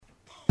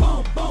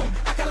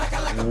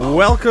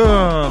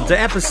Welcome to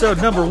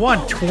episode number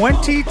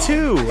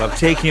 122 of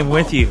Take Him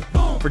With You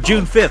for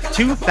June 5th,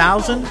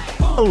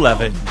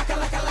 2011.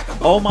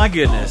 Oh my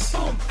goodness.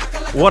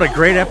 What a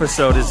great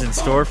episode is in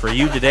store for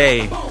you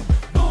today.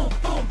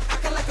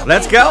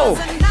 Let's go!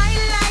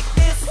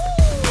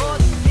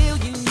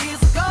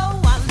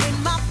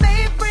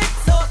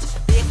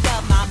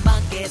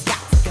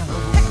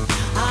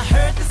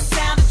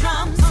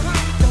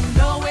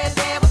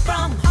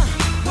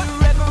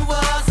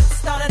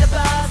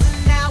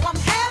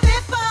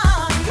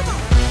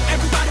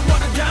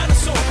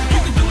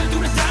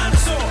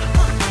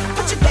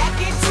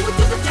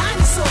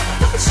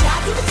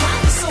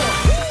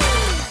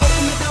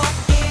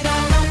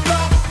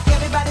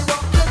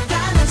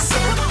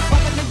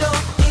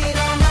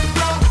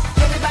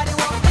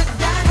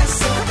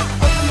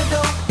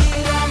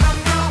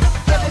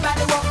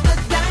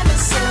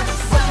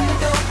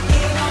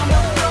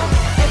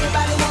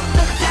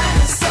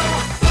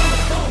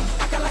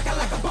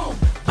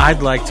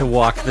 I'd like to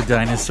walk the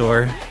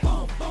dinosaur.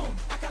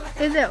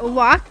 Is it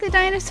walk the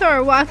dinosaur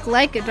or walk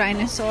like a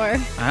dinosaur?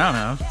 I don't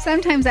know.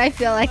 Sometimes I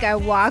feel like I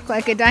walk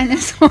like a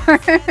dinosaur.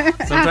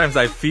 Sometimes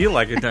I feel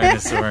like a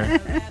dinosaur.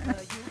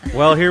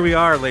 Well, here we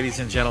are, ladies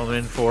and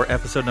gentlemen, for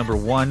episode number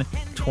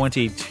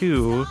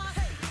 122.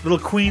 Little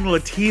Queen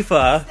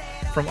Latifah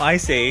from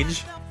Ice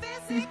Age.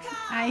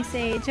 Ice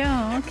Age,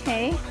 oh,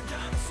 okay.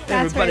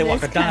 That's Everybody where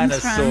walk a this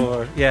comes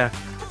dinosaur. Yeah.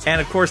 And,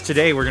 of course,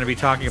 today we're going to be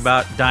talking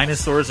about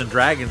dinosaurs and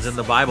dragons in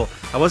the Bible.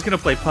 I was going to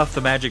play Puff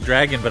the Magic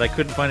Dragon, but I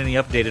couldn't find any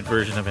updated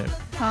version of it.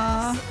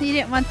 Oh, you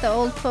didn't want the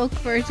old folk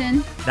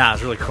version? Nah,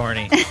 it's really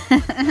corny.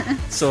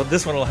 So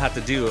this one will have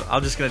to do.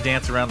 I'm just going to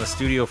dance around the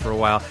studio for a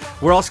while.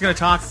 We're also going to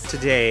talk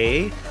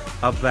today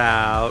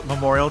about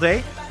Memorial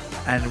Day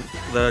and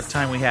the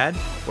time we had.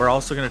 We're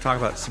also going to talk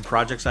about some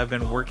projects I've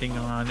been working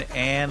on.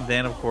 And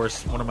then, of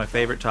course, one of my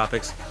favorite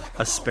topics,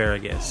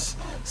 asparagus.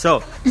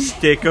 So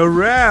stick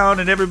around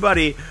and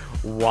everybody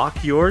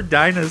walk your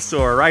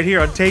dinosaur right here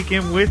on Take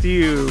Him With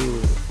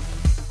You.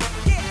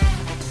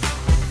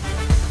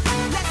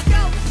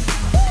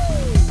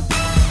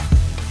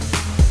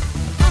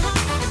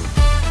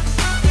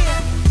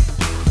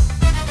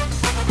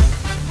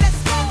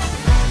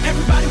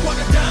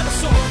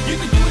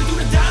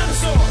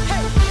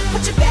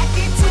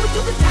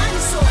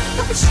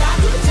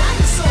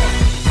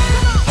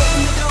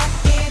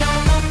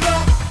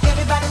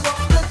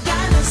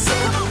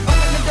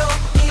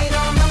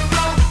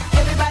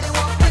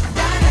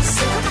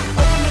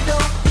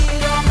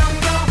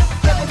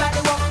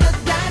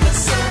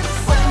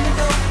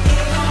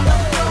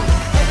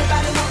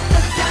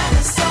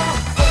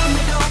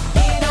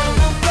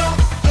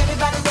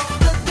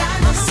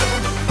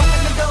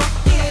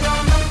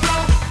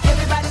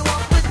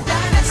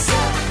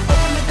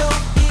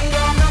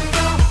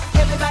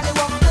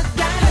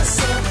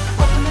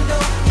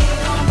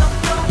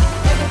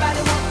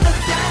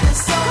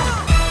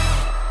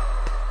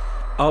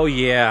 Oh,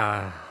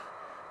 yeah.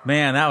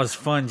 Man, that was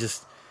fun,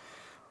 just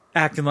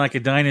acting like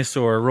a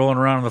dinosaur, rolling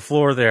around on the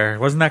floor there.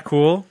 Wasn't that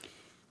cool?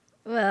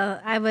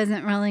 Well, I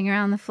wasn't rolling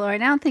around the floor.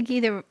 And I don't think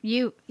either were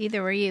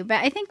you.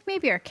 But I think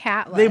maybe our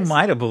cat was. They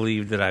might have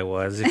believed that I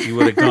was if you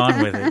would have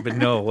gone with it. But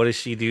no, what does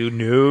she do?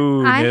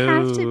 No, I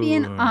have to be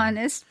an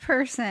honest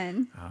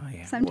person. Oh,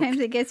 yeah. Sometimes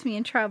it gets me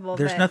in trouble.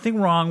 There's but nothing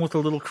wrong with a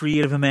little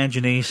creative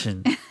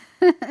imagination.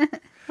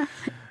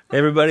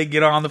 Everybody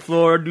get on the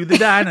floor, do the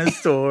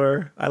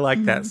dinosaur. I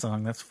like that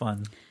song. That's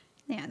fun.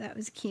 Yeah, that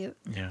was cute.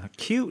 Yeah,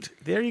 cute.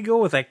 There you go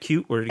with that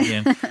cute word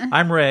again.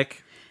 I'm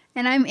Rick.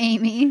 And I'm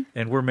Amy.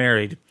 And we're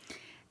married.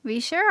 We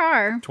sure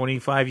are.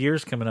 25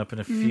 years coming up in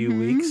a few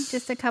weeks.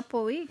 Just a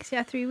couple weeks.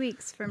 Yeah, 3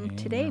 weeks from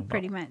today,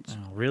 pretty much.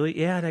 Oh, really?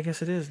 Yeah, I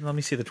guess it is. Let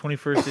me see. The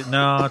 21st.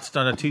 No, it's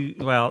not a two.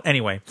 Well,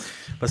 anyway,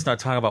 let's not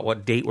talk about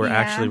what date we're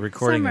actually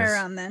recording somewhere this.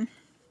 around then.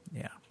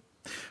 Yeah.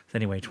 So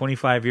anyway,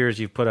 25 years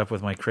you've put up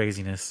with my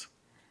craziness.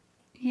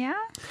 Yeah?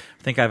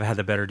 I think I've had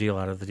the better deal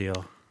out of the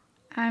deal.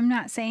 I'm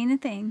not saying a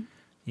thing.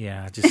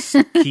 Yeah, just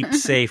keep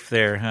safe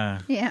there, huh?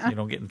 Yeah. So you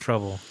don't get in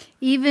trouble.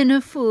 Even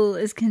a fool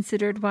is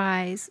considered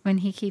wise when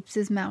he keeps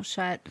his mouth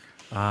shut.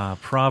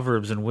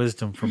 Proverbs and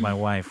wisdom from my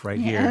wife right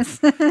Yes.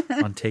 here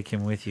on Take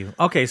Him With You.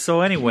 Okay, so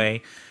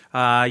anyway,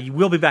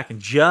 we'll be back in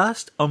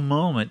just a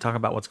moment talking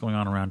about what's going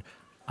on around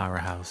our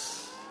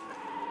house.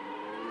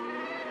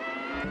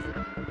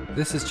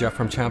 This is Jeff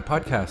from Champ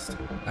Podcast.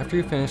 After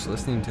you finish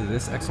listening to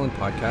this excellent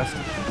podcast,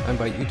 I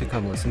invite you to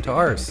come listen to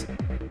ours.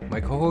 My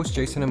co-host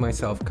Jason and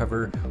myself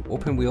cover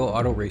open-wheel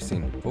auto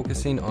racing,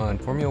 focusing on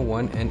Formula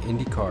 1 and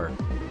IndyCar.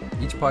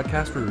 Each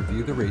podcast we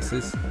review the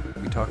races,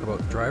 we talk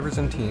about drivers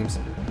and teams,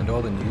 and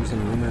all the news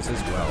and rumors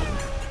as well.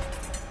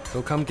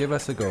 So come give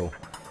us a go.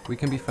 We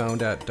can be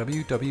found at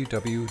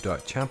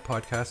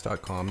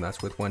www.champpodcast.com,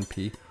 that's with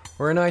 1P,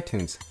 or in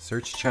iTunes,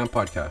 search Champ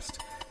Podcast.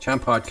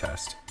 Champ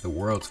Podcast, the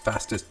world's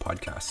fastest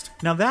podcast.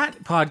 Now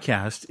that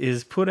podcast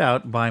is put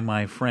out by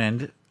my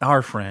friend,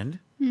 our friend,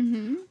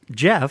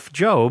 Jeff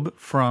Job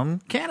from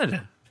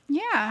Canada.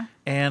 Yeah.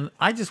 And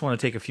I just want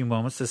to take a few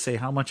moments to say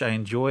how much I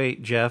enjoy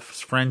Jeff's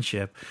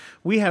friendship.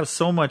 We have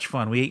so much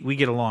fun. We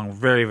get along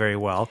very, very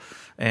well.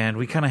 And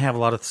we kind of have a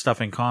lot of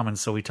stuff in common.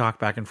 So we talk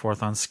back and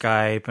forth on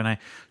Skype, and I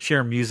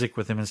share music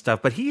with him and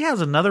stuff. But he has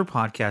another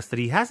podcast that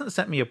he hasn't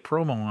sent me a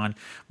promo on,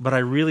 but I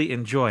really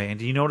enjoy. And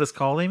do you know what it's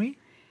called, Amy?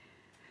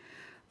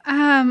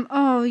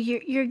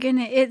 You're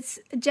gonna. It's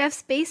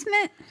Jeff's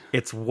Basement.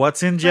 It's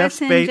What's in Jeff's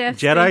Basement.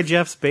 Jedi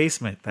Jeff's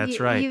Basement. That's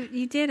right.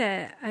 You did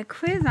a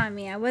quiz on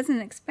me. I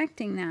wasn't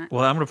expecting that.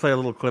 Well, I'm going to play a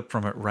little clip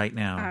from it right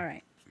now. All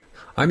right.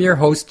 I'm your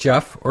host,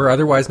 Jeff, or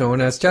otherwise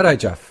known as Jedi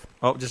Jeff.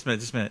 Oh, just a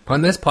minute.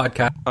 On this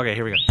podcast... Okay,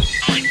 here we go.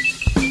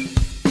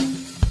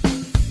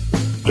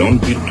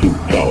 Don't be too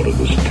proud of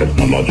this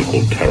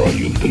technological terror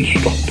you've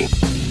constructed.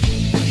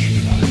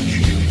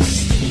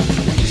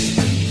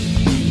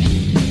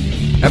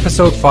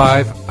 Episode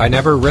 5, I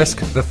Never Risk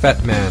the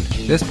Fett Man.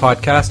 This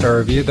podcast, I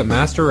review the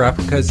Master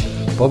Replicas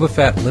Boba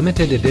Fett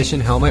limited edition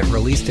helmet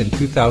released in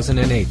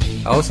 2008.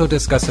 I also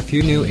discuss a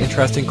few new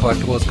interesting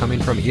collectibles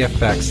coming from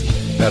EFX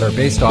that are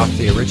based off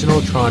the original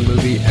Tron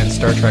movie and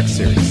Star Trek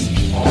series.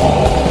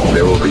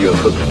 There will be a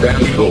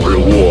substantial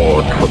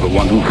reward for the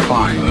one who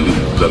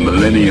finds the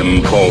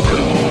Millennium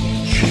Falcon.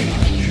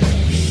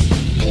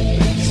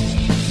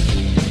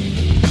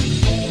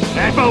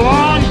 That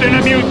belongs in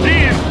a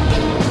museum.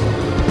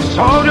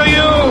 So do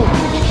you!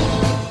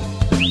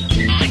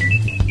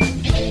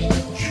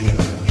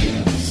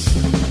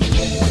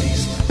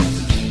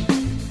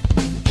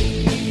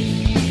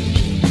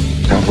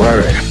 Don't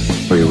worry,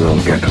 we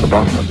will get to the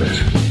bottom of this.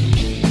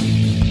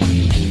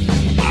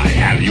 I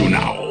have you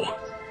now.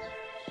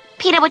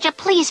 Peter, would you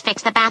please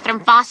fix the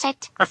bathroom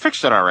faucet? I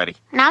fixed it already.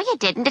 No, you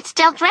didn't. It's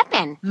still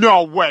dripping.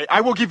 No way.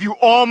 I will give you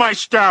all my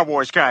Star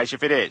Wars guys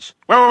if it is.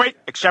 Wait.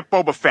 Except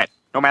Boba Fett.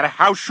 No matter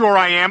how sure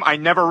I am, I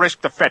never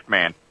risk the Fett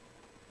Man.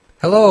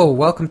 Hello,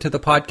 welcome to the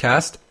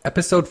podcast,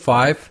 Episode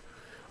 5,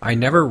 I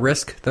Never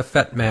Risk the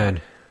Fett Man.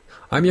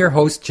 I'm your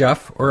host,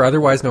 Jeff, or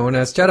otherwise known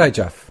as Jedi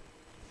Jeff.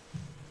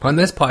 On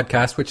this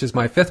podcast, which is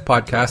my 5th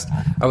podcast,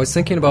 I was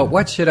thinking about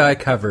what should I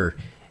cover,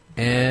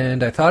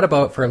 and I thought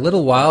about it for a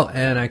little while,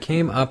 and I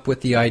came up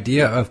with the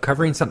idea of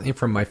covering something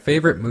from my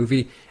favorite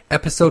movie,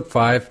 Episode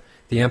 5,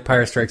 The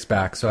Empire Strikes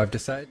Back. So I've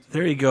decided...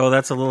 There you go.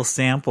 That's a little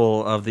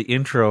sample of the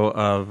intro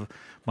of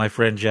my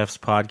friend Jeff's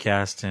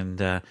podcast,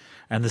 and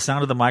the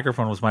sound of the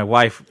microphone was my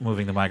wife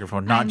moving the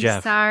microphone, not Jeff.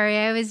 I'm sorry.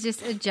 I was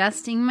just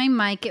adjusting my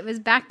mic. It was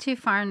back too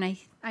far, and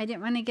I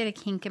didn't want to get a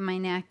kink in my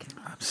neck.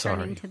 I'm sorry.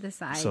 Turning to the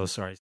side. So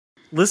sorry.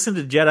 Listen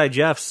to Jedi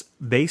Jeff's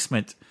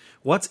Basement.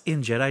 What's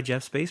in Jedi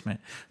Jeff's Basement?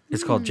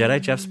 It's called Jedi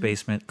Jeff's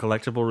Basement,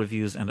 Collectible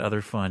Reviews and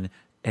Other Fun,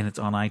 and it's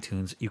on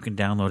iTunes. You can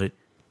download it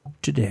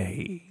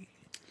today.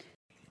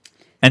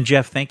 And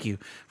Jeff, thank you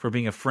for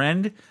being a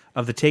friend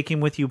of the Take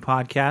Him With You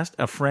podcast,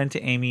 a friend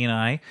to Amy and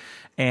I,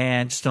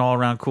 and just an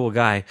all-around cool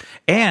guy.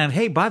 And,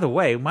 hey, by the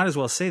way, might as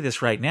well say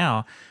this right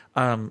now,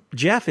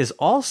 Jeff is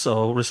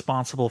also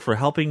responsible for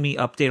helping me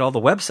update all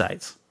the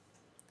websites.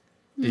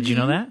 Did you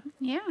know that?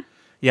 Yeah.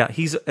 Yeah,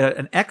 he's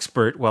an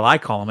expert, well, I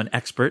call him an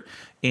expert,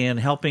 in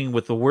helping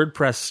with the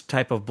WordPress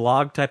type of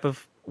blog type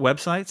of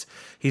websites.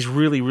 He's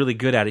really, really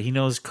good at it. He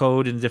knows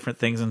code and different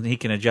things, and he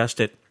can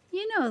adjust it.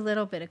 You know a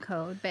little bit of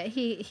code, but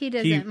he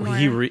doesn't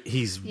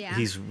He's legit.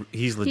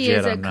 He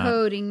is a I'm not.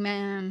 coding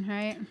man,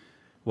 right?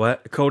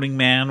 What? Coding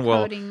man?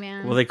 Well, Coding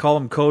man. Well, they call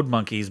him code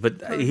monkeys,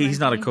 but he's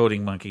not a monkey.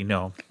 coding monkey,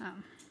 no. Oh.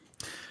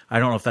 I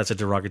don't know if that's a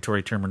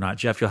derogatory term or not.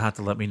 Jeff, you'll have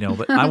to let me know,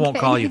 but I won't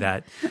call you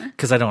that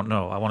because I don't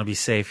know. I want to be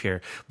safe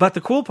here. But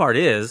the cool part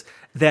is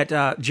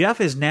that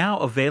Jeff is now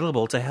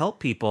available to help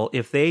people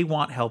if they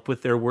want help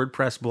with their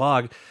WordPress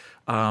blog,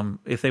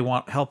 if they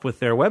want help with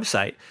their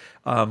website.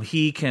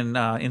 He can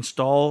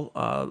install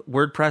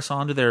WordPress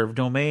onto their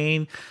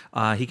domain.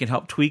 He can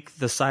help tweak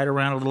the site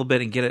around a little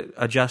bit and get it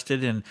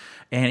adjusted. And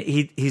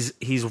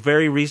he's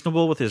very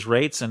reasonable with his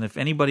rates. And if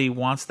anybody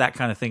wants that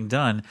kind of thing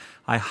done,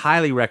 I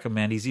highly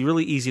recommend. He's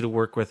really easy to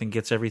work with and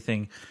gets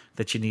everything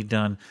that you need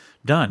done.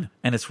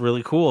 And it's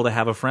really cool to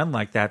have a friend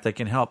like that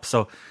can help.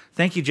 So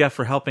thank you, Jeff,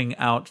 for helping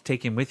out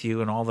Take Him With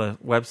You and all the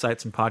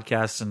websites and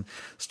podcasts and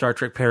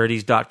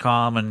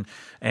StarTrekParodies.com and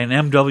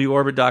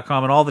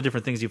MWOrbit.com and all the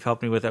different things you've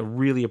helped me with. I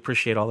really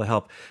appreciate all the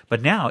help.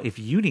 But now, if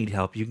you need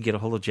help, you can get a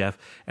hold of Jeff,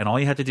 and all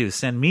you have to do is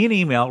send me an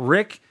email,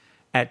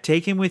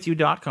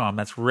 rick@takehimwithyou.com.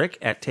 That's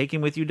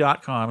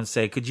rick@takehimwithyou.com, and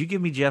say, could you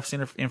give me Jeff's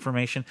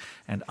information?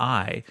 And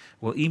I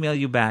will email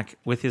you back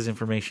with his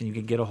information. You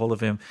can get a hold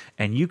of him,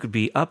 and you could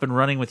be up and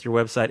running with your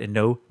website in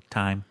no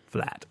time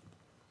flat.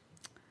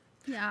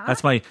 Yeah.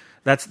 That's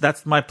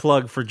my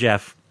plug for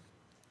Jeff,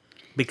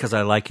 because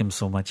I like him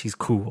so much. He's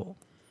cool.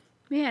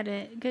 We had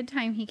a good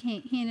time. He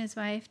and his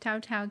wife Tao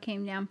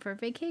came down for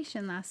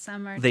vacation last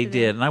summer. They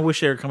did, and I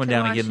wish they were coming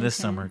down again this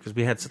Washington. summer because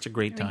we had such a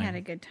great time. We had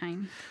a good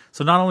time.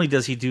 So not only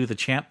does he do the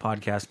Champ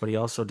podcast, but he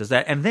also does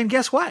that. And then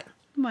guess what?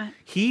 What?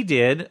 He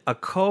did a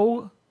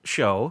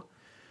co-show,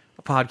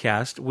 a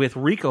podcast with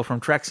Rico from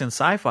Treks in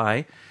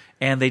Sci-Fi,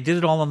 and they did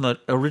it all on the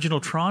original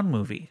Tron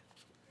movie.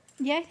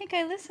 Yeah, I think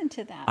I listened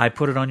to that. I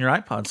put it on your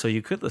iPod so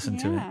you could listen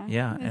to it.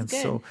 Yeah, it was and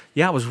good. so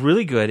it was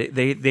really good.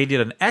 They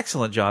did an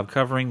excellent job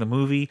covering the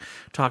movie,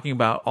 talking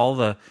about all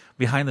the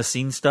behind the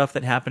scenes stuff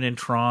that happened in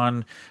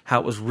Tron, how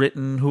it was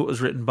written, who it was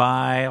written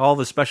by, all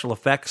the special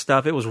effects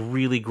stuff. It was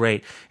really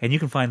great. And you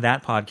can find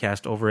that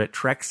podcast over at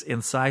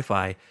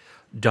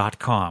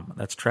treksinsci-fi.com.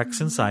 That's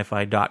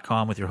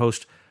treksinsci-fi.com with your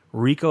host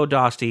Rico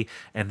Dosty,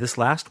 and this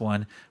last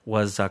one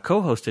was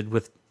co-hosted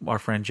with our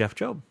friend Jeff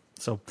Job.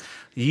 So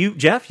you,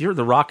 Jeff, you're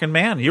the rocking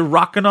man. You're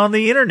rocking on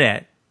the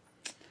internet.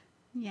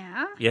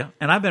 Yeah. Yeah,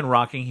 and I've been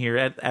rocking here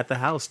at the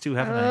house too,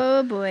 haven't I?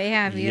 Oh boy,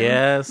 have you?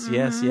 Yes,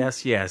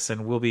 yes.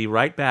 And we'll be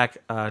right back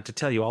to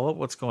tell you all of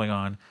what's going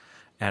on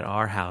at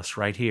our house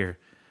right here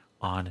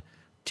on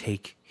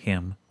Take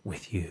Him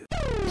With You.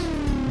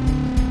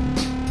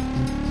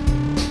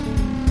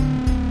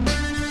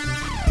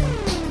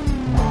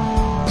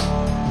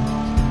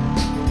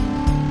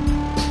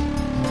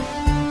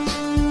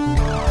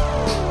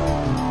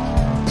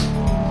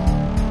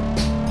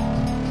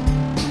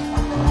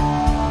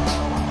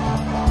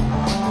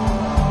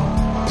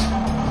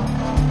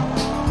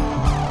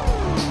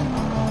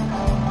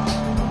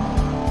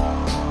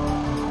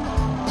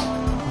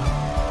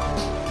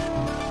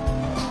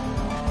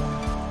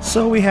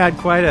 So we had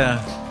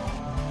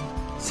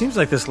seems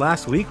like this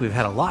last week we've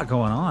had a lot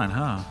going on,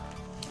 huh?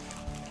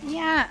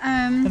 Yeah.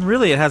 And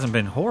really it hasn't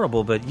been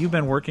horrible, but you've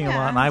been working a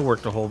lot and Yeah. I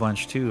worked a whole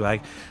bunch too.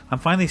 I'm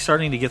finally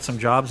starting to get some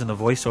jobs in the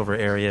voiceover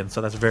area, and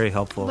so that's very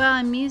helpful. Well,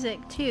 and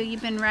music too.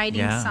 You've been writing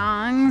Yeah.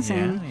 songs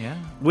and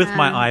With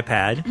my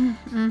iPad,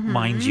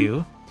 mind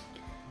you.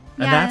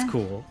 And Yeah. that's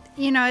cool.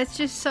 you know, it's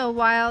just so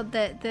wild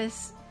that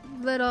this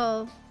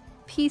little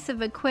piece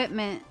of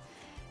equipment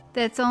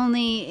that's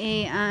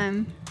only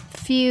a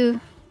few.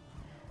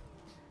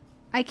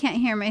 I can't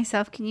hear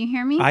myself. Can you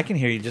hear me? I can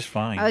hear you just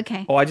fine.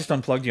 Okay. Oh, I just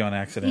unplugged you on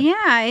accident. Yeah,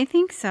 I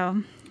think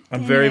so.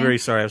 I'm very, Anyway. very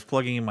sorry. I was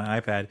plugging in my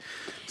iPad.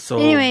 So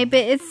Anyway, but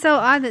it's so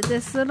odd that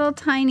this little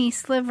tiny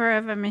sliver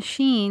of a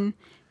machine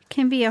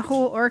can be a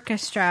whole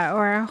orchestra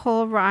or a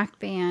whole rock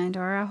band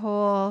or a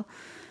whole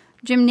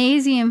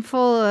gymnasium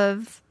full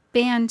of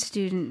band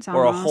students almost.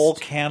 or a whole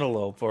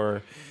cantaloupe,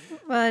 or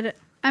But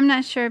I'm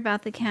not sure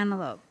about the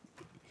cantaloupe.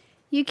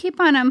 You keep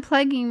on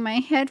unplugging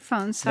my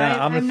headphones, so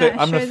I'm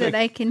not sure that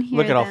I can hear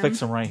Look at, them. I'll fix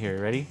them right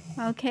here. Ready?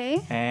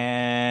 Okay.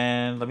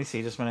 And let me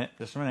see. Just a minute.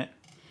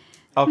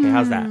 Okay,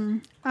 how's that?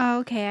 Oh,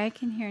 okay. I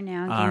can hear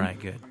now. Again. All right,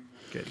 good.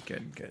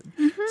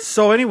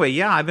 So anyway,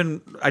 yeah,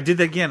 I did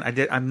that again.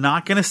 I'm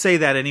not going to say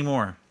that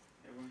anymore.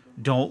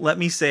 Don't let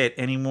me say it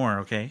anymore,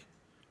 okay?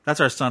 That's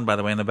our son, by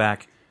the way, in the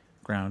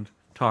background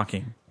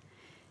talking.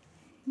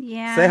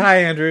 Yeah. Say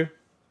hi, Andrew.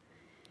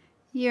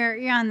 You're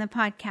on the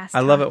podcast.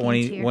 I love it talking when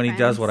to he your when he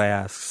does friends. what I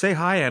ask. Say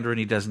hi, Andrew, and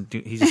he doesn't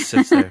do. He just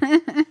sits there.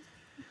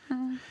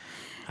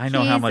 I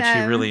know how much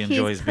he really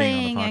enjoys he's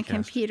being playing on the a podcast.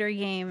 computer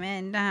game,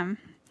 and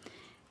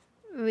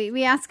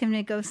we ask him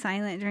to go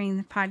silent during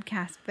the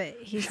podcast, but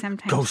he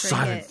sometimes Go forget.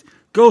 silent.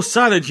 Go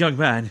silent, young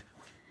man.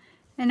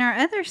 And our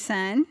other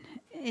son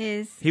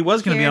is He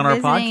was gonna be here on our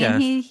visiting,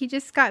 and podcast. He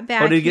just got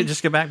back. Oh, did he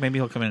just get back? Maybe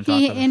he'll come in and talk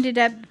He to us. ended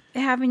up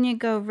having to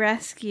go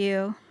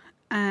rescue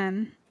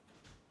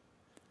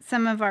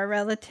some of our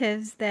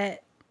relatives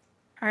that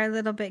are a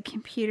little bit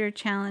computer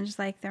challenged,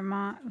 like their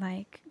mom,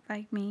 like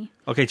me.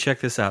 Okay, check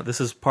this out.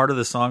 This is part of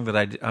the song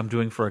that I'm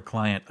doing for a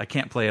client. I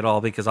can't play it all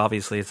because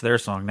obviously it's their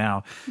song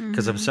now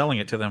because I'm selling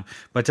it to them.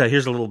 But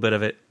here's a little bit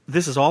of it.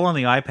 This is all on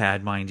the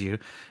iPad, mind you.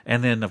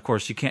 And then, of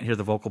course, you can't hear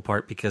the vocal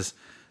part because,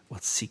 well,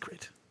 it's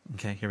secret.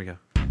 Okay, here we go.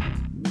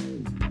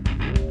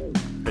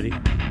 Ready?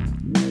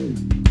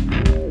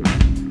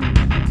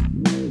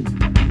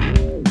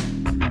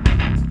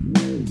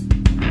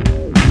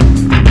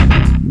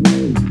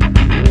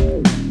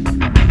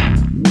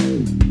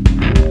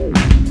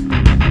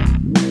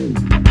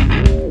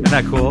 Isn't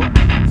that cool?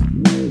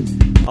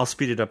 I'll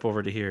speed it up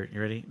over to here.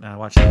 You ready? Now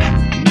watch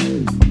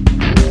this.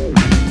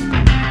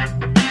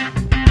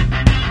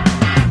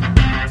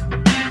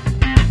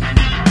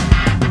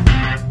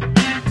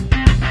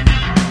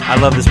 I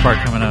love this part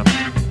coming up.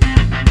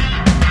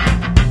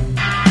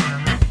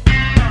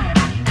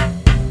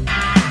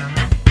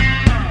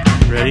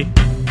 Ready?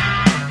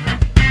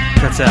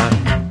 Cuts out.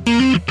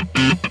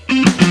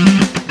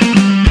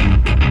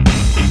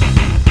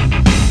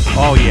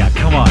 Oh yeah,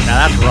 come on.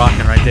 Now that's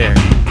rocking right there.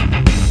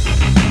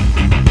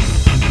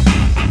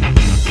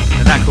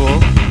 Isn't that cool?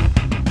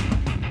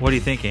 What do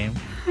you think, Aim?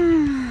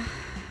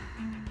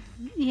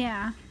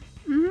 Yeah.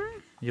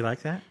 You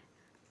like that?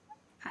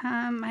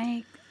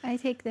 I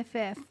take the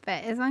fifth,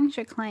 but as long as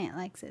your client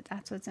likes it,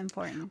 that's what's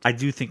important. I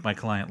do think my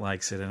client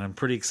likes it, and I'm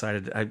pretty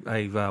excited.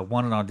 I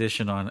won an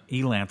audition on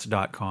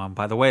elance.com.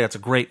 By the way, that's a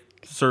great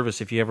service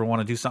if you ever want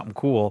to do something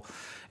cool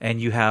and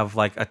you have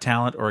like a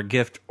talent or a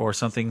gift or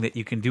something that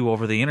you can do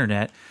over the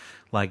internet,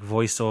 like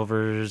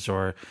voiceovers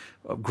or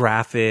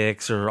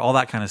graphics or all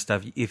that kind of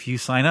stuff. If you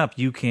sign up,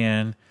 you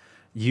can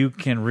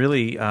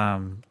really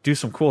do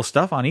some cool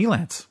stuff on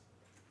Elance.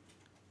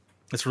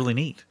 It's really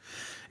neat.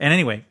 And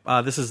anyway,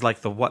 this is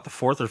like the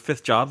fourth or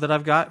fifth job that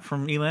I've got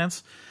from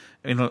Elance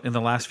in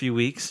the last few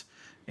weeks.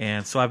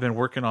 And so I've been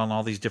working on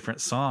all these different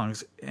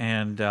songs,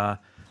 and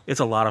it's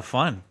a lot of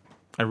fun.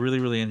 I really,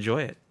 really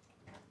enjoy it.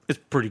 It's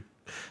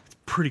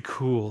pretty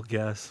cool, I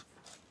guess.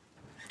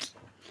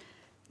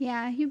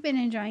 Yeah, you've been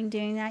enjoying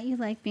doing that. You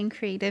like being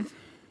creative.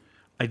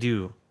 I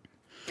do.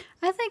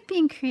 I like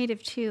being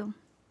creative too,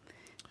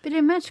 but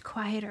in much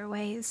quieter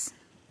ways.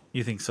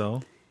 You think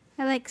so?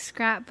 I like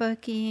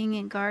scrapbooking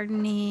and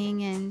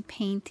gardening and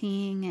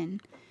painting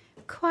and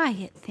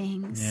quiet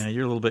things. Yeah,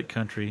 you're a little bit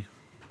country.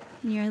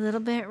 You're a little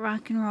bit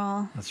rock and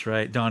roll. That's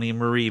right. Donnie and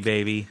Marie,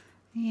 baby.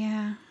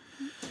 Yeah.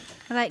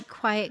 I like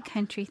quiet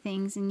country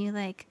things, and you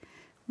like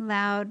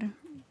loud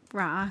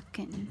rock.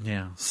 And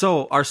Yeah.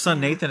 So our son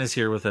Nathan is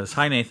here with us.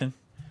 Hi, Nathan.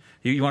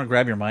 You want to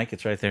grab your mic?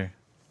 It's right there.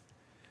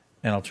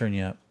 And I'll turn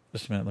you up.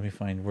 Just a minute. Let me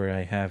find where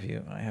I have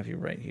you. I have you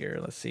right here.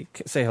 Let's see.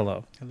 Say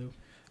hello. Hello.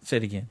 Say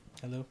it again.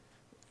 Hello.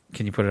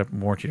 Can you put it up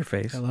more to your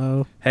face?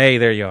 Hello. Hey,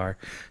 there you are.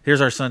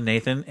 Here's our son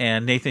Nathan.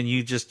 And Nathan,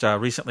 you just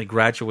recently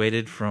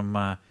graduated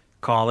from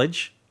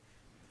college.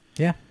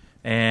 Yeah.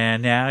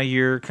 And now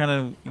you're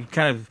kind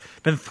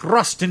of been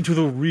thrust into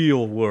the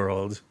real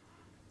world.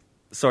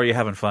 So are you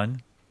having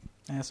fun?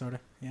 Yeah, sort of.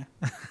 Yeah.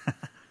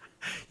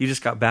 You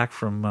just got back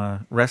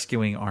from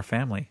rescuing our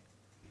family.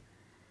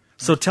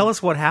 So tell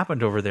us what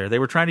happened over there. They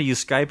were trying to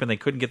use Skype and they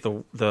couldn't get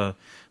the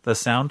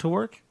sound to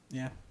work.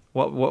 Yeah.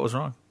 What was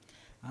wrong?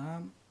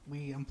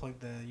 We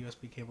unplugged the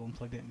USB cable and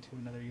plugged it into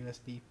another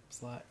USB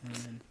slot, and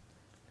then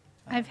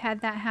I've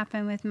had that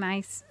happen with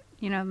mice.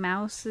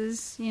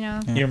 Mouses.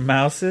 Your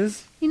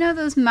mouses?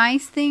 Those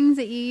mice things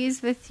that you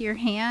use with your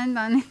hand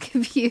on a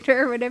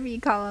computer, whatever you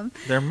call them.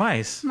 They're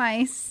mice.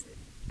 Mice.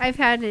 I've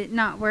had it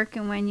not work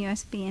in one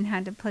USB and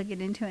had to plug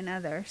it into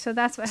another. So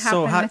that's what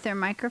happened with their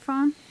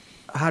microphone.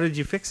 How did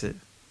you fix it?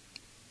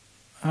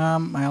 I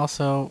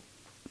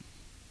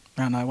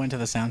went to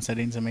the sound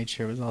settings and made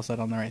sure it was all set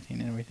on the right thing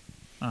and everything.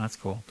 Oh, that's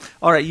cool.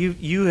 All right,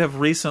 you have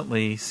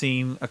recently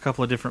seen a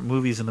couple of different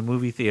movies in the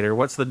movie theater.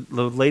 What's the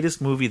latest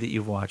movie that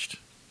you've watched?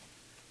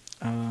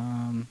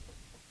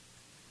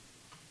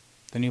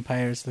 The new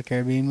Pirates of the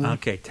Caribbean movie.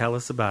 Okay, tell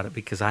us about it,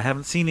 because I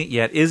haven't seen it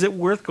yet. Is it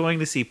worth going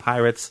to see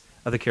Pirates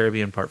of the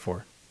Caribbean Part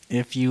 4?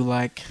 If you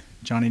like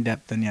Johnny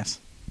Depp, then yes.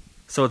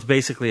 So it's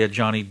basically a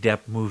Johnny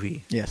Depp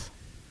movie. Yes.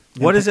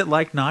 What is it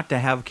like not to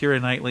have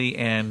Keira Knightley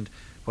and,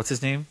 what's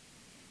his name?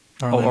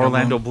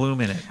 Orlando Bloom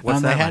in it.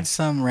 What's that They like? had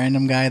some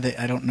random guy that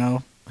I don't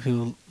know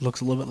who looks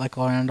a little bit like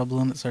Orlando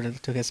Bloom that sort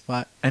of took his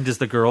spot. And does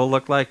the girl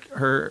look like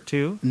her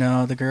too?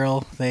 No, the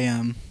girl, they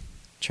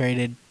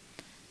traded.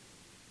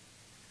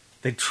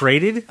 They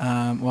traded?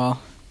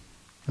 Well,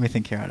 let me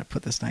think here how to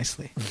put this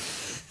nicely.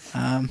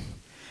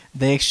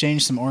 They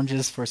exchanged some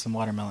oranges for some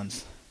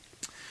watermelons.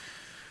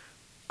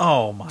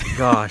 Oh my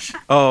gosh!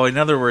 Oh, in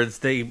other words,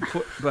 they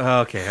put.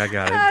 Okay, I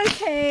got it.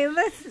 Okay,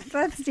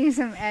 let's do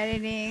some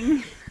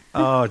editing.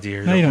 Oh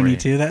dear! No, you don't need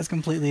to. That's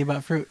completely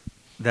about fruit.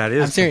 That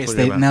is. I'm serious.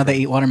 They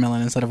eat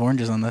watermelon instead of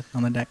oranges on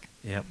the deck.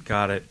 Yep,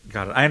 got it.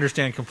 I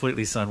understand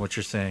completely, son, what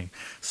you're saying.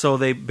 So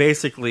they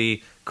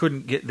basically they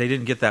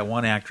didn't get that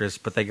one actress,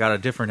 but they got a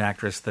different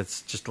actress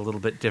that's just a little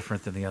bit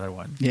different than the other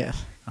one.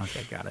 Yes.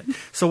 Okay, got it.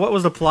 So what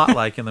was the plot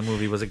like in the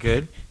movie? Was it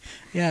good?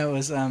 Yeah, it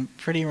was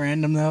pretty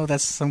random though.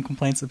 That's some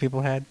complaints that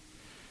people had.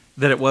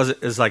 That it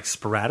was like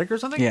sporadic or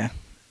something? Yeah.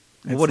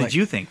 What did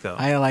you think though?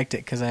 I liked it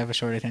because I have a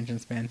short attention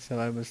span, so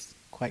I was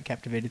quite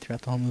captivated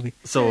throughout the whole movie.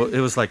 So it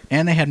was like,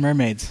 and they had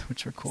mermaids,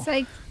 which were cool. It's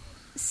like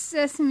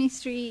Sesame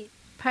Street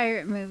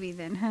pirate movie,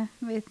 then, huh?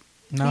 With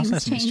no, things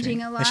Sesame changing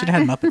Street. a lot. They should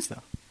have had Muppets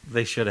though.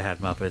 They should have had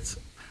Muppets.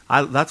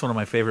 That's one of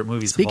my favorite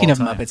movies. Speaking of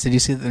of all time. Muppets, did you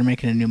see that they're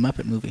making a new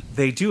Muppet movie?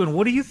 They do. And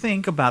what do you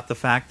think about the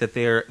fact that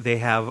they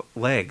have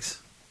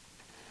legs?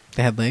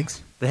 They have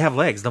legs? They have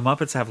legs. The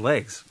Muppets have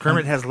legs.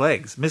 Kermit has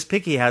legs. Miss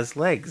Piggy has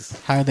legs.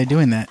 How are they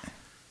doing that?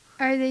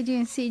 Are they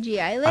doing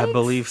CGI legs? I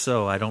believe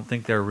so. I don't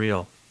think they're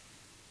real.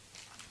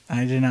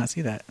 I did not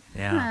see that.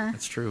 Yeah, Huh.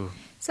 that's true.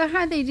 So how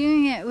are they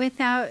doing it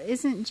without?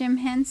 Isn't Jim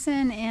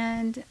Henson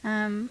and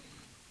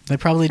They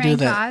probably Frank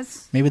do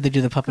Oz Maybe they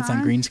do the puppets on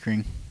gone? green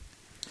screen.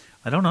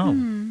 I don't know.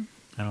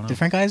 I don't know. Did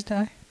Frank Oz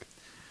die?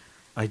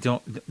 I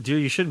don't.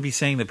 Dude, you shouldn't be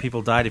saying that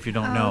people died if you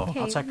don't know. Okay.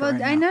 I'll check it Well,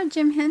 right I now. know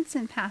Jim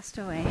Henson passed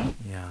away,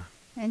 Yeah,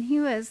 and he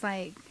was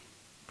like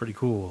pretty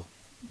cool.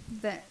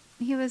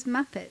 he was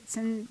Muppets,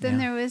 and then Yeah.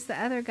 there was the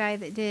other guy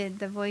that did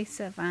the voice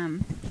of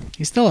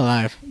He's still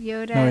alive.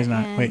 Yoda. No, he's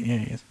not. and- Wait, yeah,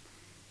 he is.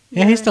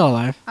 Yeah, he's still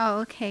alive. Oh,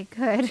 okay,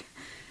 good.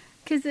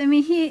 Because I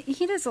mean,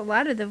 he does a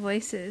lot of the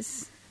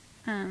voices.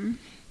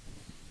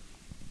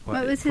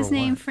 What was his for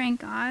name? what?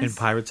 Frank Oz. In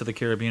Pirates of the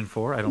Caribbean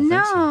 4? I don't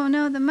think so.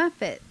 No, the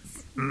Muppets.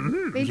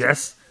 They ju-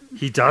 Yes,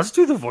 he does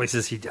do the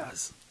voices he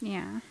does.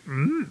 Yeah.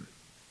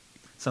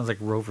 Sounds like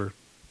Rover.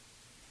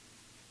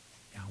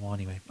 Yeah, well,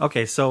 anyway.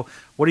 Okay, so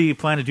what do you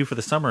plan to do for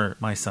the summer,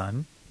 my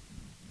son?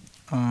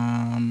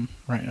 Right,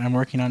 I'm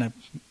working on a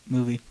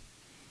movie.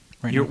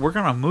 Right You're now.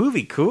 working on a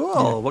movie. Cool.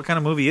 Yeah. What kind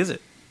of movie is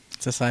it?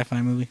 It's a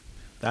sci-fi movie.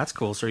 That's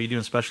cool. So are you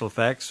doing special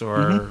effects or?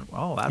 Mhm.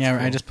 Oh, that's Yeah,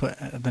 cool. I just put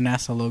the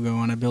NASA logo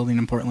on a building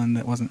in Portland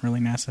that wasn't really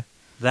NASA.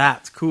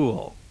 That's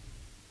cool.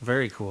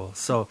 Very cool.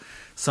 So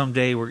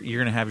someday you're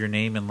going to have your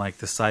name in like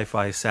the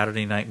sci-fi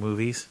Saturday night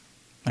movies.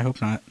 I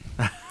hope not.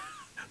 The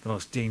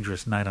most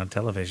dangerous night on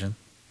television.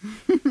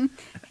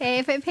 Hey,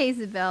 if it pays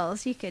the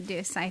bills, you could do a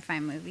sci-fi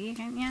movie,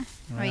 couldn't you?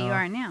 Well, you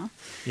are now.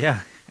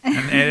 Yeah.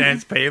 And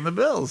it's paying the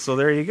bills. So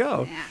there you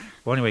go. Yeah.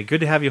 Well, anyway, good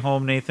to have you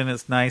home, Nathan.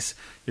 It's nice.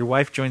 Your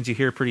wife joins you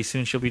here pretty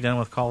soon. She'll be done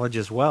with college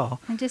as well.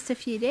 In just a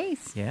few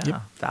days. Yeah,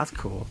 Yep. That's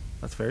cool.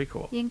 That's very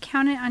cool. You can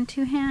count it on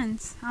 2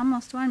 hands.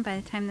 Almost one by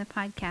the time the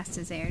podcast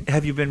is aired.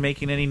 Have you been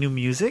making any new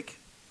music?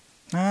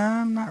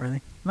 Not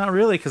really. Not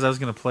really, because I was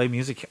going to play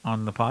music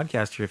on the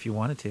podcast here if you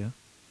wanted to.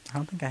 I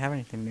don't think I have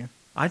anything new.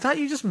 I thought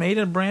you just made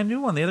a brand new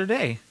one the other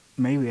day.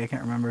 Maybe. I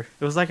can't remember.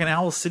 It was like an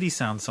Owl City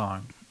Sound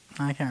song.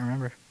 I can't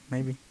remember.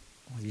 Maybe.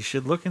 Well, you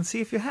should look and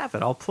see if you have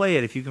it. I'll play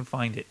it if you can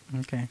find it.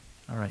 Okay.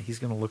 All right, he's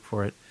going to look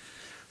for it.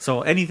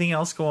 So anything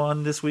else go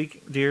on this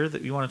week, dear,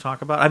 that you want to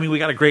talk about? I mean, we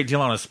got a great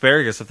deal on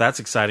asparagus, if that's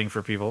exciting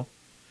for people.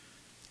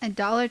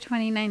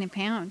 $1.29 a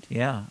pound.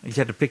 Yeah, you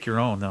had to pick your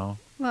own, though.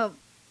 Well,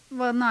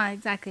 not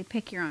exactly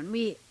pick your own.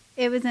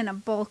 It was in a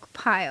bulk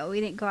pile. We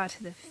didn't go out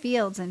to the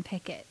fields and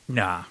pick it.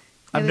 Nah.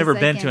 I've was never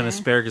like been to in an a-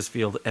 asparagus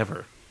field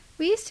ever.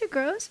 We used to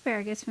grow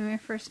asparagus when we were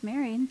first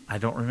married. I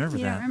don't remember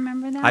You that. don't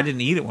remember that? I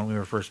didn't eat it when we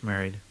were first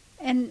married.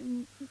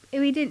 And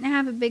we didn't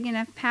have a big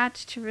enough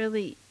patch to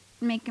really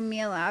make a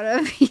meal out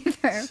of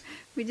either.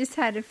 We just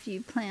had a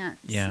few plants.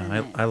 Yeah, in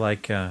it. I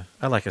like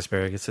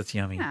asparagus. It's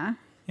yummy. Yeah.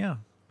 Yeah.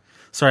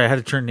 Sorry, I had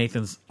to turn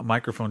Nathan's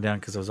microphone down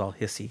because it was all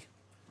hissy.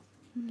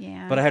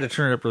 Yeah. But I had to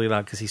turn it up really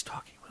loud because he's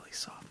talking really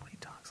soft when he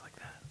talks like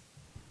that.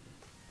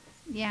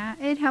 Yeah,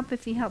 it'd help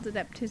if he held it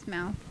up to his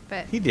mouth,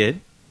 but He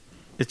did.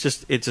 It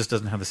just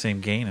doesn't have the same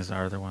gain as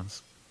our other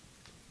ones.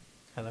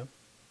 Hello?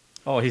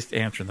 Oh, he's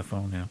answering the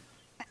phone now.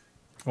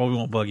 Well, we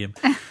won't bug him.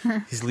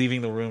 He's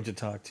leaving the room to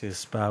talk to his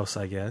spouse,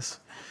 I guess.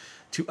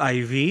 To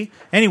Ivy.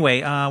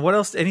 Anyway, what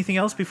else? Anything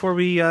else before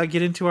we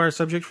get into our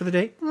subject for the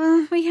day?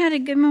 well, we had a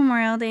good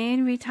Memorial Day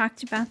and we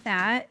talked about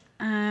that.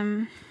 We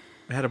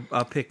had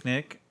a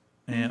picnic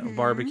and a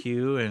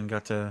barbecue and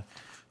got to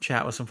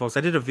chat with some folks.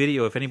 I did a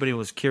video. If anybody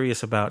was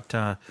curious about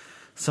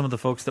some of the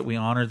folks that we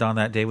honored on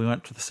that day, we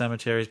went to the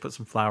cemeteries, put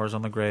some flowers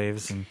on the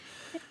graves,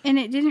 And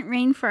it didn't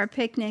rain for our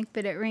picnic,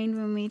 but it rained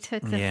when we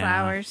took the Yeah,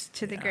 flowers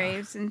to the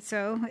graves. And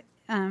so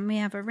we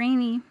have a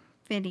rainy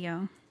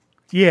video.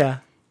 yeah.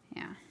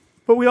 Yeah.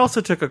 But we also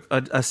took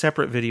a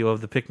separate video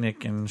of the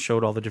picnic and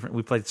showed all the different.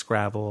 We played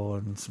Scrabble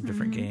and some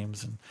different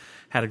games and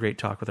had a great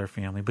talk with our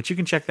family. But you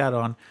can check that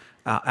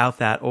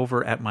out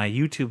over at my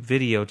YouTube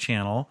video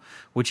channel,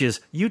 which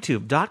is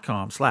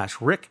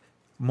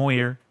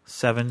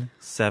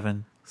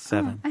youtube.com/rickmoyer777.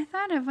 Oh, I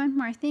thought of one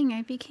more thing.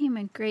 I became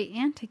a great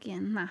aunt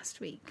again last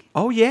week.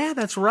 Oh yeah,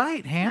 that's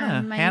right,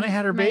 Hannah. Hannah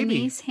had her baby. My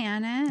niece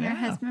Hannah and Yeah. her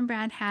husband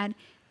Brad had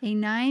a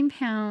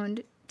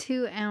 9-pound,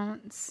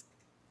 2-ounce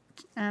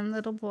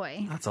little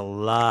boy. That's a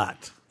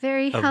lot.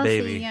 Very A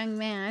healthy baby. young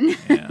man.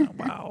 Yeah,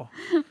 wow.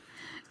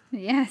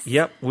 Yes.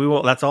 Yep, we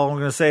will. That's all I'm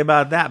going to say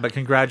about that. But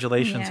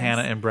congratulations, Yes.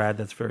 Hannah and Brad.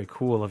 That's very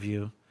cool of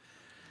you.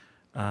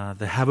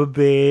 They have a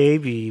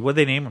baby. What'd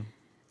they name him?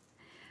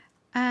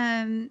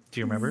 Do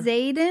you remember?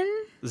 Zayden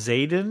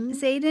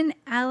Zayden.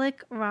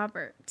 Alec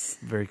Roberts.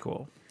 Very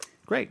cool.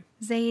 Great.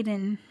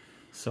 Zayden.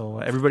 So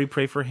everybody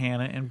pray for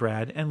Hannah and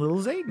Brad and little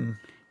Zayden.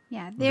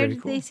 Yeah, Very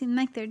cool. they seem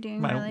like they're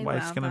doing My really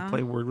wife's well. going to though.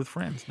 play Word with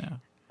Friends now.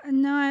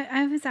 No,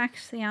 I was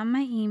actually on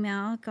my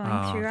email going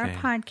through our okay.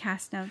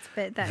 podcast notes,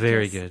 but that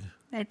Very just, good.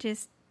 That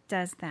just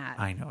does that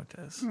I know it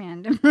does.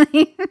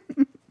 randomly.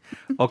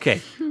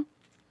 Okay.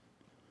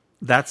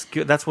 That's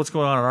good. That's what's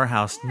going on at our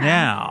house.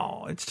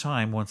 Now it's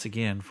time once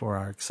again for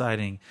our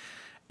exciting,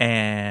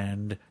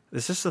 and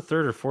is this the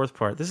third or fourth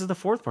part? This is the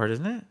fourth part,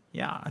 isn't it?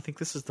 Yeah, I think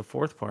this is the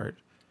fourth part.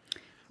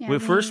 Yeah,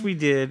 First we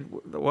did,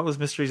 what was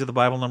Mysteries of the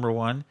Bible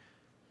 #1?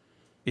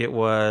 It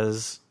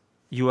was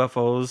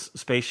UFOs,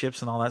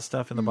 spaceships, and all that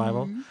stuff in the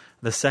Bible.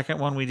 The second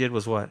one we did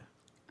was what?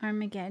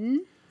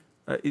 Armageddon.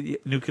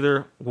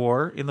 Nuclear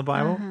war in the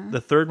Bible. The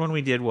third one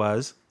we did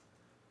was,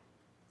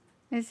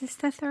 Is this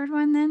the third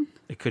one then?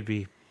 it could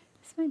be,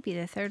 This might be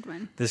the third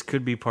one. this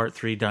could be part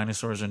 3,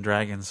 Dinosaurs and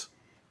Dragons.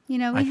 You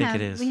know, I think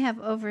it is. we have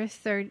over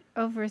 30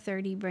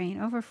 brain,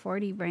 over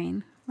 40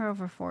 brain. We're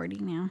over 40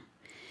 now.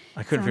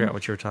 I couldn't figure out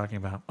what you were talking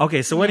about.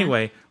 Okay, so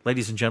anyway,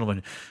 ladies and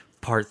gentlemen,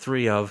 part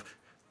 3 of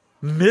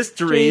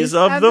Mysteries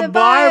of the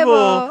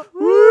Bible.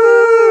 Woo!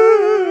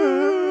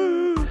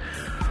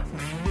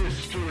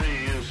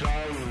 Mysteries of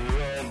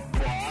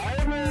the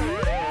Bible.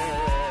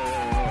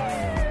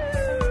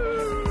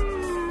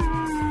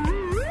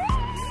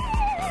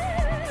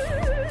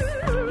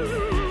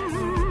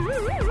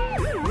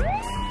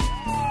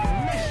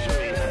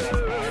 Mysteries of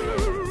the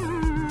Bible.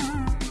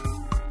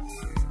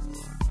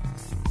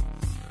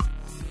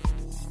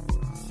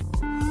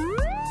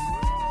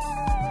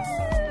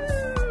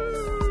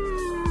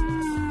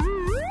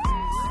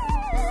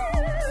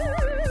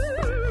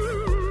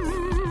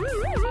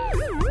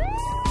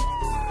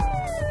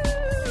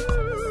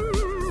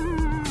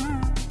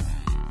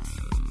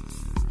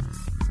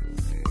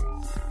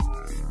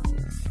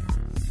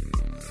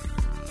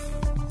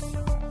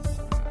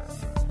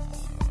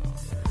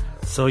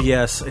 So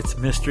yes, it's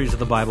Mysteries of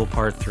the Bible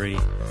Part 3.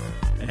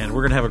 And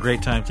we're going to have a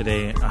great time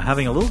today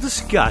having a little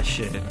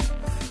discussion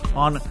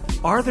on,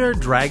 are there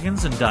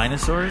dragons and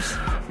dinosaurs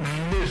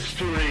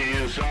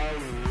Mysteries of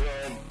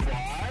the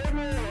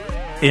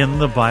Bible. in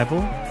the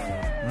Bible?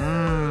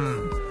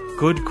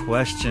 Good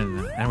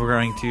question. And we're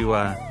going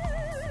to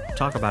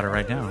talk about it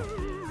right now.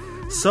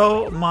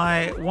 So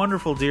my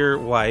wonderful dear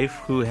wife,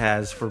 who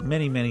has for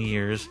many, many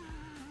years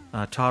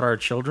taught our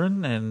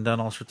children and done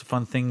all sorts of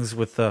fun things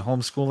with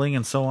homeschooling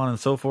and so on and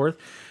so forth,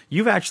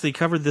 you've actually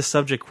covered this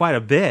subject quite a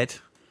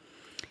bit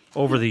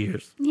over the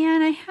years. Yeah,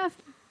 and I have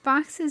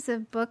boxes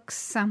of books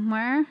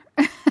somewhere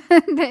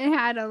that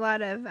had a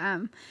lot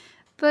of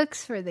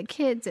books for the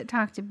kids that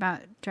talked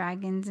about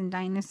dragons and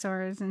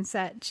dinosaurs and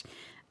such.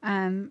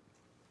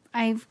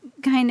 I've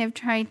kind of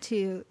tried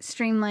to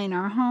streamline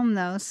our home,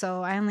 though,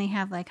 so I only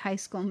have like high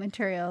school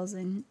materials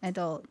and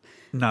adult.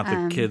 Not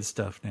the kids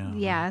stuff now.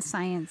 Yeah,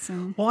 science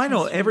and. Well, I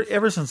know history.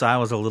 ever since I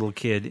was a little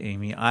kid,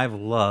 Amy, I've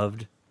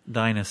loved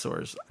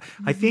dinosaurs.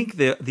 I think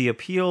the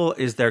appeal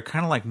is they're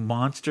kind of like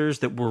monsters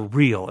that were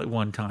real at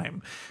one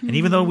time. And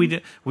even though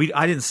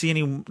I didn't see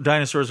any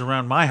dinosaurs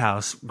around my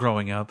house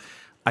growing up,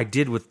 I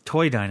did with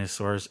toy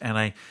dinosaurs, and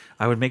I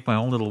would make my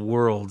own little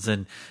worlds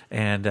and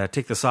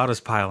take the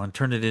sawdust pile and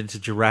turn it into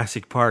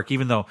Jurassic Park,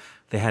 even though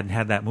they hadn't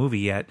had that movie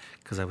yet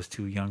because I was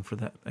too young for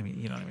that. I mean,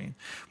 you know what I mean.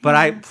 But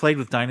I played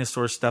with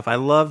dinosaur stuff. I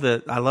love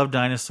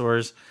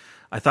dinosaurs.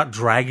 I thought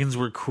dragons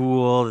were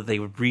cool, that they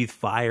would breathe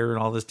fire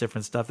and all this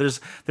different stuff.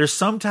 There's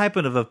some type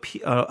of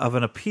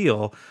an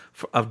appeal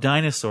of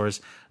dinosaurs,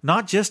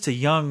 not just to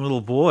young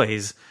little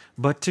boys,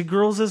 but to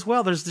girls as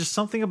well. There's just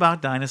something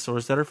about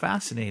dinosaurs that are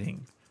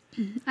fascinating.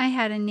 I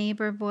had a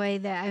neighbor boy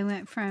that I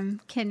went from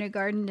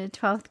kindergarten to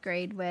 12th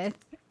grade with,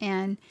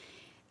 and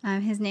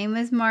his name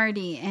was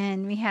Marty,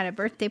 and we had a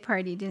birthday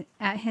party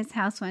at his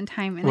house one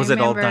time. And Was it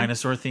all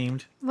dinosaur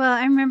themed? Well,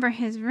 I remember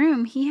his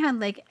room. He had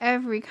like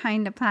every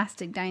kind of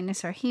plastic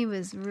dinosaur. He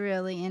was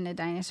really into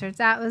dinosaurs.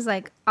 That was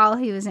like all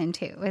he was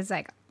into, was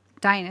like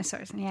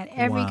dinosaurs. And he had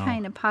every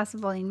kind of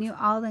possible. He knew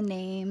all the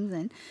names,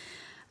 and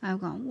I'm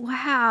going,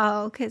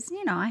 wow, because,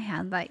 I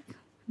had like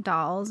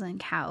dolls and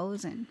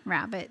cows and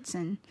rabbits,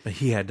 and But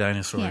he had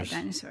dinosaurs. he had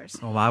dinosaurs.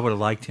 Oh, I would have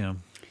liked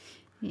him.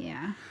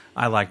 Yeah.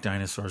 I like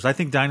dinosaurs. I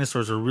think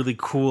dinosaurs are really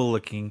cool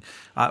looking.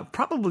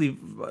 Probably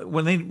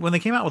when they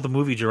came out with the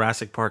movie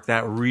Jurassic Park,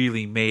 that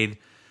really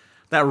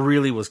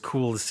was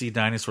cool to see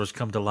dinosaurs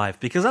come to life.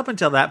 Because up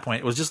until that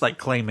point, it was just like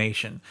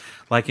claymation,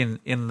 like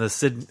in the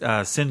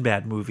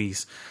Sinbad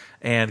movies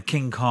and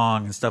King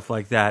Kong and stuff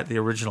like that. The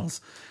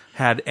originals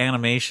had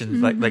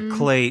animation like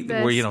clay,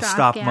 The where stop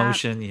stopgap.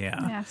 motion,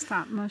 Yeah,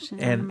 stop motion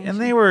and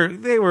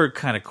animation. they were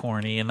kind of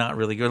corny and not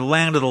really good.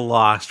 Land of the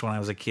Lost when I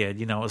was a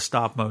kid, it was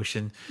stop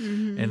motion,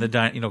 and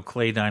the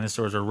clay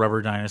dinosaurs or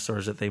rubber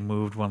dinosaurs that they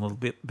moved one little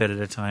bit at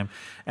a time,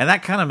 and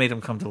that kind of made them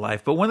come to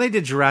life. But when they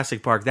did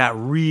Jurassic Park, that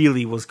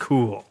really was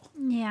cool.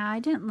 Yeah, I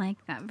didn't like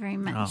that very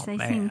much. Oh, They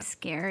man. seemed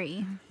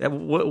scary.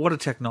 What a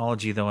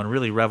technology, though, and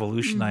really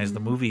revolutionized the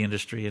movie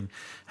industry and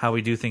how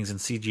we do things in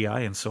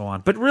CGI and so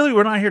on. But really,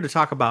 we're not here to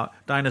talk about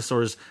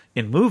dinosaurs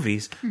in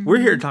movies. We're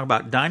here to talk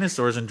about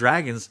dinosaurs and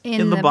dragons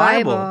in the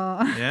Bible.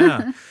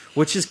 Yeah,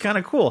 which is kind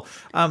of cool.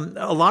 A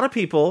lot of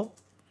people,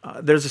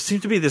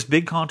 seems to be this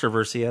big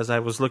controversy, as I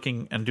was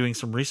looking and doing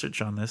some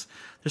research on this.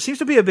 There seems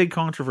to be a big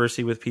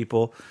controversy with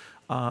people,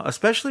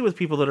 especially with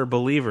people that are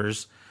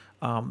believers,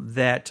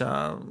 that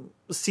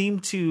seem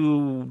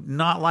to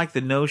not like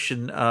the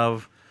notion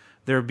of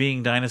there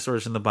being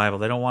dinosaurs in the Bible.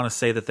 They don't want to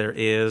say that there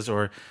is,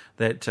 or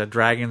that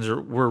dragons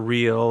were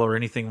real or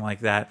anything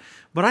like that.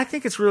 But I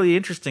think it's really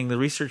interesting, the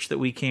research that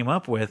we came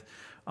up with.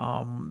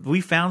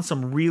 We found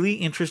some really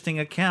interesting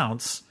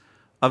accounts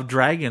of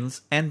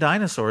dragons and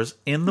dinosaurs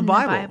in the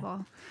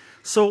Bible.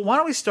 So why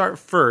don't we start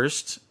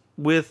first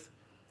with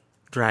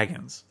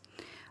dragons?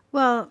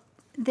 Well,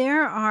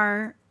 there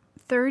are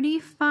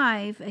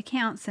 35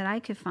 accounts that I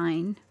could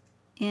find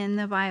in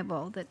the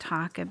Bible that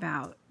talk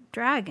about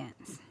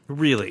dragons.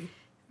 Really?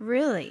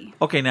 Really?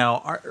 Okay,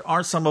 now,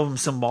 aren't some of them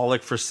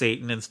symbolic for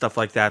Satan and stuff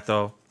like that,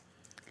 though?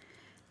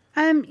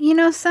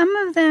 Some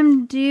of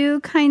them do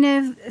kind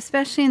of,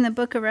 especially in the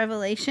book of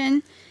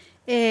Revelation,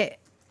 it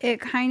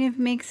kind of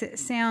makes it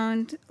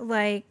sound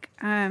like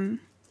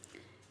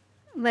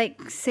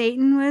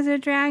Satan was a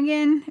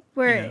dragon,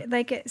 where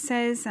like it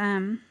says,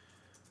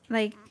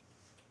 like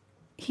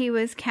he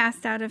was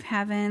cast out of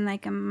heaven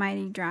like a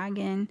mighty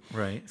dragon.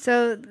 Right.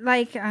 So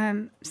like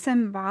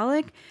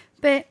symbolic.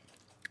 But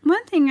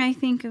one thing I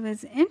think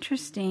was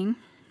interesting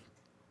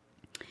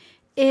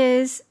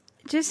is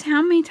just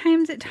how many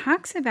times it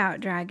talks about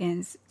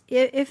dragons.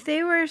 If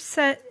they were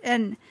set,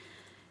 and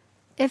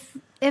if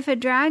a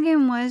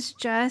dragon was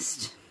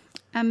just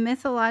a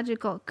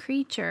mythological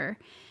creature,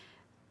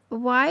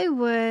 why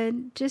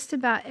would just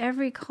about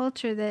every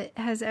culture that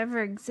has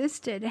ever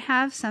existed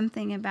have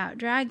something about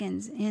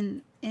dragons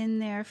in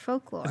their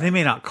folklore? They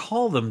may not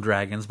call them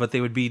dragons, but they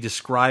would be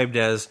described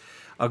as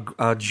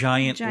a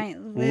giant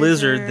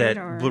lizard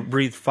that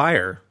breathed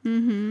fire.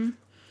 Mm-hmm.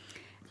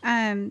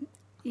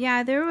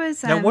 Yeah, there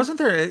was. Now, wasn't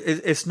there?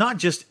 It's not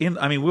just in.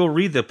 I mean, we'll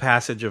read the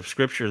passage of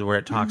scripture where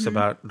it talks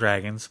about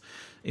dragons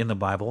in the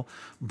Bible,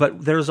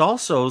 but there's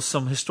also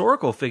some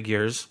historical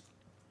figures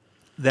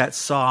that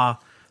saw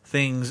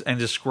things and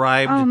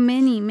described. Oh,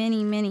 many.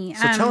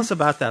 So tell us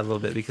about that a little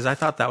bit, because I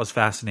thought that was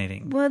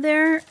fascinating. Well,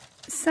 there are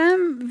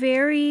some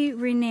very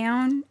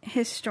renowned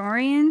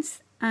historians.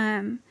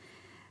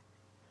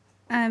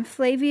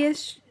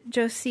 Flavius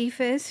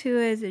Josephus, who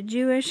is a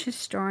Jewish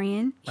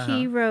historian,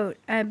 he wrote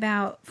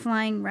about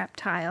flying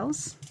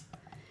reptiles.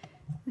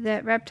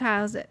 That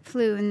reptiles that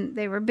flew and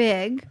they were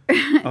big.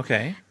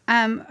 Okay.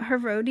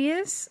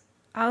 Herodias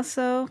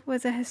also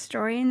was a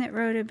historian that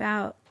wrote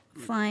about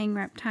flying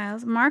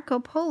reptiles. Marco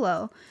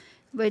Polo,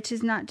 which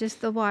is not just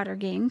the water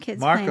game,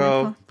 kids playing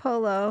the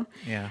polo.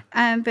 Yeah.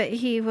 But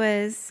he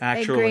was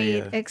Actually,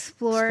 a great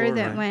explorer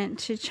that right? went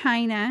to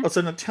China. Oh,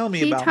 so now tell me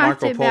He about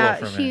talked Marco Polo about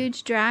for a minute.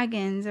 huge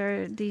dragons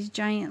or these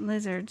giant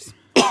lizards.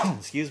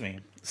 Excuse me.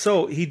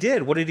 So he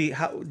did. What did he?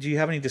 How do you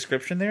have any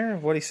description there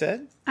of what he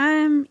said?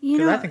 You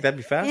 'Cause know, I think that'd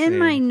be fascinating. in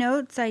my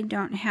notes, I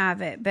don't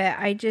have it, but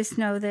I just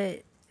know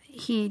that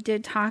he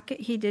did talk.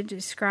 He did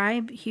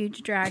describe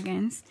huge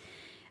dragons.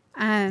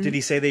 Did he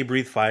say they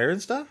breathe fire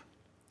and stuff?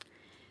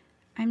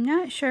 I'm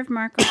not sure if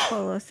Marco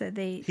Polo said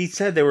they. He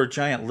said they were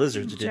giant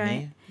lizards, didn't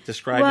he?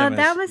 Described Well, them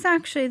that as was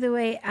actually the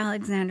way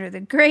Alexander the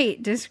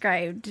Great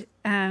described. He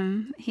What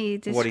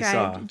he saw.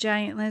 described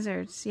giant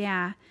lizards.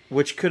 Yeah,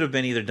 which could have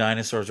been either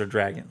dinosaurs or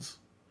dragons.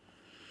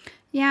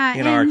 yeah.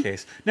 In our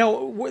case, now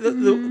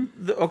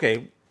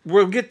okay,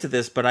 we'll get to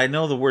this, but I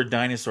know the word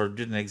dinosaur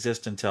didn't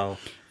exist until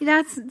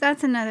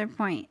That's another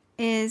point.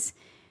 Is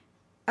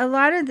a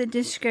lot of the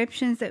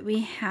descriptions that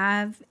we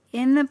have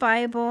in the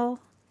Bible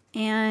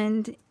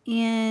and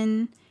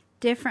in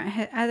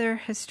different other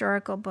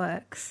historical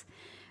books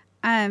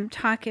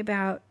talk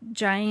about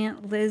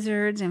giant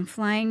lizards and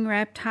flying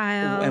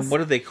reptiles. and what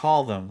did they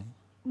call them?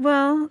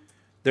 Well,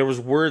 There was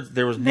words.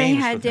 There was they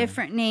names. had for them.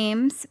 different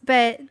names,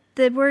 but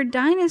the word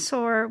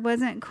dinosaur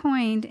wasn't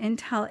coined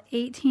until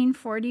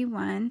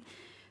 1841.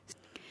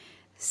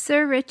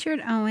 Sir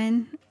Richard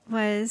Owen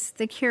was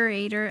the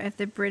curator of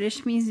the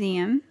British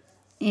Museum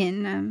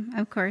in,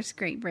 of course,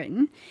 Great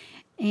Britain,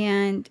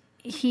 and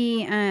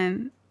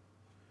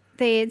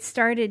they had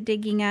started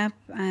digging up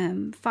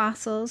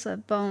fossils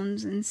of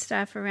bones and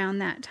stuff around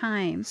that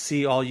time.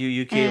 See, all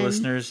you UK And-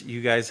 listeners,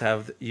 you guys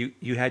have you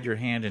had your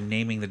hand in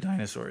naming the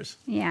dinosaurs.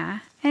 Yeah.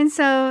 And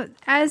so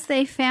as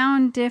they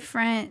found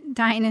different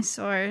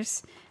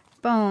dinosaurs'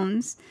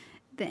 bones,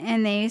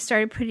 and they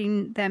started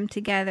putting them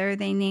together,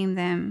 they named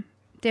them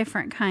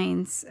different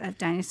kinds of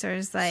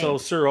dinosaurs. Like, So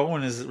Sir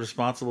Owen is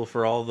responsible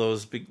for all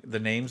those the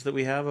names that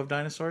we have of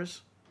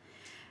dinosaurs.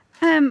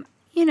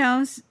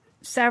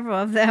 several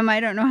of them. I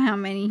don't know how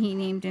many he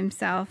named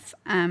himself.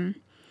 And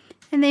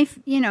they,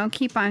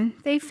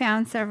 they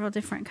found several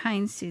different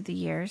kinds through the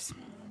years.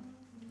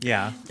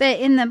 Yeah.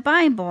 But in the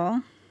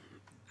Bible,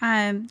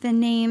 the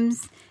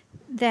names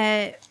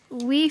that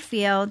we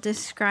feel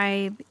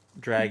describe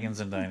Dragons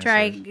and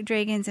dinosaurs.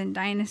 dragons and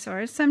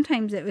dinosaurs.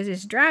 Sometimes it was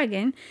just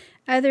dragon.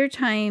 Other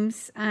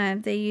times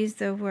they use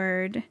the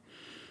word.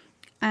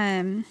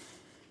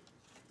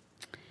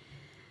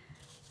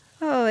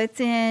 It's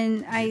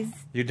in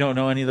You don't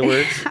know any of the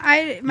words?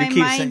 my keep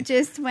mind saying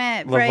just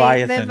went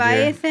Leviathan, dear.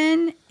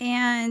 Leviathan,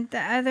 and the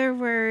other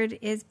word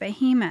is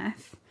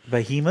behemoth.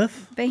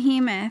 Behemoth?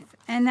 Behemoth,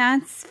 and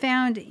that's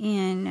found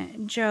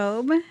in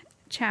Job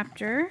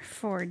chapter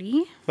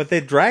 40 But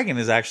the dragon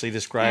is actually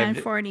described.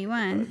 and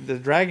 41. The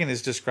dragon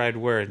is described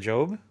where in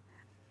Job?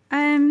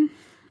 Not,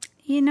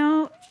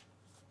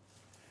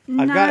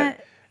 I've got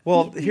it.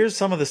 Well, here's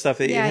some of the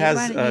stuff. It Yeah, why has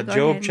don't you go Job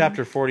ahead and-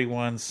 chapter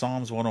 41,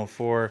 Psalms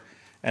 104,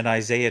 and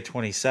Isaiah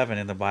 27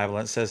 in the Bible.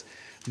 And it says,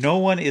 "No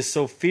one is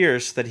so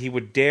fierce that he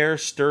would dare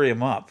stir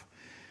him up.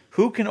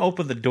 Who can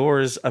open the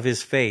doors of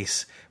his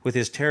face with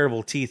his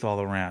terrible teeth all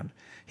around?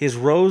 His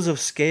rows of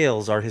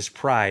scales are his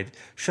pride,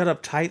 shut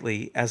up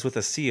tightly as with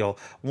a seal.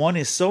 One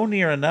is so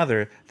near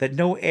another that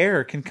no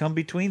air can come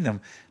between them.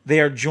 They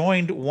are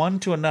joined one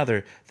to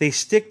another. They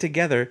stick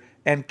together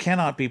and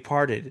cannot be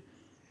parted.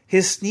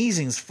 His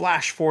sneezings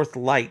flash forth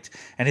light,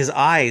 and his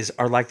eyes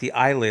are like the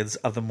eyelids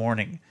of the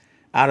morning.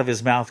 Out of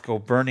his mouth go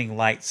burning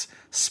lights.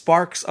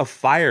 Sparks of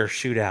fire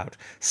shoot out.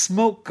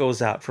 Smoke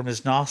goes out from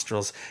his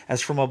nostrils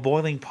as from a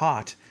boiling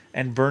pot,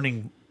 and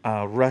burning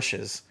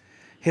rushes.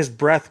 His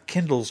breath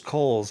kindles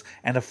coals,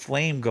 and a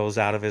flame goes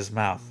out of his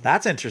mouth."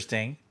 That's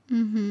interesting.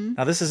 Mm-hmm.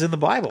 Now, this is in the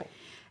Bible.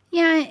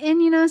 Yeah,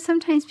 and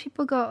sometimes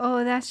people go,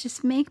 "Oh, that's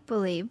just make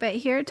believe," but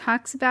here it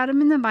talks about him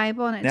in the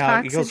Bible, and it Now,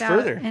 it talks goes about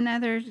further. in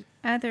other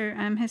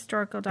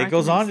historical documents. It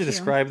goes on to too.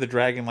 describe the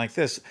dragon like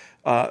this.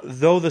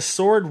 Though the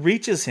sword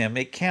reaches him,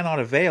 it cannot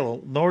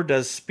avail, nor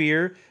does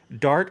spear,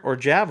 dart, or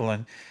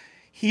javelin.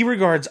 He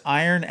regards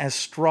iron as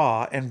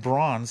straw and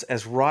bronze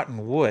as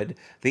rotten wood.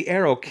 The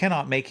arrow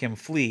cannot make him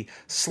flee.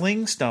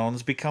 Sling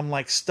stones become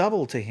like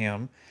stubble to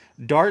him.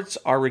 Darts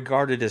are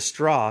regarded as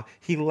straw.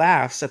 He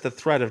laughs at the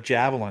threat of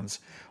javelins.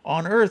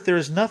 On earth there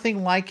is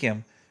nothing like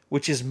him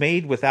which is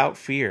made without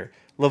fear.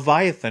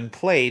 Leviathan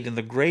played in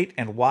the great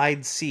and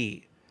wide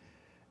sea.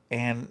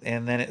 And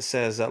then it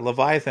says that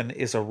Leviathan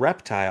is a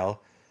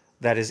reptile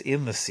that is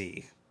in the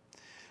sea.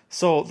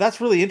 So that's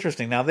really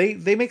interesting. Now,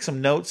 they make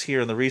some notes here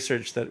in the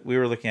research that we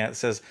were looking at. It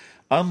says,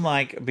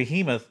 unlike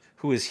Behemoth,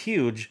 who is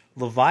huge,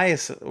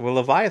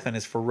 Leviathan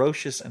is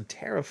ferocious and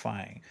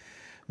terrifying.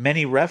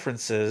 Many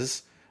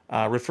references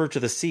refer to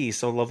the sea,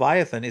 so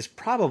Leviathan is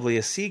probably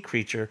a sea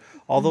creature,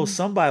 although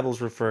some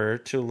Bibles refer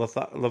to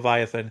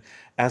Leviathan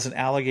as an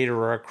alligator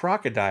or a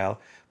crocodile,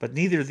 but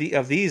neither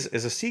of these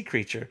is a sea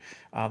creature.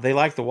 They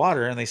like the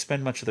water, and they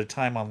spend much of their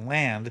time on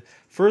land.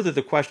 Further,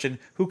 the question,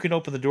 who can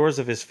open the doors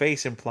of his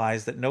face,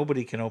 implies that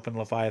nobody can open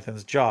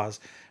Leviathan's jaws.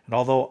 And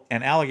although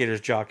an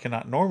alligator's jaw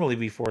cannot normally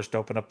be forced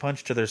open, a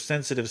punch to their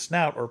sensitive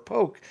snout or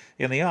poke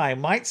in the eye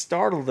might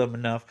startle them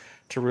enough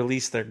to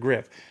release their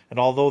grip. And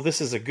although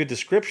this is a good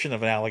description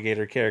of an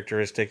alligator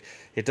characteristic,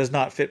 it does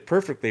not fit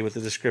perfectly with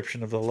the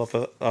description of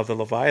the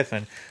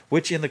Leviathan,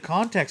 which in the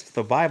context of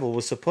the Bible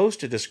was supposed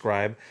to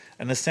describe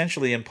an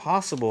essentially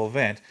impossible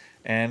event.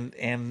 And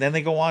then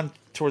they go on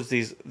towards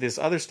this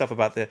other stuff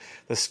about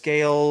the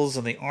scales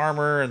and the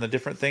armor and the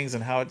different things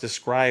and how it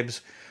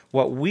describes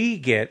what we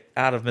get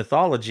out of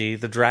mythology,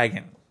 the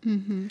dragon.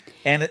 Mm-hmm.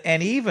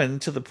 And even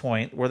to the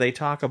point where they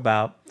talk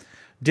about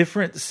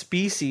different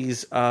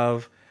species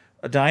of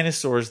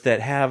dinosaurs that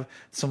have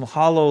some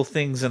hollow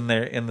things in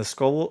their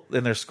skulls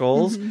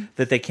mm-hmm.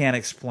 that they can't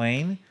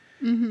explain.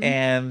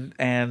 Mm-hmm.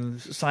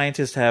 And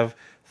scientists have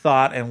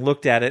thought and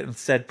looked at it and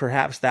said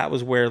perhaps that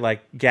was where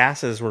like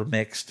gases were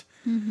mixed.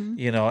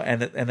 Mm-hmm.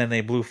 And then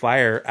they blew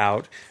fire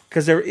out,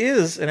 because there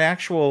is an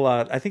actual.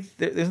 I think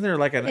isn't there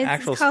like an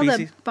actual species?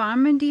 It's called a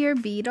bombardier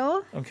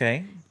beetle.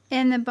 Okay.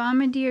 And the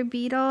bombardier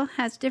beetle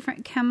has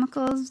different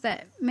chemicals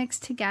that mix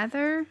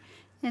together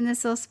in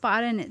this little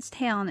spot in its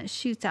tail, and it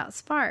shoots out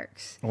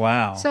sparks.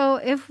 Wow. So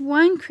if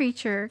one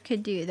creature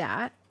could do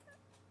that,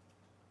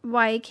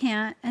 why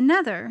can't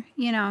another?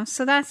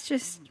 So that's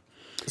just.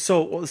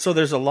 So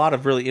there's a lot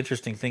of really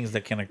interesting things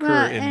that can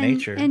occur in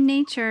nature. In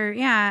nature,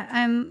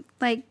 yeah.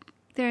 Like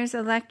there's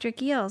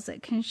electric eels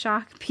that can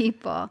shock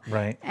people.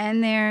 Right.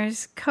 And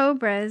there's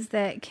cobras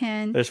that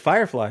can... There's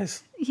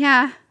fireflies.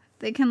 Yeah,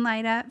 that can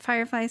light up,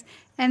 fireflies.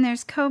 And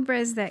there's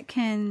cobras that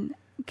can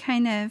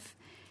kind of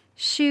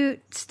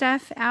shoot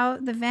stuff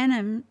out. The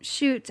venom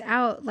shoots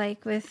out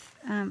like with,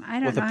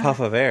 with a puff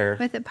of air.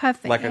 With a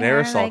puff of like air. Like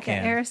an aerosol can. Like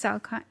an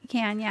aerosol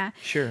can, yeah.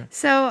 Sure.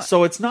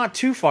 So it's not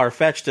too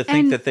far-fetched to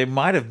think that they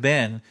might have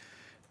been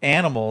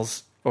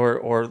animals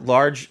or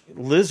large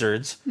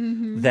lizards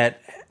mm-hmm.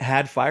 that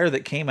had fire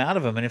that came out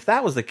of them. And if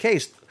that was the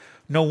case,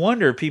 no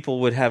wonder people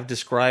would have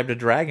described a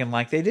dragon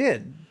like they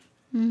did.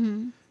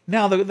 Mm-hmm.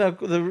 Now,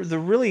 the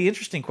really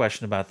interesting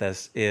question about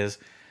this is,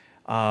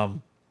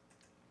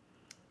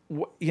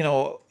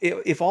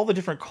 if all the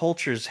different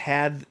cultures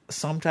had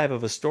some type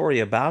of a story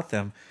about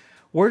them,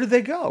 where did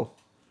they go?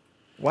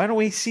 Why don't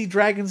we see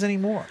dragons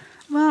anymore?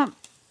 Well,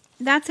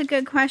 that's a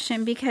good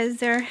question, because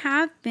there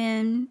have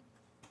been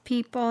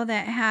people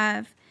that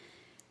have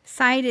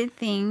cited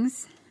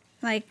things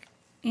like,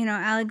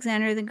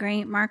 Alexander the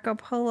Great, Marco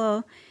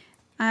Polo,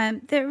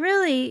 that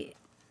really,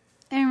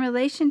 in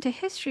relation to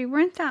history,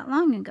 weren't that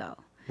long ago.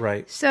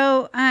 Right.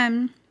 So,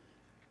 and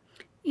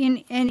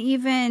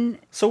even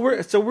so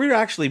we're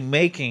actually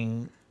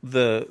making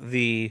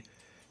the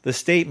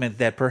statement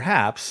that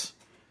perhaps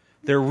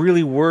there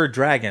really were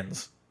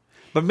dragons,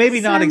 but maybe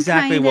not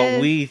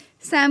exactly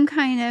some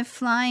kind of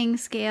flying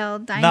scale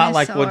dinosaurs, not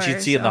like what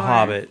you'd see in The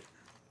Hobbit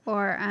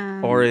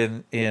or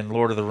in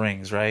Lord of the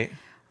Rings, right?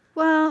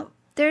 Well,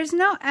 there's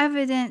no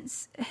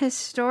evidence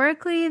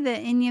historically that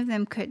any of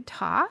them could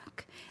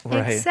talk,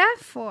 right. Except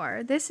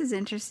for, this is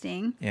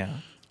interesting. Yeah.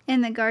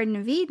 In the Garden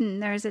of Eden,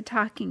 there's a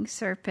talking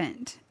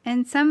serpent.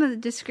 And some of the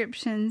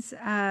descriptions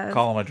of...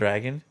 Call him a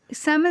dragon?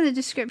 Some of the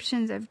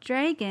descriptions of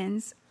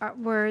dragons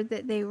were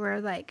that they were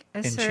like a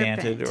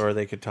enchanted, serpent. Or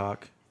they could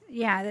talk.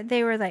 Yeah, that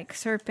they were like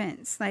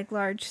serpents, like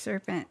large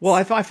serpents. Well,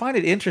 I find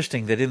it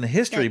interesting that in the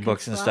history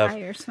books and stuff,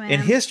 in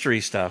history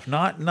stuff,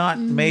 not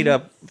mm-hmm. made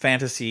up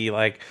fantasy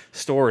like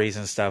stories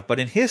and stuff, but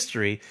in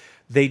history,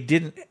 the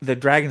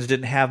dragons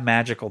didn't have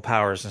magical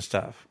powers and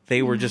stuff.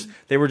 They were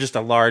mm-hmm. just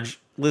a large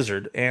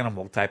lizard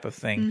animal type of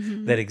thing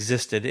mm-hmm. that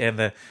existed, and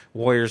the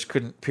warriors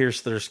couldn't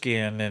pierce their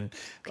skin, and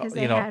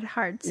they had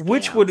hard scales.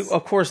 Which would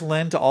of course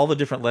lend to all the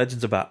different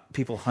legends about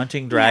people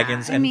hunting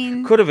dragons, yeah, and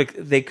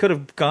they could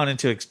have gone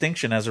into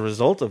extinction as a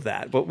result of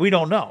that, but we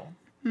don't know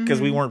because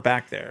mm-hmm. we weren't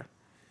back there.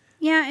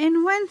 Yeah,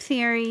 and one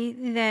theory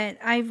that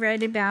I've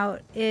read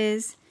about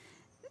is,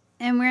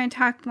 and we're going to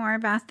talk more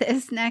about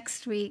this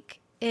next week,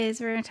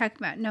 is we're going to talk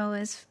about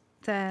Noah's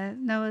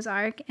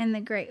Ark and the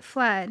Great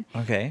Flood.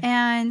 Okay.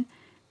 And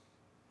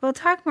we'll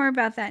talk more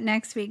about that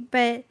next week.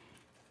 But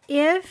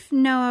if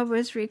Noah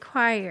was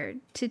required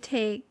to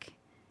take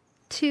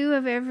 2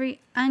 of every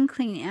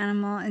unclean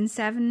animal and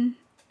 7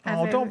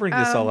 of don't bring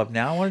this all up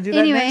now. I want to do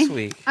that next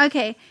week.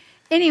 Okay.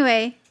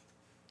 Anyway,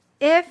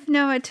 if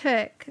Noah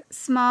took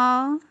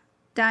small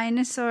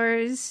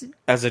dinosaurs...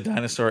 As a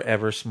dinosaur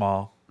ever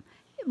small.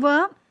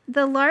 Well,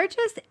 the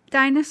largest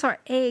dinosaur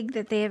egg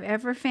that they have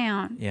ever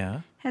found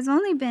Yeah. has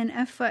only been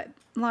a foot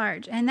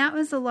large, and that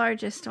was the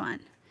largest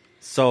one.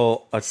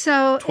 So,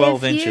 So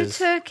 12 if inches.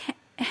 you took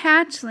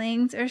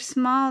hatchlings or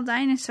small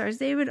dinosaurs,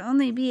 they would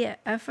only be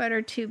a foot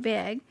or two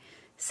big.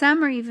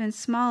 Some are even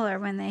smaller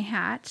when they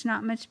hatch,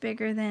 not much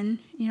bigger than,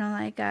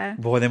 like a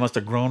Boy, they must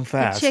have grown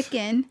fast.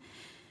 chicken.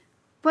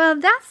 Well,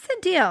 that's the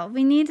deal.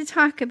 We need to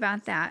talk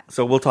about that.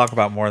 So we'll talk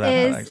about more of that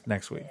Is-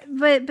 next week.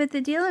 But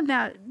the deal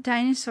about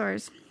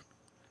dinosaurs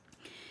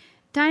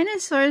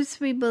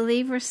we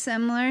believe were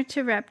similar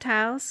to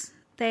reptiles.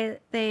 They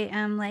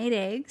laid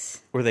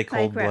eggs. Were they like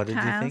cold-blooded, do you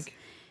reptiles. think?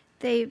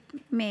 They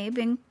may have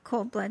been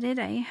cold-blooded.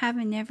 I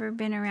haven't never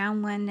been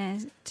around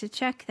one to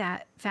check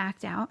that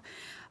fact out.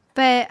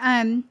 But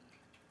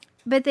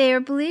they are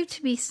believed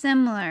to be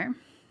similar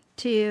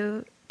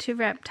to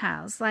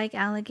reptiles, like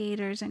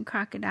alligators and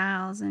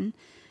crocodiles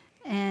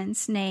and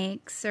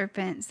snakes,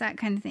 serpents, that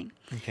kind of thing.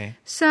 Okay.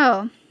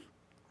 So,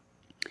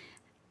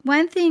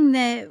 one thing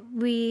that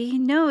we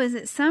know is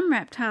that some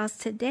reptiles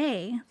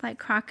today, like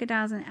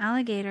crocodiles and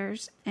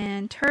alligators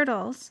and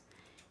turtles,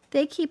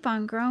 they keep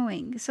on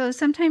growing. So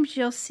sometimes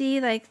you'll see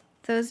like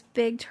those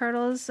big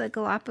turtles, like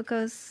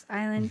Galapagos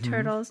Island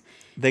turtles.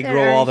 They that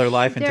grow are- all their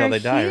life until they're they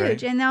die, right?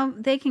 huge,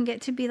 and they can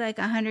get to be like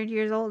 100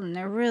 years old, and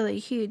they're really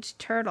huge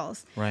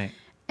turtles. Right.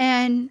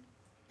 And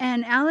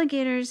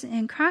alligators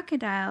and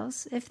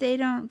crocodiles, if they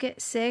don't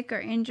get sick or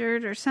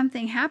injured or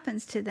something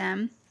happens to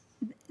them,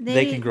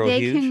 They can grow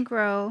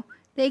huge?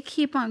 They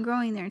keep on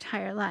growing their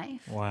entire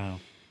life. Wow.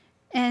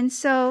 And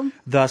so,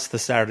 Thus, the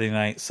Saturday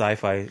night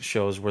sci-fi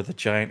shows where the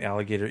giant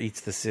alligator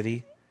eats the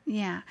city.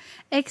 yeah.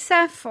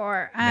 Except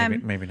for,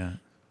 Maybe not.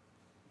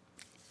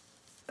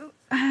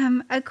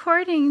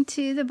 according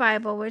to the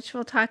Bible, which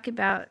we'll talk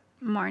about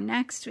more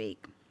next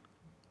week,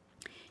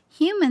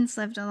 humans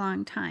lived a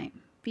long time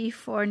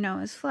before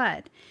Noah's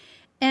flood.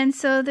 And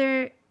so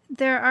there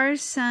are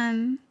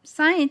some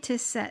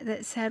scientists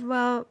that said,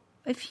 well,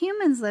 if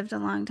humans lived a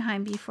long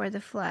time before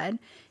the flood,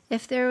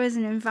 if there was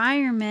an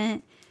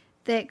environment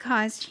that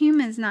caused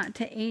humans not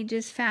to age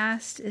as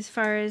fast as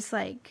far as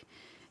like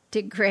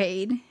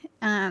degrade,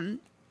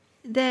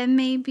 then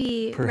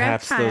maybe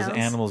Perhaps reptiles. those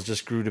animals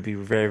just grew to be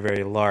very,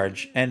 very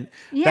large, and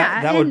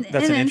Yeah, that's an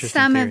then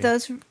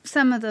interesting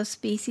some of those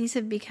species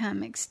have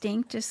become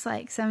extinct, just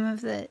like some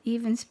of the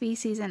even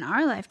species in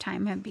our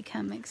lifetime have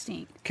become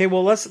extinct. Okay,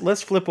 well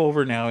let's flip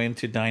over now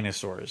into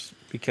dinosaurs,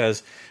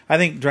 because I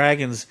think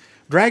dragons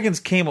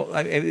came.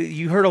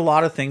 You heard a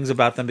lot of things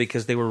about them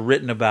because they were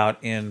written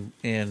about in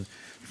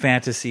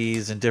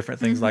fantasies and different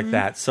things like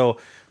that. So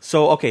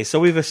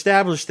we've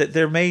established that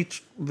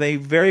they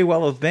very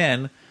well have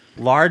been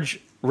large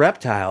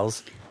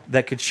reptiles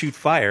that could shoot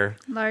fire.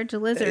 Large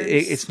lizards.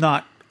 It's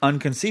not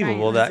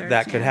unconceivable Giant that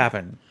lizards, could yeah.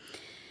 happen.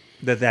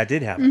 That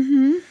did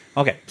happen.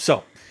 Okay,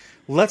 so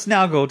let's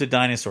now go to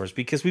dinosaurs,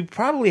 because we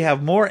probably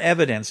have more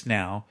evidence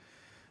now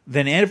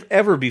than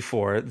ever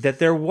before that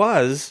there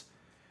was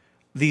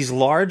these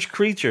large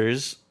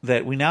creatures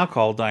that we now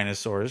call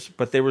dinosaurs,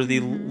 but they were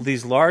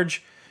these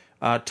large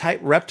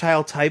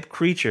reptile type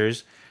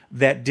creatures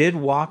that did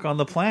walk on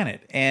the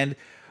planet. And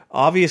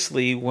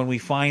obviously, when we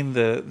find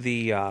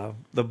the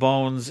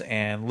bones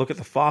and look at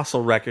the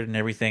fossil record and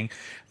everything,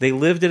 they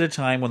lived at a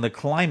time when the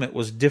climate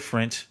was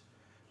different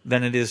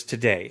than it is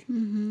today.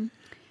 Mm-hmm.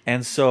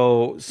 And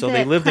so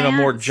they lived in a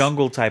more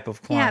jungle type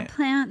of climate. Yeah,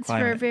 plants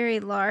were very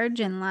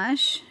large and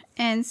lush.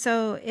 And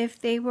so if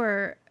they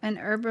were an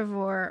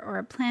herbivore or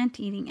a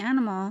plant-eating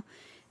animal,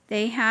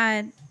 they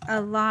had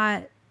a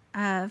lot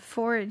of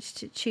forage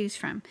to choose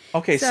from.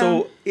 Okay,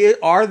 so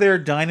are there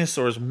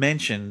dinosaurs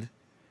mentioned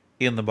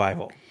in the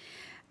Bible?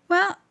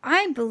 Well,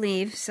 I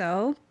believe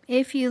so.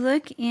 If you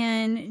look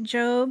in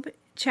Job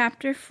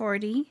chapter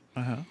 40,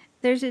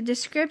 there's a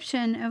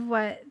description of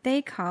what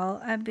they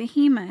call a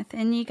behemoth.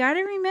 And you got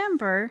to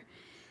remember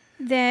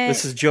that...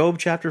 This is Job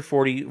chapter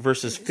 40,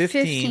 verses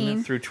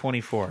 15 through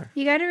 24.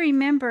 You got to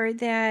remember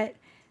that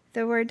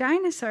the word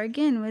dinosaur,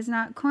 again, was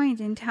not coined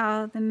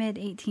until the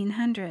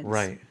mid-1800s.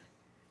 Right.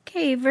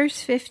 Okay,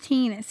 verse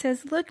 15, it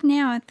says, "Look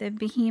now at the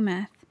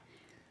behemoth,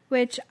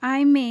 which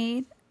I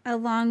made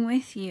along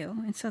with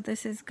you." And so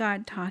this is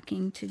God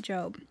talking to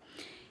Job.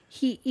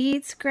 "He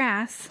eats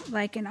grass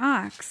like an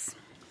ox."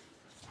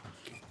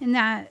 And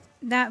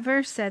that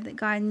verse said that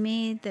God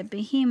made the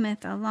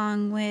behemoth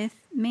along with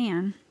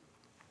man.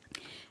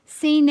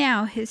 "See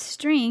now, his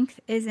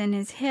strength is in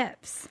his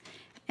hips,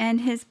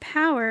 and his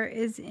power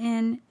is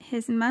in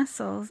his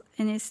muscles,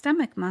 in his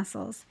stomach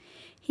muscles.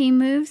 He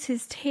moves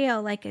his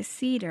tail like a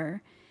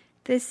cedar.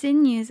 The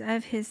sinews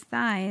of his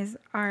thighs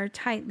are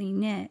tightly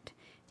knit.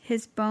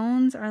 His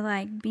bones are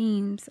like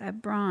beams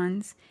of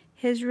bronze.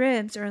 His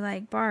ribs are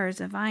like bars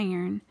of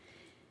iron.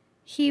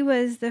 He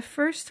was the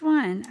first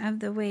one of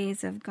the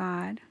ways of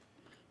God.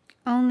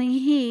 Only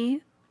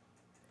he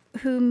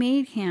who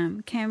made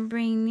him can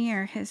bring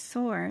near his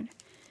sword.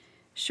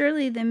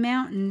 Surely the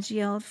mountains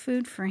yield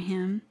food for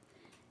him,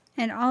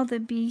 and all the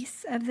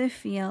beasts of the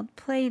field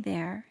play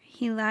there.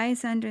 He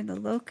lies under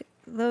the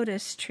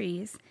lotus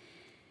trees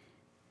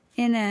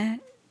in a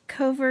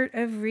covert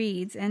of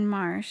reeds and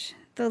marsh.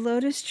 The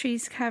lotus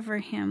trees cover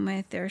him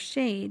with their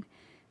shade.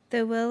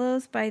 The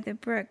willows by the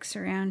brook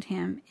surround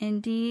him.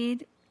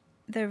 Indeed,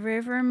 the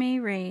river may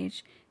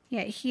rage,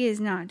 yet he is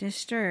not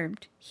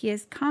disturbed. He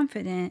is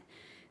confident,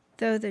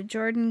 though the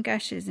Jordan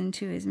gushes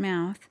into his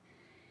mouth.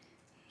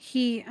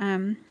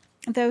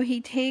 Though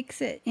he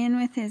takes it in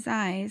with his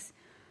eyes,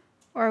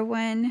 or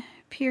one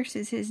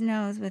pierces his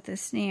nose with a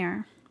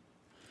snare.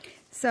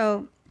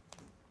 So,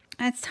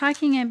 that's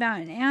talking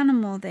about an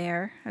animal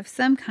there of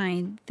some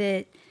kind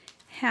that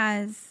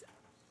has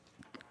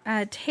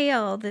a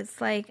tail that's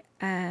like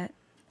a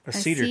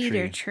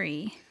cedar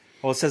tree.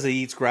 Well, it says he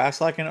eats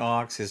grass like an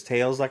ox. His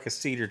tail's like a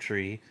cedar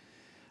tree.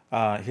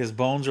 His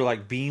bones are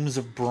like beams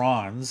of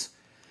bronze.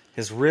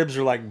 His ribs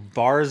are like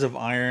bars of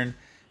iron.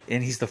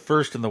 And he's the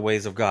first in the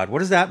ways of God. What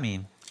does that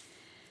mean?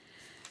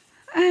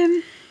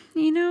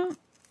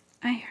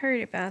 I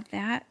heard about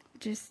that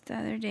just the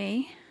other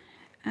day.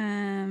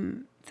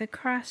 The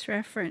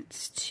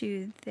cross-reference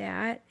to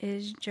that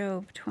is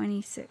Job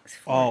 26:14.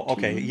 Oh,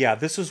 okay. Yeah,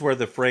 this is where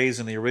the phrase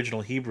in the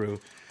original Hebrew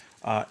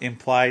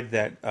implied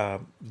that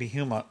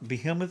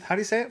behemoth, how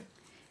do you say it?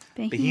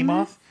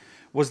 Behemoth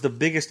was the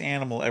biggest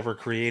animal ever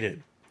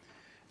created.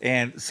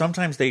 And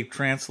sometimes they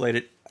translate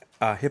it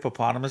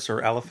hippopotamus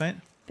or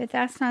elephant. But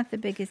that's not the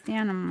biggest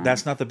animal.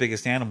 That's not the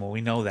biggest animal.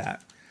 We know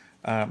that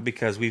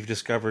because we've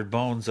discovered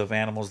bones of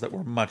animals that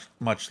were much,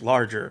 much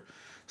larger.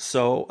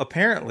 So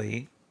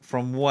apparently,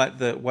 from what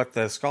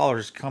the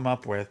scholars come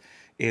up with,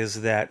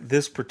 is that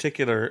this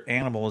particular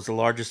animal is the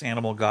largest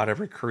animal God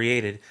ever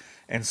created.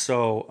 And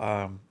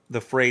so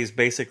the phrase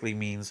basically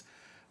means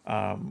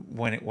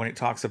when it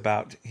talks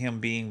about him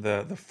being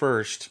the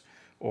first,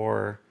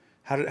 or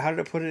how did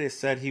it put it? It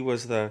said he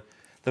was the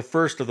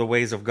first of the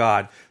ways of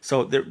God.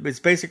 So it's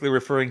basically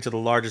referring to the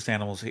largest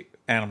animal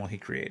he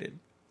created.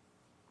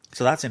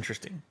 So that's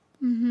interesting,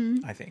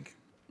 I think.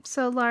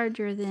 So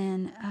larger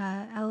than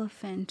an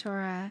elephant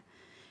or a...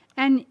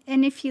 And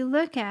if you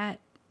look at,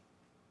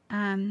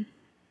 I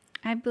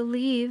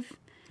believe...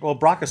 Well,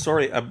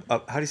 Brachiosaurus,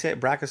 how do you say it?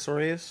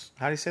 Brachiosaurus?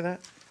 How do you say that?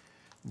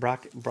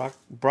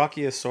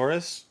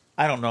 Brachiosaurus?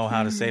 I don't know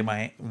how to say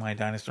my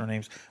dinosaur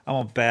names. I'm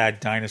a bad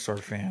dinosaur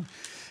fan.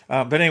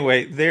 But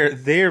anyway,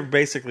 they're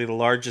basically the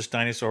largest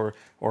dinosaur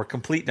or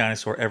complete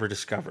dinosaur ever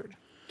discovered.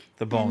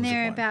 The bones. And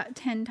they're of one. about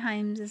 10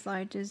 times as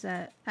large as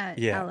an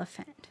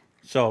elephant.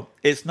 So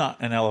it's not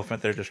an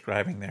elephant they're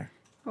describing there.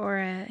 Or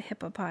a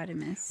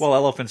hippopotamus. Well,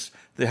 elephants,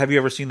 have you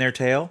ever seen their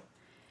tail?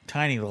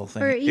 Tiny little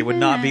thing. It would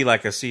not be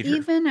like a cedar.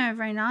 Even a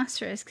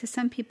rhinoceros, because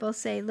some people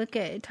say,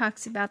 it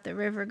talks about the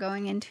river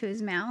going into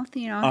his mouth.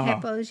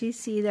 Hippos, you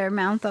see their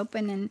mouth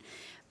open,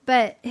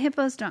 but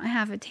hippos don't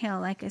have a tail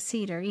like a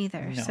cedar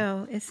either, No.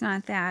 so it's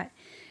not that.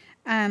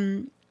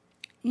 And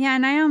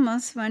I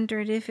almost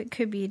wondered if it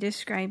could be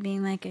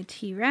describing like a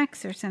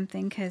T-Rex or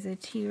something, because a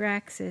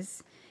T-Rex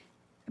is...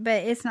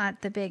 But it's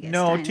not the biggest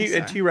dinosaur.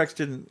 A T-Rex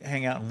didn't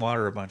hang out in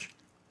water a bunch.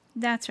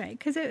 That's right,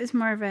 because it was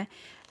more of a...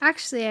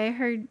 Actually, I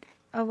heard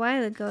a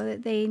while ago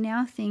that they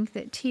now think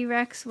that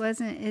T-Rex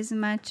wasn't as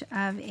much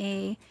of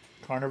a...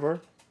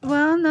 Carnivore?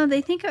 Well, no,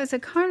 they think it was a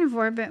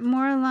carnivore, but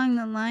more along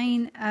the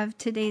line of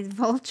today's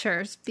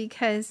vultures,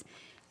 because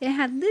it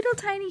had little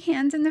tiny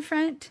hands in the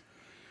front.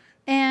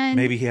 And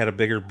maybe he had a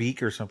bigger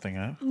beak or something,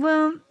 huh?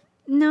 Well,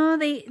 no,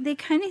 they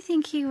kind of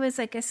think he was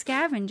like a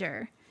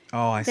scavenger.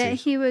 Oh, I see. That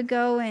he would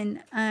go and...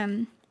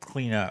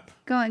 clean up.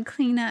 Kind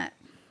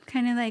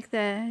of like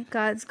the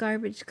God's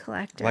garbage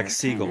collector. Like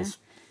seagulls.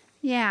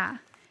 Yeah.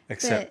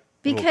 Except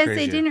because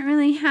they didn't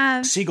really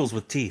have... Seagulls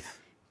with teeth.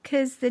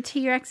 Because the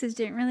T-Rexes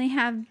didn't really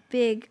have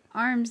big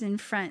arms in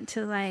front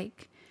to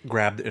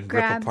grab and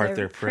rip apart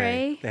their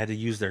prey. They had to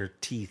use their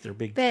teeth, their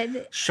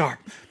big, sharp,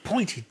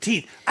 pointy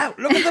teeth. Out!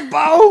 Look at the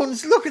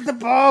bones! Look at the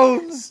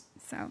bones!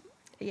 So,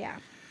 yeah.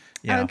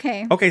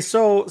 Okay. Okay,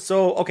 so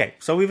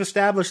we've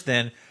established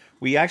then,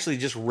 we actually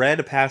just read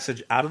a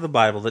passage out of the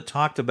Bible that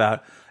talked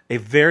about a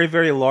very,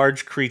 very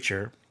large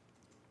creature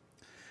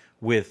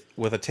with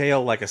a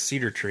tail like a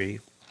cedar tree.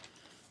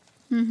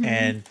 Mm-hmm.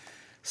 And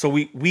so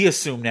we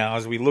assume now,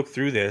 as we look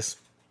through this,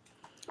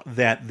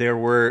 that there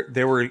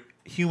were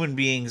human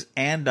beings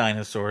and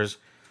dinosaurs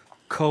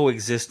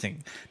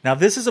coexisting. Now,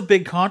 this is a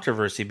big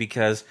controversy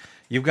because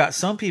you've got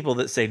some people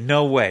that say,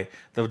 no way,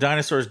 the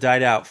dinosaurs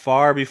died out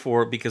far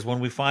before, because when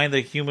we find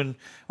human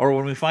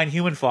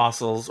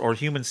fossils or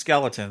human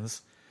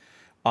skeletons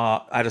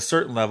at a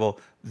certain level,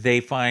 they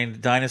find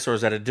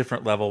dinosaurs at a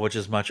different level, which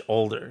is much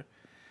older.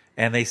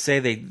 And they say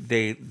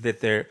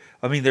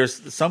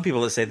there's some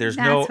people that say there's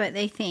That's what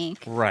they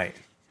think. Right.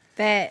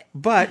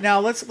 But now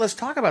let's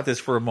talk about this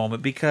for a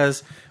moment,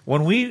 because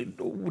when we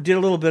did a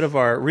little bit of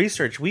our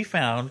research, we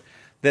found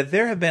that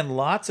there have been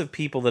lots of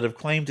people that have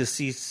claimed to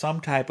see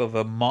some type of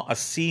a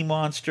sea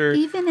monster.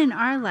 Even in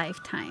our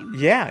lifetime.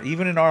 Yeah,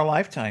 even in our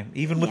lifetime,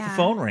 even with the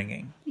phone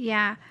ringing.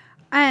 Yeah.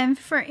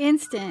 For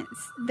instance,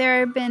 there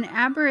have been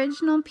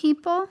Aboriginal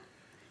people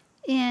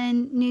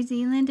in New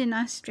Zealand and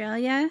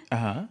Australia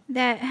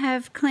that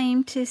have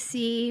claimed to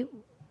see,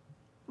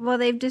 well,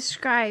 they've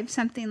described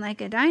something like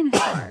a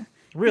dinosaur.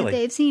 Really? that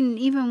they've seen.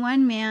 Even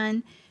one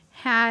man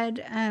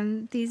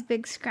had these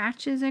big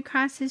scratches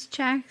across his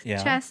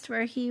chest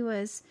where he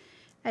was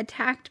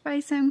attacked by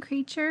some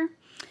creature.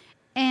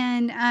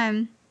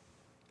 And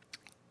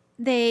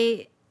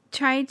they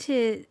tried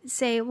to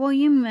say, well,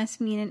 you must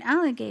mean an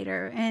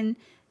alligator. And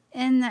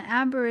in the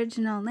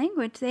Aboriginal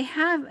language, they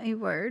have a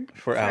word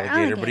for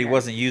alligator, but he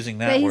wasn't using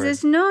that but word. He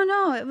says,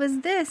 no, it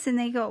was this. And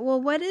they go,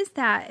 well, what is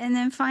that? And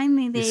then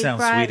finally they you sound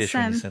brought Swedish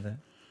some... when you said that.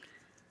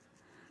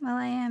 Well,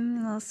 I am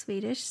a little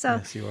Swedish. So,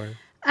 yes, you are.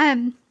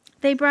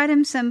 They brought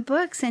him some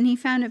books, and he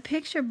found a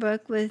picture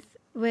book with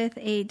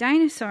a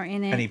dinosaur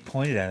in it. And he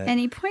pointed at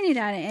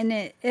it. And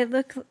it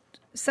looked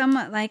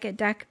somewhat like a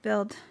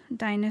duck-billed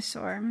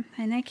dinosaur.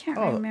 And I can't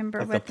remember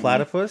like what the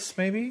platypus,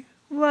 maybe?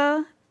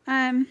 Well,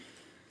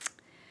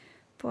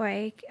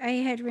 boy, I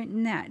had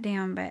written that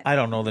down, but I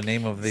don't know the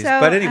name of these. So,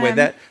 but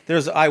anyway,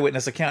 there's an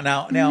eyewitness account.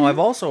 Now I've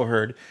also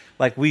heard,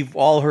 like we've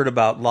all heard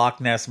about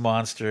Loch Ness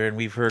Monster, and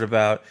we've heard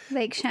about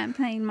Lake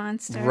Champlain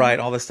Monster. Right,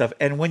 all this stuff.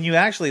 And when you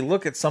actually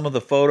look at some of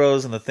the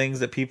photos and the things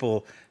that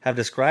people have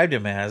described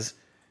him as,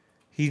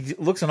 he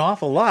looks an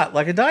awful lot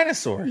like a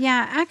dinosaur.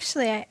 Yeah,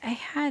 actually, I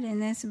had in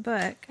this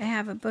book, I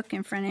have a book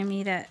in front of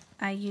me that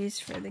I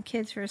used for the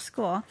kids for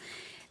school.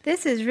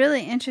 This is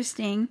really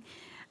interesting.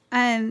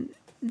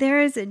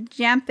 There is a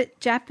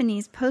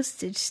Japanese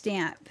postage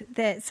stamp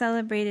that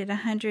celebrated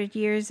 100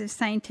 years of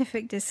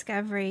scientific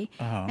discovery.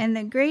 And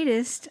the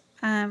greatest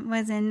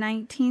was in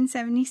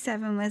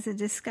 1977, was a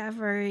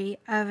discovery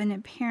of an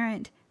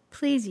apparent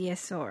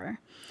plesiosaur.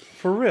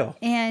 For real?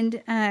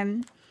 And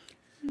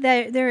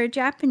there are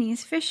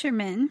Japanese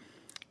fishermen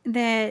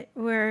that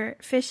were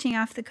fishing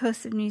off the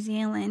coast of New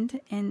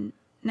Zealand in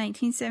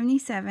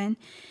 1977.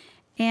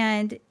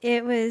 And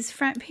it was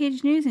front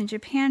page news in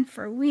Japan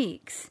for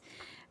weeks.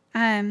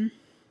 And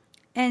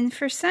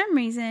for some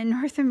reason,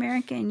 North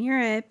America and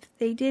Europe,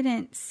 they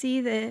didn't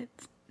see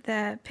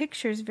the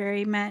pictures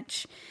very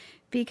much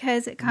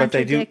because it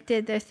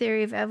contradicted their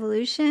theory of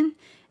evolution,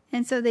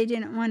 and so they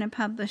didn't want to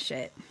publish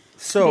it.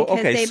 So because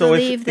okay, they so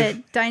believe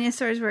that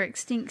dinosaurs were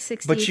extinct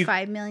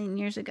 65 million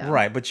years ago.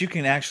 Right, but you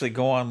can actually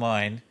go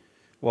online.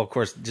 Well, of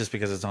course, just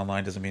because it's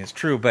online doesn't mean it's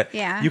true. But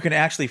you can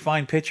actually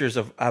find pictures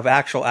of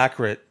actual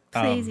accurate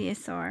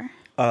plesiosaur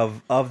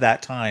of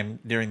that time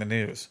during the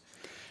news.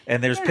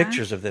 And there's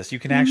pictures of this. You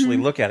can actually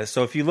look at it.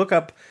 So if you look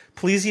up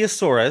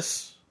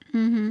Plesiosaurus,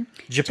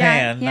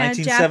 Japan,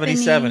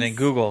 1977 Japanese. in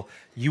Google,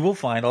 you will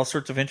find all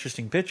sorts of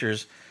interesting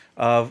pictures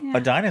of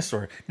a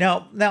dinosaur.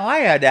 Now I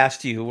had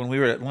asked you when we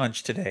were at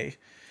lunch today,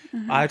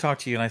 I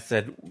talked to you and I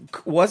said,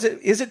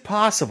 is it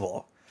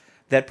possible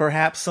that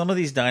perhaps some of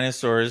these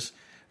dinosaurs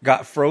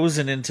got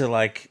frozen into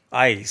like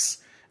ice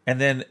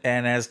and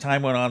as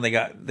time went on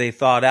they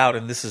thawed out,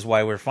 and this is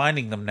why we're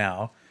finding them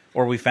now?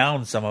 Or we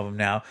found some of them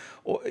now,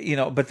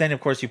 But then, of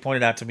course, you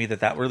pointed out to me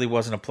that really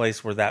wasn't a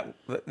place where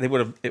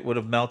it would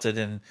have melted.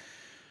 And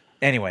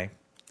anyway,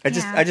 I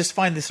just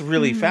find this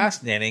really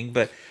fascinating.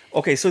 But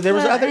okay, so there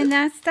was other, and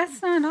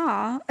that's not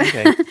all.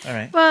 Okay, all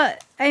right. Well,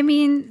 I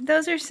mean,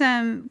 those are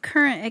some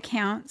current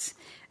accounts,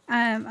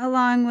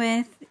 along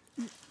with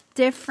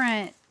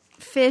different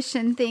fish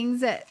and things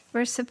that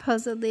were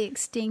supposedly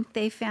extinct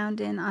they found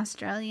in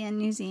Australia and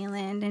New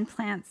Zealand, and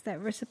plants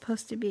that were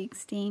supposed to be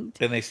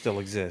extinct. And they still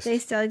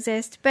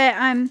exist.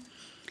 But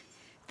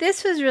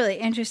this was really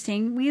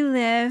interesting. We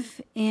live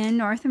in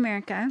North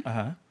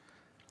America,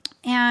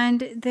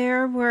 and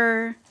there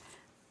were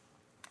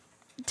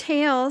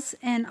tales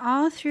and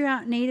all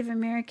throughout Native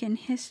American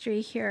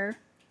history here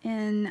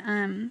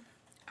in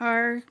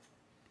our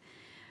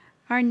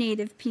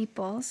native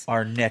peoples.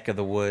 Our neck of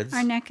the woods.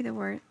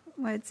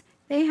 Woods.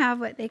 They have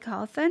what they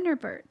call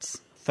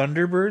thunderbirds.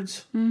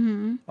 Thunderbirds?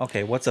 Mm-hmm.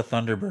 Okay, what's a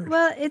thunderbird?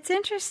 Well, it's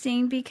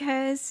interesting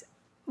because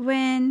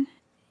when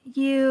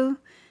you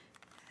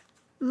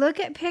look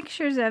at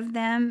pictures of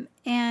them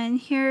and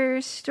hear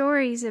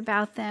stories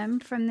about them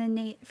from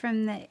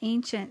the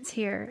ancients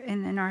here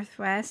in the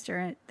Northwest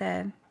or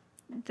the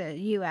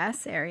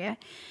U.S. area,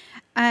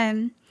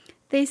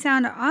 they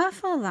sound an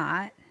awful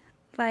lot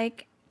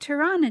like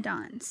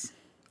pteranodons.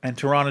 And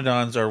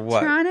pteranodons are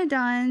what?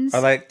 Pteranodons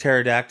are like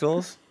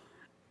pterodactyls?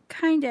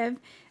 Kind of.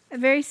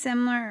 Very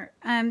similar.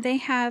 They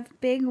have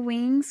big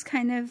wings,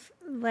 kind of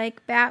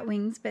like bat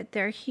wings, but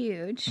they're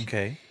huge.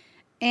 Okay.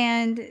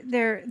 And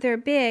they're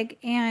big,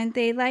 and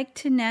they like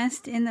to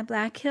nest in the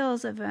Black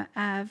Hills of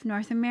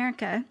North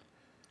America.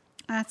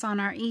 That's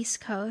on our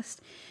East Coast.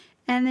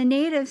 And the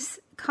natives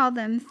call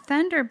them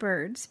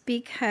thunderbirds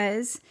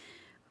because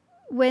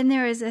when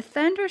there is a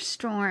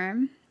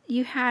thunderstorm,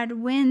 you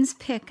had winds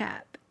pick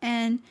up.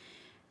 And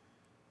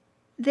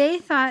they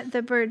thought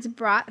the birds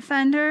brought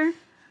thunder,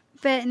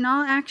 but in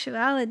all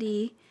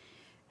actuality,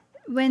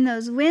 when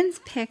those winds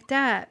picked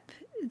up,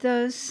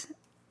 those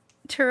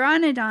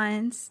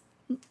pteranodons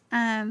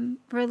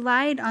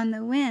relied on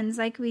the winds,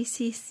 like we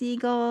see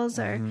seagulls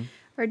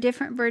or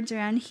different birds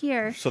around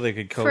here. So they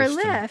could coast for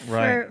lift,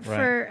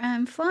 for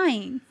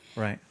flying.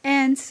 Right.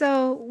 And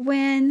so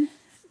when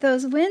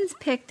those winds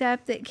picked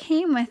up that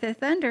came with a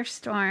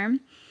thunderstorm,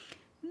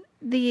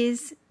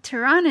 these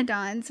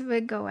pteranodons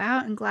would go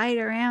out and glide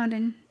around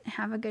and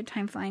have a good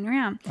time flying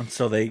around. And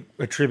so they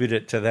attribute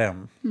it to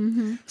them.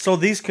 Mm-hmm. So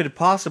these could have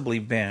possibly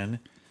been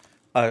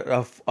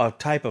a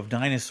type of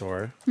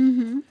dinosaur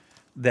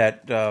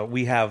that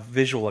we have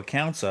visual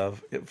accounts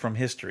of from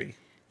history.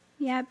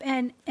 Yep,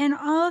 and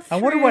all through...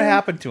 I wonder what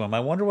happened to them. I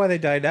wonder why they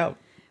died out.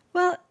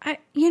 Well,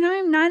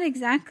 I'm not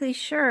exactly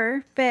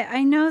sure, but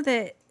I know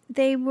that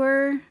they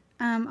were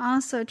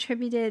also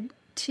attributed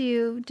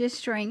to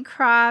destroying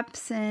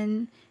crops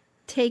and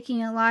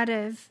taking a lot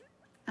of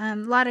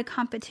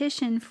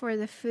competition for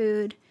the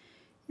food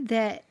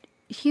that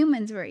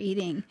humans were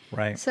eating.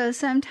 Right. So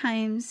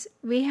sometimes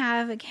we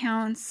have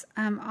accounts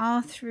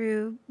all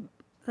through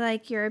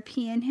like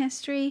European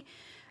history,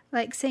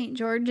 like St.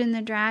 George and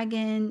the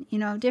Dragon,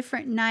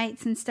 different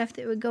knights and stuff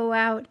that would go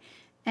out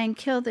and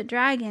kill the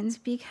dragons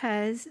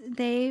because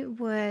they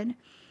would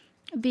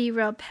be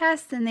real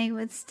pests and they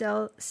would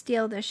still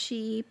steal the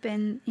sheep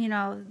and,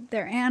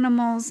 their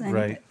animals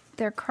and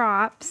their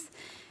crops.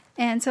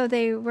 And so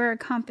they were a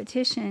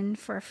competition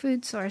for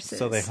food sources.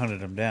 So they hunted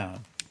them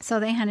down.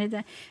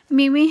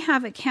 We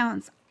have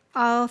accounts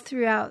all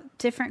throughout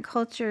different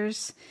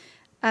cultures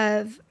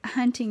of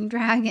hunting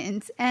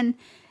dragons. And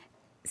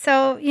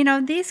so,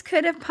 these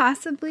could have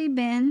possibly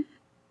been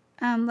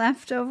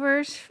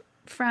leftovers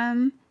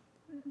from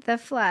the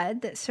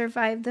flood that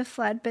survived the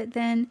flood. But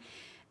then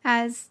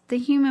as the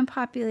human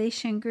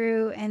population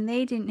grew and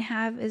they didn't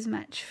have as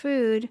much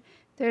food,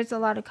 there's a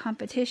lot of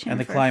competition. And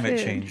the climate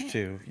changed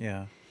too,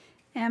 yeah.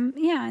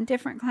 And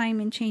different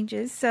climate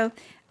changes. So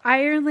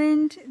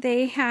Ireland,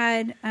 they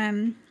had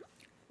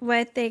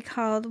what they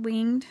called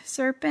winged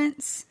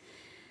serpents.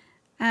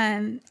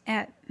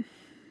 At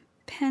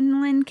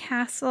Penlyn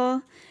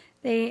Castle,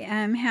 they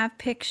have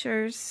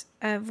pictures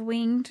of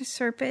winged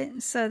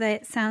serpents, so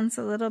that it sounds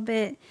a little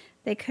bit,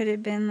 they could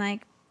have been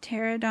like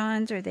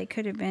pterodons or they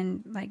could have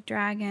been like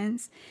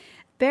dragons.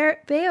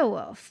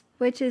 Beowulf,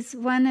 which is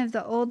one of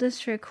the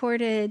oldest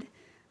recorded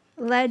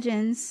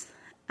legends,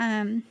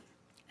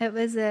 it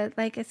was a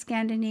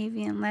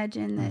Scandinavian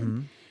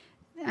legend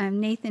that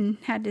Nathan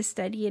had to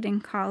study it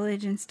in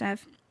college and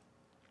stuff.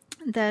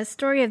 The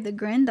story of the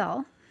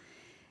Grendel,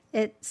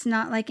 it's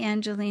not like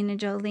Angelina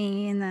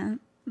Jolie in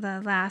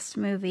the last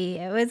movie.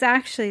 It was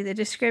actually the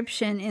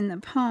description in the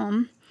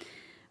poem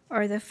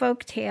or the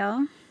folk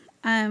tale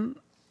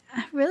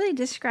really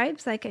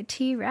describes like a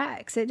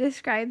T-Rex. It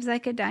describes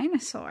like a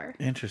dinosaur.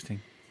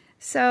 Interesting.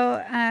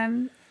 So,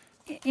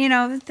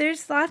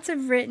 there's lots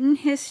of written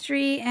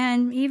history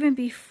and even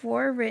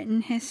before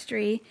written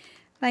history,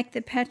 like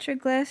the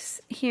petroglyphs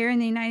here in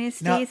the United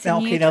States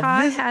and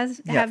Utah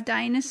have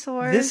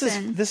dinosaurs.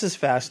 This is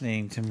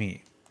fascinating to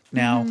me.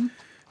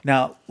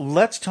 Now,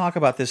 let's talk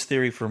about this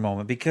theory for a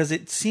moment because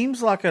it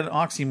seems like an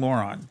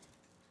oxymoron.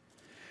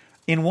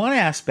 In one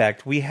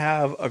aspect, we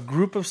have a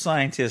group of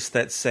scientists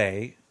that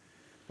say,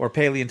 or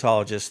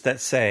paleontologists that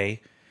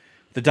say,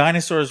 the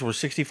dinosaurs were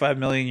 65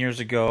 million years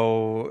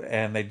ago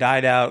and they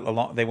died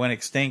out, they went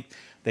extinct,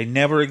 they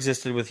never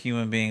existed with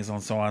human beings,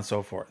 and so on and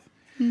so forth.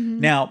 Mm-hmm.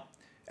 Now,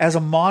 as a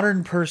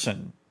modern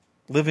person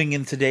living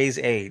in today's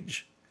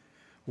age,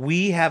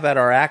 we have at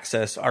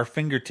our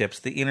fingertips,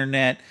 the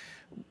internet,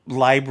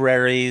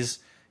 libraries,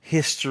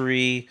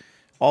 history,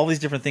 all these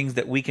different things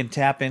that we can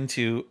tap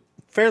into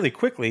fairly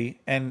quickly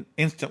and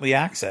instantly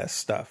access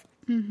stuff.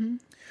 Mm-hmm.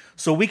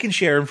 So we can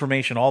share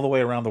information all the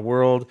way around the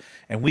world,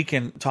 and we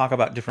can talk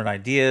about different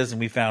ideas, and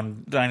we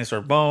found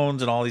dinosaur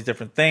bones and all these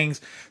different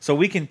things. So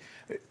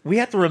we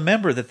have to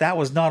remember that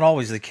was not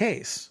always the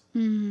case.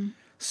 Mm-hmm.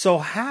 So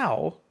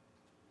how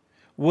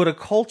would a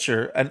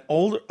culture, an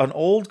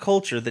old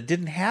culture that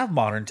didn't have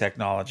modern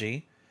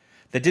technology,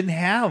 that didn't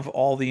have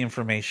all the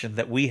information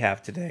that we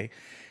have today,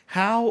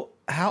 how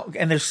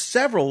and there's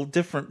several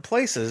different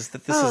places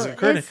that this has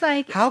occurred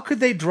in. How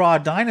could they draw a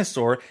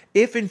dinosaur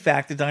if in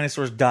fact the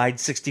dinosaurs died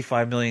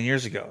 65 million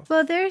years ago?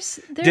 Well, there's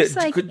did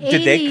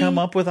they come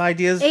up with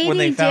ideas when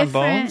they found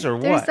bones or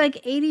what? There's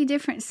like 80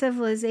 different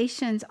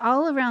civilizations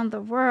all around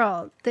the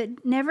world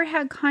that never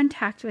had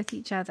contact with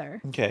each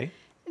other. Okay.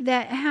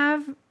 That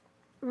have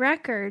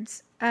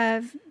records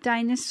of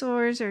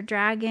dinosaurs or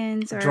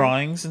dragons or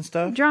drawings and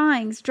stuff.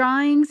 Drawings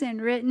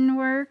and written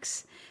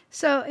works.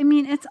 So,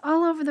 it's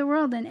all over the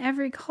world, and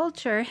every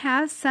culture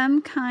has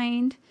some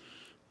kind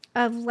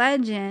of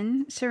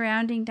legend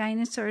surrounding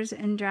dinosaurs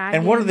and dragons.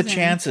 And what are the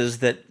chances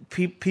that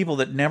people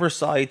that never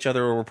saw each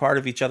other or were part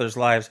of each other's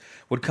lives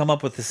would come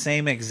up with the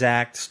same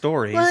exact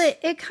stories? Well,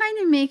 it kind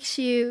of makes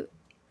you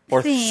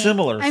or think.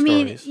 Similar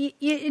stories.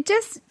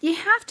 You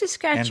have to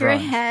scratch your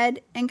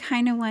head and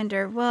kind of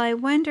wonder, well, I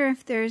wonder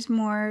if there's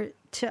more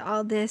to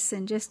all this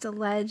than just a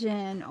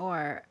legend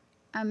or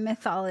a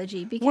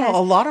mythology,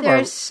 because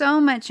there's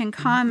so much in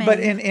common. But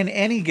in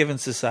any given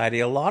society,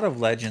 a lot of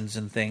legends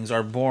and things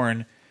are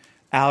born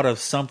out of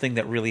something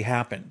that really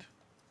happened.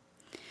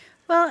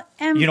 Well,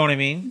 you know what I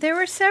mean? There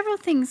were several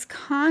things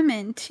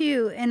common,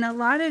 too, in a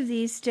lot of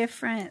these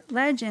different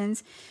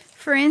legends.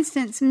 For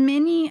instance,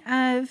 many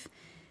of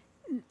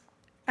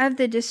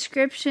the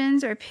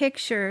descriptions or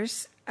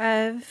pictures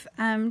of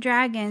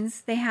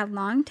dragons, they had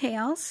long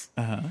tails.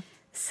 Uh-huh.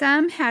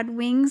 Some had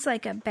wings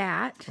like a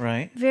bat.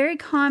 Right. Very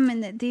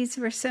common that these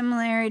were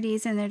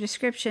similarities in their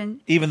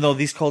description. Even though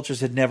these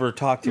cultures had never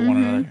talked to one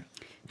another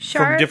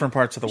from different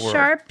parts of the world.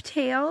 Sharp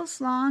tails,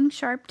 long,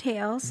 sharp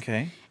tails.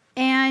 Okay.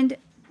 And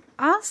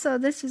also,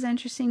 this is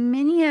interesting,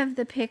 many of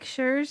the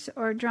pictures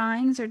or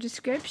drawings or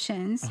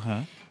descriptions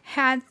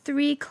had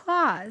 3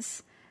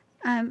 claws,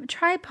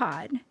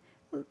 tripod,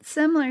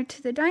 similar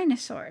to the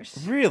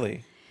dinosaurs.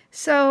 Really?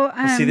 So,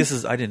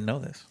 see, I didn't know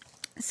this.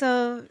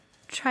 So,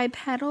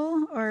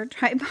 tripedal or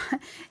tripod,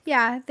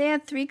 yeah, they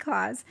had 3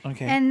 claws.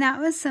 Okay. And that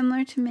was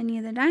similar to many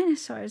of the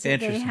dinosaurs.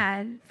 That they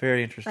had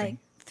very interesting. like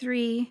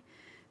 3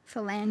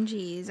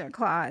 phalanges or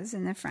claws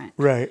in the front.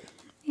 Right.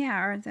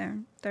 Yeah, or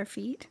their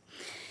feet.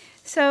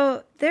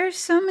 So there's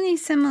so many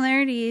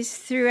similarities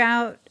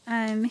throughout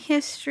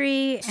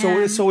history.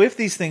 So if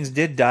these things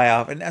did die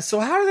off, and so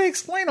how do they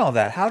explain all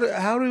that? How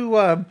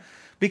do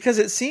because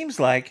it seems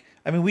like,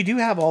 I mean, we do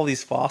have all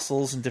these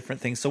fossils and different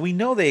things, so we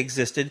know they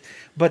existed,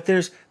 but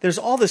there's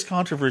all this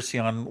controversy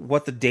on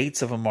what the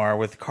dates of them are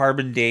with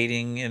carbon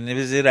dating, and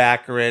is it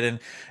accurate,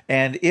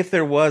 and if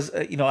there was,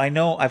 I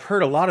know I've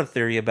heard a lot of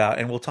theory about,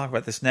 and we'll talk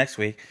about this next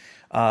week,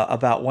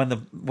 about when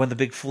the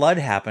big flood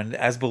happened.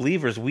 As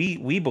believers,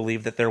 we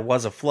believe that there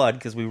was a flood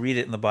because we read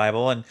it in the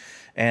Bible,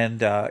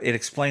 and it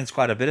explains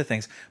quite a bit of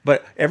things.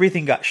 But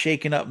everything got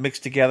shaken up,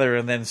 mixed together,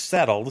 and then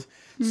settled.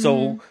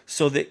 So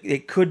that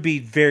it could be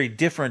very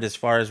different as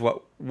far as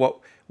what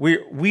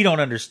we don't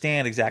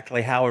understand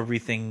exactly how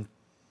everything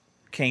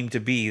came to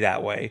be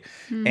that way,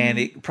 and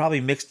it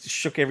probably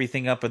shook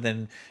everything up, and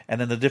then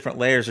the different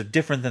layers are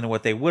different than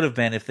what they would have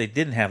been if they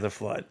didn't have the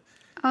flood.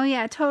 Oh,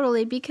 yeah,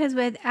 totally. Because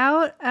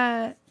without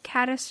a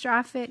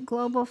catastrophic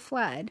global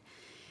flood,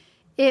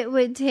 it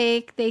would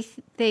take,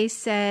 they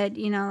said,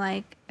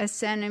 like a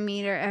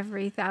centimeter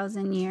every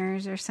 1,000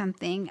 years or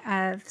something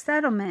of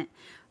settlement.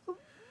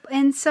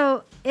 And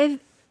so if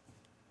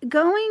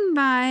going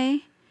by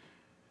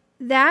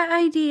that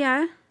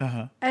idea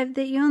of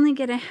that you only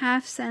get a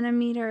half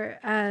centimeter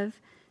of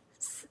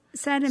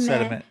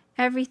sediment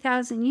every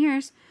 1,000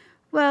 years,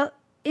 well,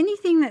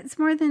 anything that's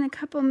more than a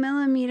couple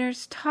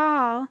millimeters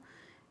tall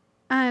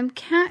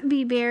can't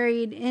be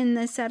buried in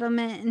the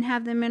settlement and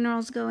have the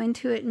minerals go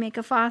into it and make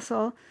a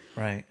fossil.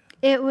 Right.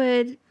 It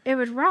would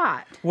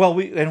rot. Well,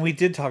 we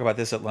did talk about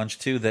this at lunch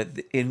too, that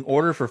in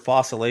order for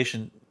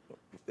fossilization,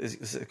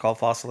 is it called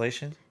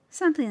fossilization?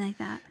 Something like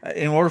that.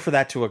 In order for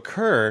that to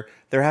occur,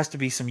 there has to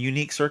be some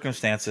unique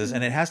circumstances,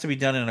 and it has to be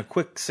done in a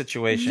quick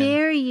situation.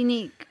 Very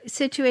unique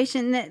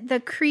situation that the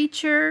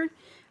creature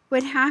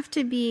would have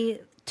to be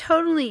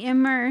totally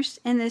immersed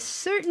in this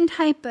certain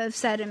type of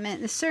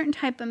sediment, a certain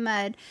type of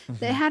mud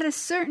that had a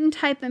certain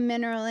type of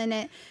mineral in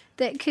it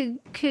that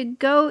could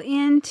go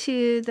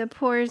into the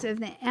pores of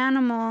the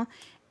animal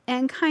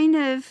and kind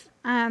of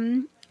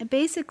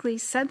basically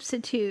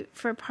substitute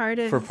for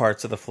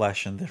parts of the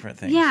flesh and different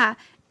things. Yeah,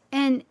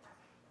 and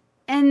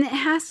it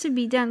has to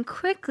be done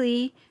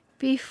quickly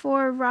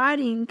before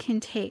rotting can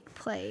take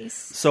place.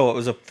 So it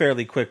was a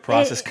fairly quick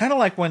process, kind of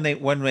like when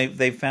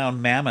they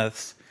found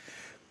mammoths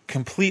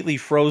completely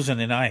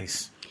frozen in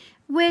ice,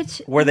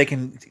 where they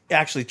can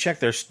actually check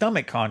their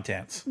stomach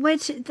contents.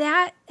 Which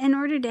that, in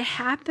order to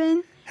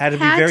happen, had to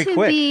be very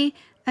quick. Be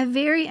a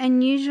very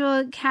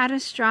unusual,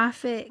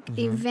 catastrophic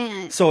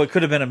event. So it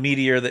could have been a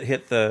meteor that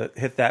hit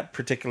that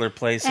particular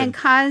place and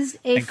caused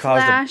a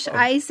flash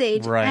ice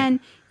age. Right. And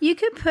you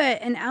could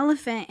put an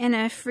elephant in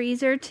a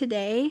freezer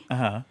today.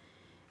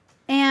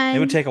 And it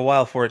would take a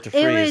while for it to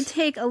freeze. It would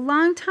take a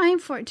long time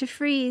for it to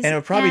freeze. And it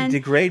would probably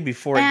degrade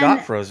before it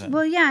got frozen.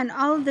 Well, yeah, and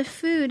all of the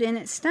food in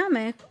its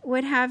stomach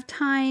would have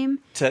time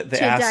to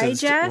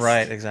digest.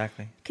 Right,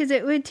 exactly. Because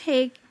it would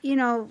take,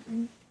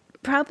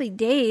 probably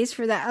days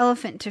for that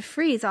elephant to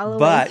freeze all the way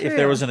through. But if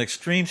there was an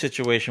extreme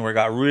situation where it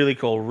got really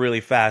cold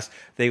really fast,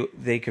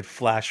 they could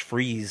flash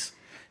freeze.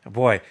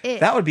 Boy,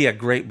 that would be a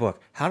great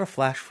book. How to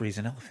flash freeze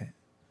an elephant.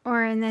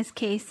 Or in this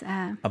case,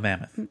 a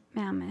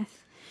mammoth.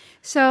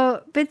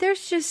 So, but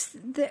there's just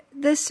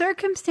the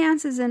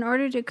circumstances in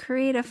order to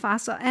create a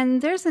fossil. And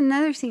there's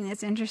another thing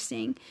that's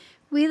interesting.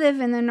 We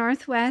live in the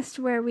Northwest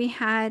where we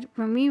had,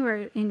 when we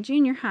were in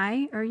junior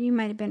high, or you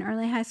might have been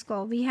early high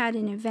school, we had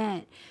an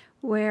event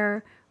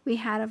where we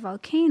had a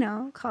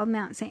volcano called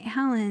Mount St.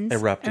 Helens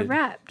erupt.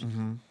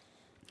 Mm-hmm.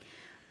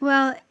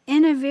 Well,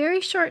 in a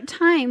very short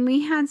time,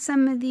 we had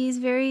some of these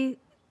very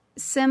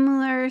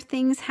similar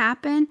things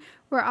happen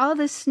where all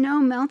the snow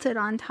melted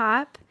on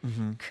top,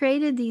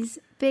 created these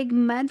big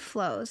mud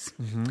flows.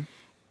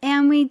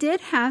 And we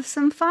did have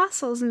some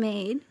fossils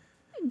made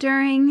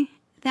during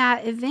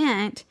that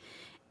event,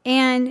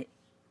 and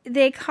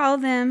they call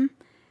them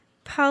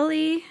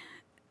polystrident,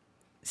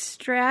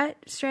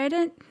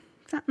 something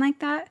like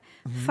that,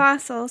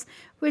 fossils,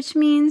 which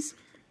means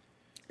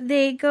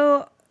they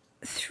go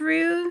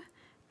through,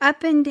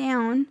 up and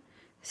down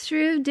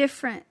through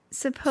different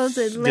supposed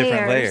Different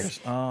layers, layers.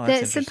 Oh, that's that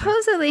interesting.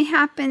 supposedly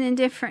happen in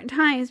different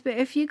times. But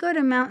if you go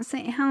to Mount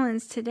St.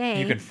 Helens today,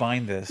 You can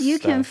find this. you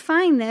can stuff.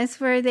 find this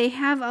where they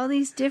have all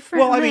these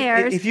different Well, I mean,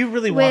 layers if you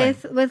really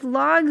want with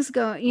logs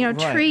going,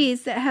 Right.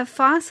 trees that have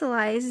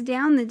fossilized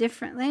down the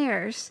different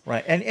layers.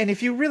 Right, and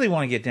if you really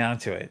want to get down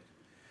to it,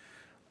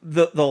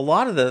 the a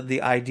lot of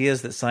the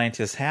ideas that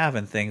scientists have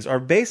and things are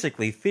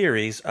basically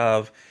theories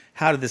of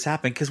how did this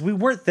happen, because we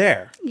weren't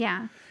there.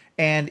 Yeah.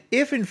 And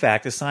if in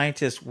fact a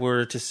scientist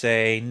were to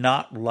say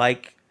not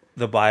like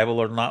the Bible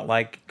or not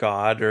like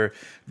God or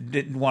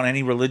didn't want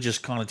any religious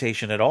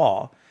connotation at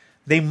all,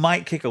 they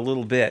might kick a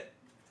little bit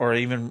or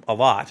even a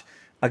lot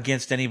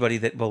against anybody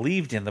that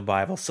believed in the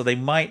Bible. So they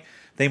might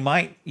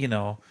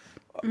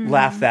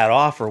laugh that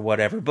off or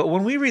whatever. But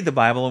when we read the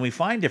Bible and we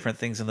find different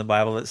things in the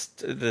Bible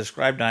that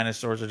describe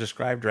dinosaurs or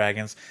describe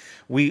dragons,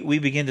 we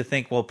begin to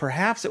think, well,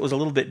 perhaps it was a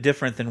little bit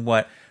different than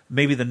what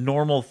maybe the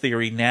normal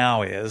theory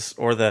now is,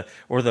 or the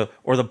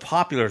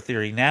popular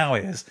theory now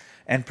is,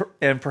 and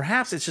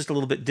perhaps it's just a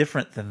little bit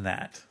different than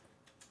that.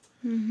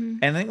 Mm-hmm.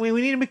 And then we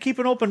need to keep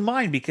an open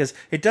mind, because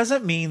it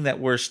doesn't mean that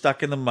we're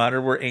stuck in the mud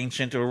or we're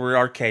ancient or we're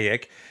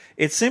archaic.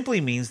 It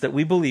simply means that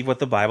we believe what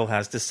the Bible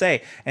has to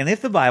say. And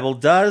if the Bible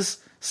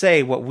does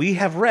say what we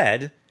have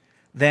read,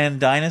 then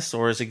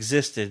dinosaurs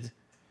existed.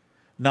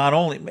 Not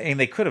only, and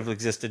they could have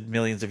existed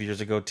millions of years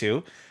ago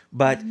too,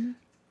 but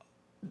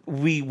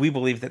we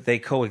believe that they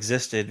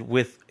coexisted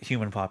with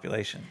human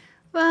population.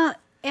 Well,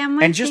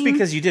 And just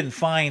because you didn't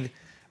find,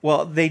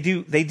 well, they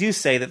do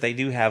say that they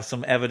do have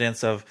some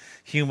evidence of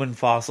human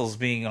fossils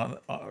being on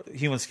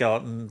human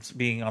skeletons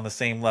being on the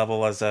same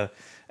level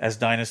as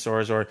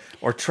dinosaurs or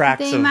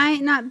tracks they of.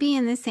 might not be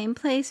in the same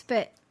place,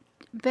 but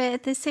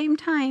at the same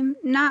time,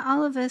 not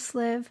all of us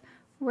live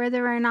where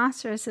the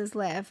rhinoceroses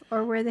live,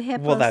 or where the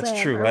hippos Well, that's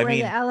live, true. or I where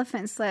mean- the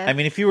elephants live. I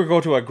mean, if you were to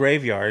go to a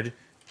graveyard,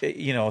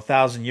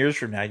 1,000 years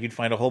from now, you'd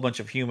find a whole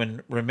bunch of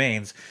human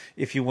remains.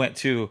 If you went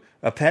to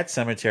a pet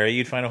cemetery,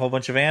 you'd find a whole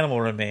bunch of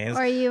animal remains.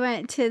 Or you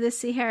went to the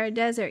Sahara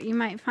Desert, you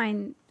might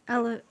find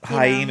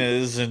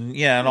Hyenas and all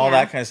Yeah,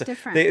 that kind of stuff.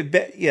 different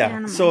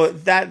animals. So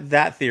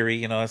that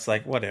theory, it's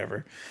like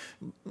whatever.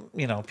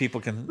 People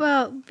can.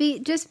 Well,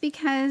 just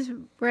because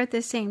we're at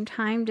the same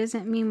time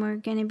doesn't mean we're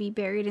going to be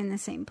buried in the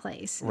same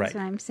place. Right. That's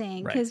what I'm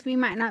saying. Right. Because we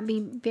might not be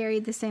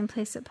buried the same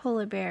place that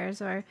polar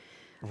bears or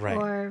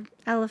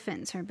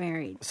elephants are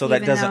buried. So that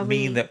even doesn't though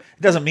mean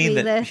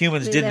we- that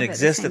humans we didn't live at the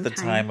exist same at the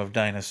time. time of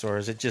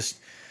dinosaurs. It just.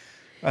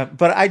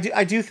 But I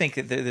do think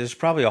that there's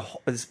probably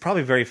it's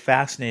probably very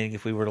fascinating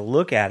if we were to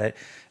look at it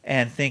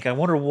and think, I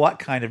wonder what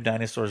kind of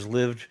dinosaurs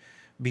lived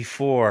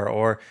before.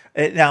 Or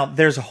now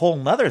there's a whole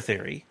nother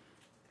theory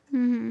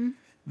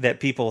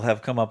that people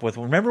have come up with.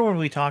 Remember when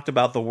we talked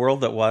about the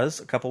world that was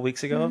a couple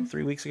weeks ago,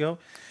 3 weeks ago?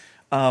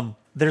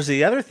 There's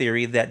the other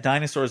theory that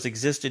dinosaurs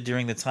existed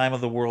during the time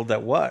of the world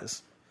that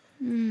was.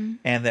 And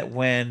that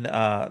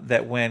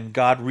when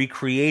God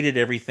recreated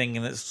everything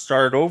and it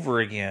started over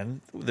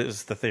again, this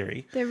is the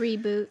theory. The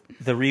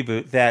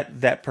reboot.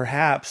 That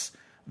perhaps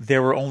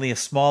there were only a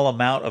small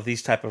amount of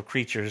these type of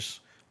creatures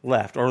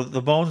left, or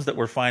the bones that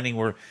we're finding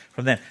were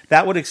from then.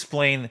 That would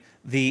explain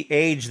the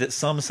age that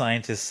some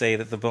scientists say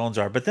that the bones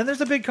are. But then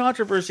there's a big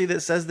controversy that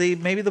says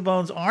maybe the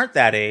bones aren't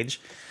that age.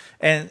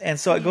 And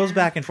so it goes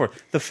back and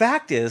forth. The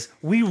fact is,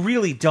 we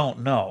really don't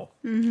know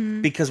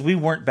because we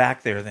weren't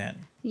back there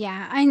then.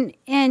 Yeah,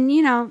 and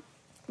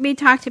we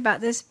talked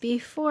about this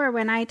before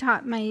when I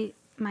taught my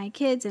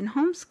kids in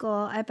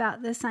homeschool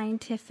about the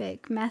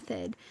scientific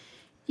method.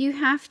 You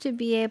have to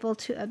be able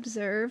to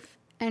observe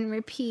and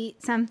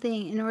repeat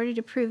something in order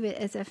to prove it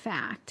as a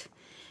fact.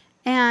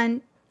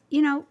 And,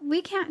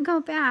 we can't go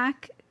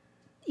back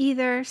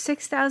either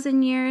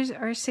 6,000 years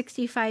or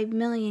 65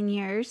 million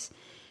years,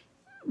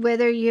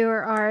 whether you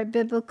are a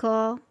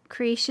biblical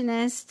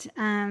creationist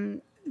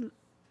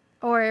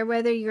or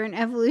whether you're an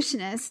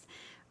evolutionist.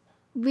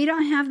 We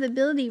don't have the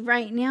ability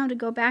right now to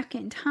go back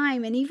in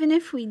time. And even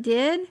if we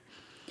did,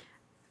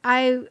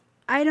 I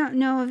don't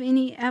know of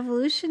any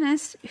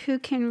evolutionist who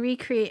can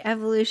recreate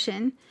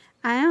evolution.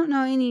 I don't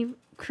know any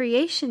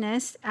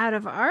creationist out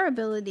of our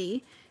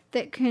ability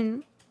that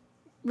can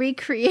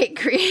recreate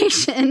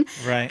creation.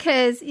 Right.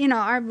 Because,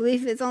 our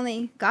belief is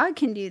only God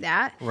can do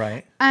that.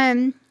 Right.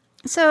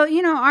 So,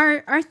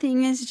 our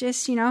thing is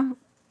just,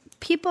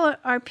 people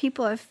are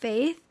people of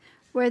faith,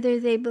 whether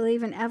they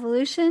believe in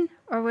evolution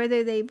or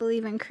whether they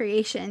believe in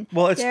creation.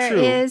 Well, it's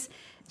true.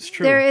 It's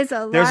true. There is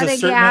a lot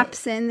of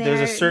gaps in there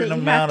there's a certain that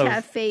you amount have to of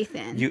have faith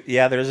in.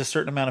 There's a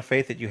certain amount of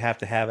faith that you have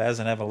to have as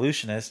an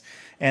evolutionist,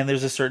 and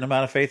there's a certain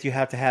amount of faith you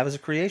have to have as a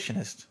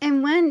creationist.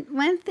 And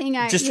one thing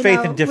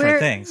faith in different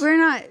things. We're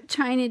not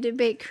trying to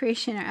debate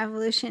creation or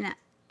evolution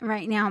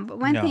right now, but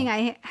one thing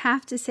I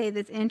have to say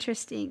that's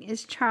interesting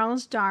is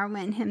Charles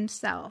Darwin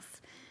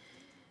himself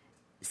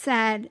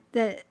said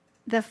that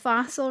the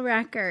fossil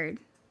record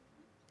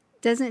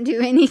doesn't do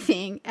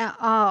anything at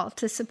all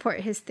to support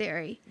his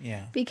theory.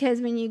 Yeah.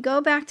 Because when you go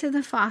back to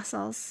the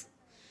fossils,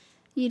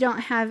 you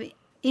don't have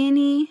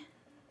any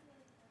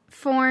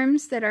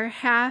forms that are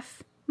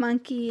half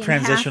monkey and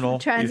Transitional.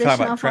 half You're talking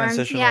transitional about forms.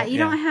 transitional, Yeah, you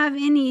yeah. don't have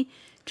any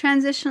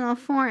transitional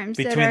forms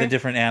Between that are, the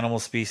different animal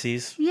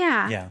species.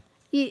 Yeah. Yeah.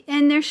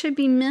 And there should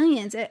be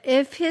millions.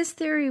 If his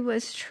theory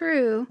was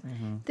true,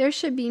 Mm-hmm. there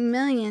should be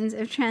millions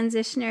of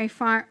transitionary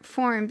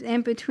forms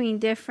in between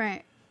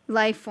different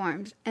life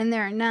forms, and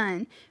there are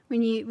none.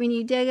 When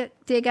you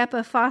dig up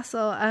a fossil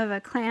of a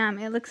clam,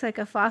 it looks like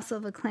a fossil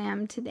of a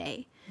clam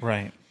today.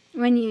 Right.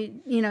 When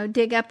you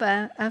dig up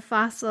a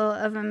fossil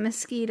of a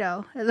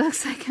mosquito, it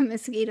looks like a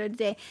mosquito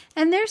today.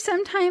 And there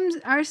sometimes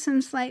are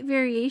some slight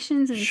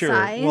variations in Sure.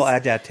 size. Well,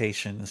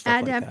 adaptation and stuff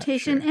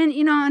Adaptation. like that.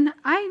 Sure. And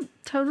I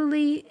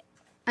totally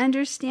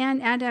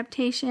understand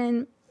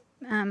adaptation,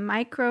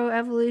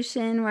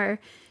 microevolution, where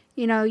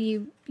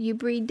you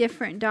breed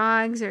different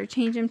dogs or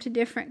change them to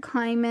different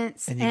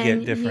climates, And you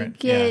get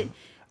different, yeah.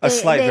 They,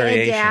 slight they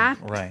variation.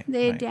 Adapt, Right.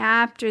 They right.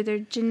 adapt, or their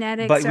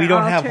genetics. But we are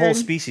don't have whole altered.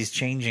 species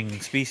changing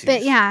species.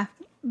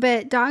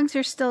 But dogs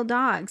are still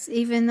dogs,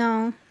 even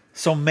though.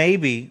 So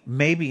maybe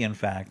in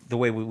fact, the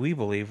way we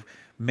believe,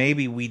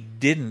 maybe we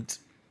didn't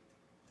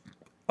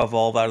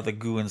evolve out of the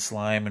goo and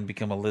slime and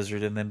become a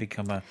lizard and then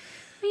become a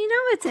You know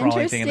what's crawling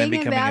thing interesting and then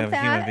becoming about a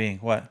that human being.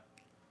 What?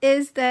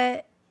 is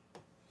that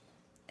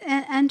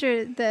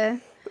under the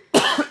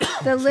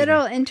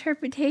literal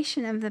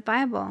interpretation of the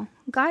Bible,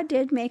 God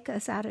did make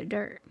us out of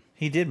dirt.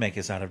 He did make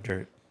us out of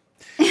dirt.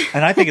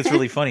 And I think it's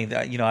really funny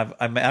that,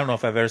 I don't know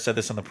if I've ever said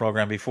this on the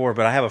program before,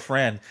 but I have a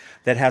friend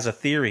that has a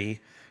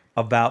theory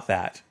about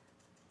that.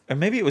 And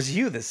maybe it was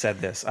you that said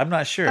this. I'm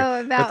not sure.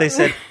 Oh, but they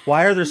said,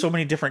 why are there so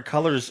many different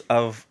colors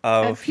of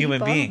human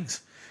people.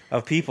 beings,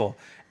 of people?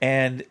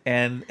 And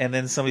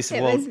then somebody said,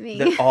 It well, was me.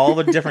 that all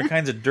the different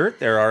kinds of dirt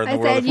there are in the I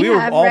world. said, If we you were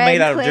have all red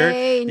made out of clay, dirt,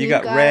 and you you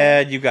got got-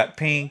 red, you got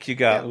pink, you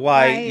got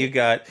white, you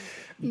got,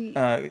 you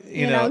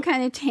know,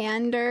 kind of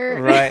tan dirt.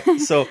 right.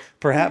 So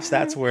perhaps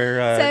that's where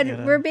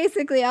Said we're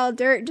basically all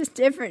dirt, just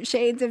different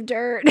shades of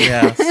dirt.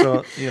 yeah,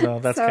 so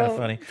that's So, kind of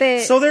funny.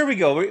 but- So there we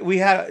go. We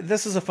had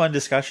this is a fun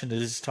discussion to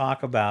just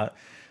talk about.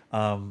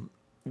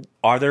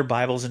 Are there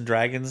Bibles and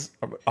dragons?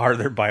 Are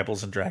there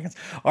Bibles and dragons?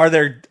 Are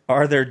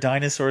there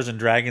dinosaurs and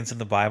dragons in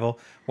the Bible?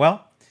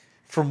 Well,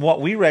 from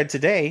what we read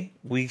today,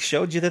 we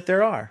showed you that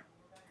there are.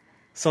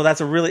 So that's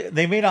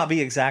they may not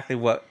be exactly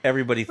what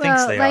everybody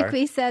thinks they like are.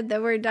 we said,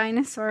 the word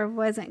dinosaur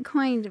wasn't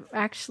coined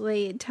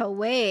actually until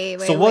way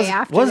So way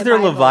after was the there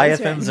Bible was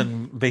leviathans written.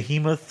 and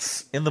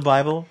behemoths in the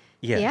Bible?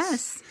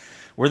 Yes.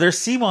 Were there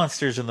sea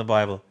monsters in the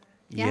Bible?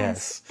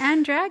 Yes.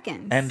 And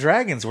dragons. And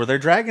dragons. Were there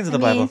dragons in the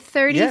I mean, Bible?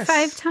 35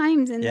 Yes.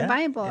 times in Yeah, the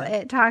Bible yeah.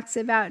 it talks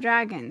about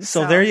dragons.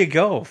 So there you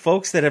go.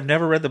 Folks that have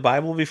never read the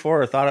Bible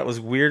before or thought it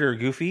was weird or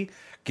goofy,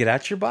 get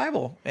out your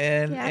Bible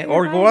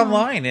or go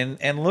online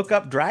and look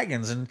up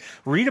dragons and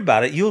read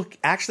about it. You'll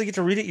actually get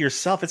to read it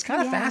yourself. It's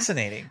kind of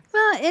fascinating.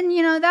 Well,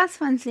 and that's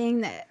one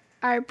thing that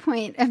our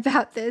point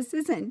about this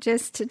isn't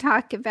just to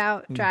talk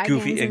about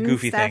dragons and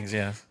goofy stuff, things,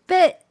 yeah.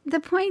 But the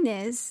point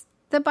is,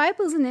 the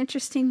Bible's an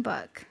interesting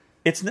book.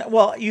 It's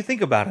well, you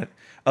think about it.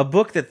 A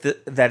book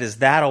that is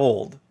that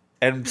old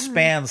and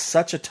spans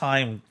such a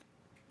time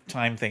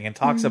thing and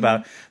talks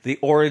about the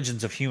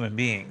origins of human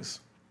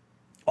beings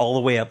all the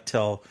way up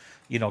till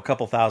a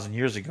couple thousand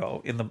years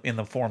ago in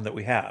the form that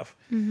we have.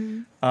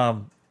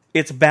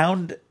 It's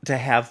bound to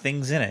have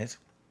things in it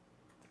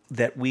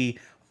that we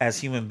as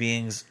human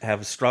beings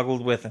have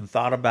struggled with and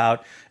thought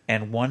about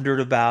and wondered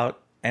about,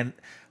 and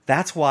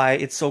that's why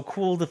it's so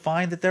cool to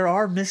find that there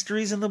are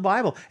mysteries in the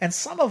Bible, and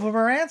some of them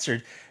are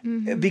answered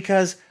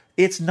because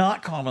it's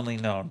not commonly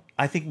known.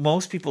 I think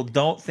most people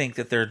don't think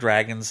that there are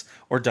dragons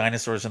or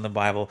dinosaurs in the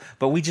Bible,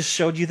 but we just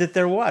showed you that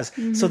there was.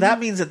 So that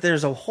means that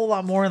there's a whole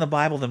lot more in the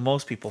Bible than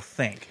most people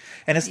think.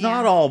 And it's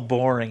not all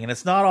boring, and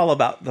it's not all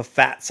about the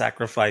fat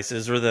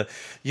sacrifices or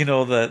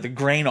the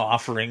grain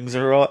offerings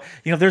or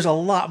there's a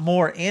lot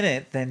more in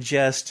it than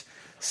just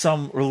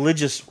some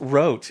religious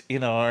rote,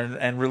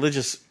 and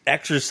religious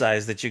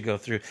exercise that you go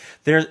through.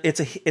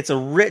 It's a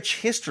rich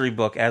history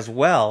book as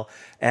well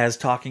as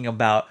talking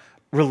about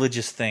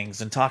religious things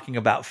and talking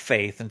about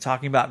faith and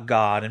talking about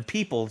God and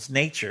people's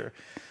nature.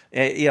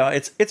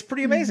 It's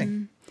pretty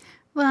amazing.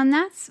 Well, and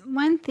that's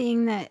one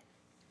thing that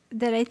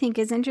I think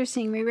is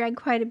interesting. We read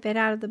quite a bit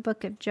out of the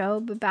book of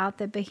Job about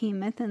the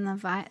behemoth and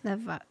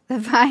the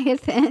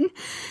Leviathan,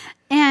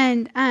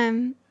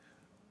 and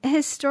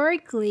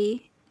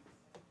historically,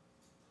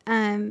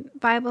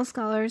 Bible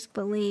scholars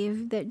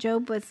believe that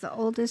Job was the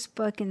oldest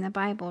book in the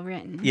Bible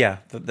written. Yeah,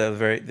 the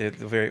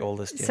very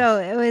oldest. Yes. So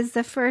it was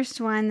the first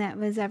one that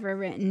was ever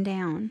written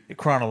down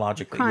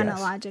chronologically.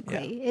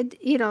 Yes.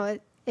 Yeah.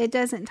 It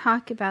doesn't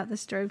talk about the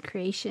story of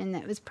creation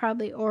that was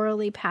probably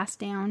orally passed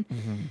down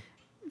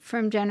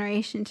from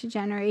generation to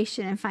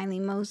generation, and finally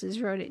Moses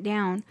wrote it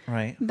down.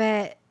 Right.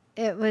 But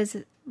it was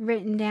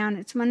written down.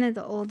 It's one of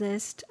the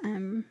oldest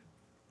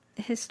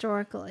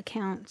historical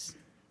accounts.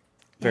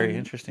 Very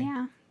interesting.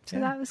 Yeah. So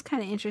that was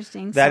kind of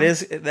interesting.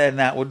 And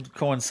that would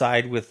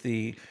coincide with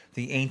the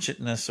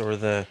ancientness or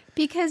the...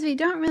 Because we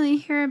don't really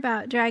hear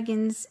about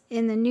dragons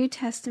in the New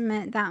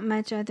Testament that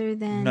much other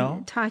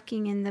than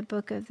talking in the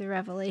book of the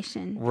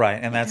Revelation. Right,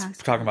 and that's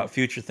talking about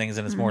future things,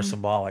 and it's more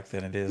symbolic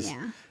than it is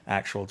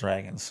actual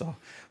dragons. So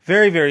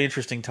very, very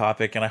interesting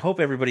topic, and I hope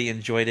everybody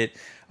enjoyed it.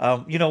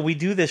 We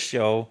do this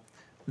show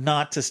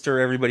not to stir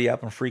everybody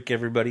up and freak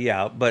everybody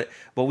out, but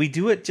we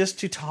do it just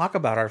to talk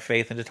about our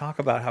faith and to talk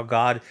about how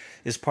God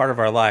is part of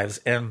our lives.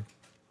 And,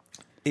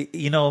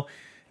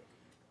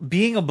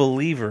 being a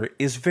believer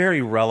is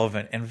very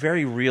relevant and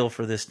very real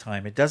for this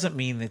time. It doesn't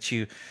mean that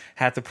you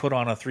have to put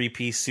on a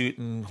 3-piece suit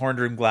and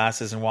horn-rimmed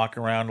glasses and walk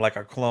around like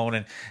a clone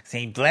and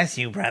saying, "Bless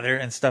you, brother,"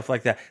 and stuff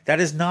like that. That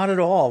is not at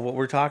all what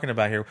we're talking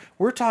about here.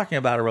 We're talking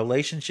about a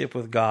relationship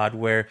with God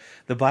where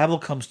the Bible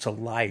comes to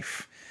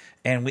life.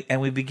 And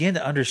we begin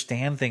to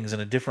understand things in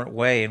a different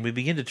way, and we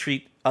begin to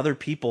treat other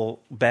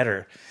people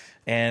better.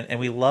 And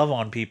we love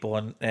on people,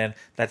 and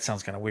that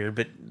sounds kind of weird,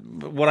 but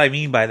what I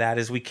mean by that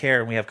is we care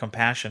and we have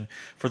compassion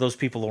for those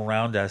people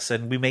around us,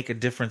 and we make a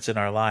difference in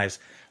our lives.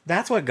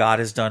 That's what God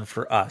has done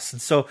for us.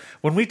 And so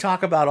when we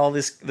talk about all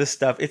this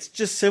stuff, it's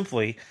just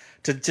simply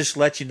to just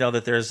let you know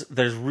that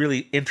there's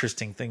really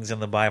interesting things in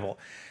the Bible.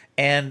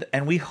 And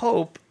we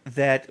hope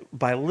that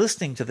by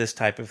listening to this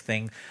type of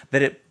thing,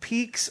 that it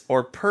piques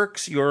or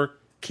perks your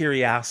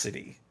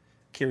curiosity,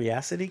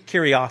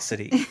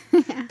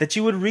 that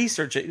you would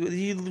research it,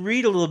 you'd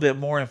read a little bit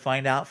more and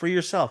find out for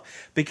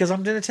yourself. Because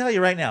I'm going to tell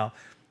you right now,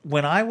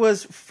 when I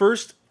was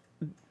first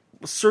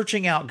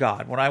searching out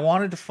God, when I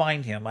wanted to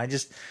find him, I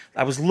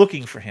was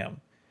looking for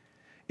him.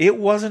 It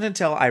wasn't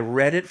until I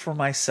read it for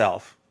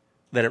myself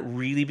that it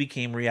really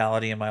became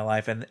reality in my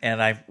life, and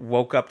I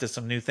woke up to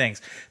some new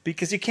things.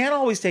 Because you can't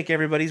always take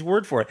everybody's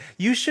word for it.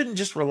 You shouldn't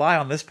just rely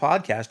on this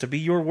podcast to be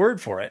your word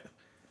for it.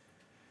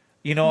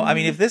 I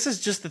mean, if this is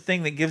just the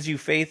thing that gives you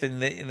faith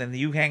and then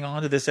you hang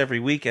on to this every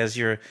week as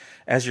your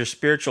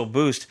spiritual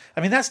boost, I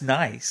mean, that's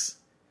nice.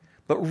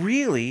 But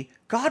really,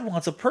 God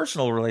wants a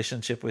personal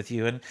relationship with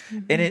you. And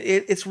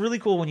it's really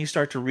cool when you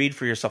start to read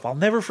for yourself. I'll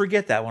never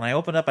forget that. When I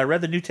opened up, I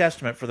read the New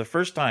Testament for the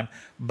first time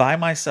by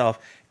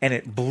myself, and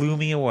it blew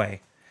me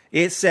away.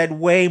 It said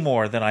way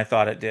more than I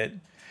thought it did.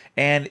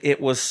 And it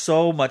was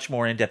so much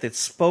more in depth. It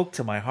spoke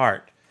to my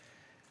heart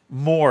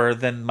more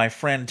than my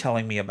friend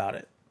telling me about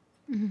it.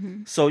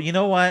 Mm-hmm. So you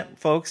know what,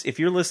 folks? If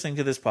you're listening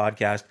to this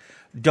podcast,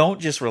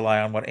 don't just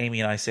rely on what Amy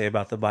and I say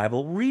about the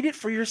Bible. Read it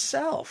for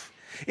yourself.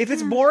 If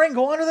it's boring,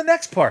 go on to the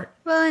next part.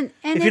 Well, and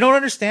if you don't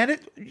understand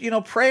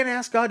it, pray and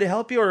ask God to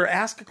help you or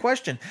ask a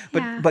question.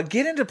 But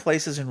get into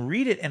places and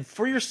read it and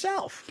for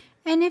yourself.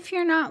 And if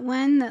you're not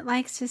one that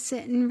likes to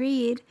sit and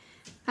read,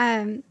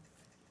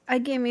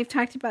 again, we've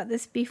talked about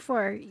this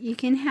before. You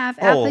can have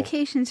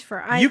applications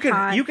for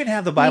iPod. You can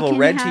have the Bible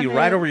read to you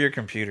right over your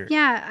computer.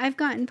 Yeah, I've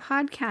gotten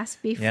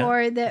podcasts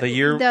before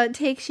that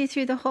takes you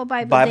through the whole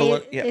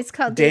Bible. It's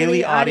called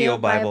Daily Audio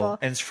Bible.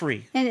 And it's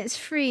free. And it's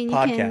free.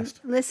 And you can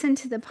listen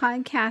to the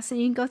podcast, and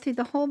you can go through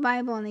the whole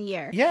Bible in a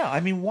year. Yeah, I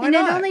mean, why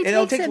not? And it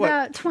only takes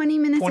about 20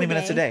 minutes 20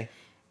 minutes a day.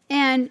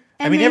 And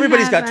I mean,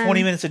 everybody's got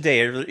 20 minutes a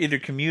day, either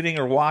commuting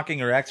or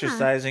walking or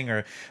exercising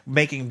or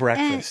making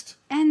breakfast.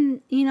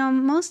 And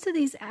most of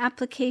these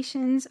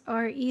applications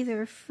are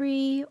either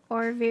free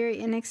or very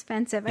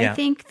inexpensive. Yeah. I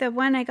think the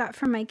one I got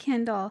from my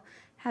Kindle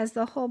has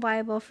the whole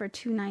Bible for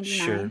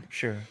 $2.99.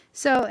 Sure.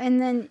 So,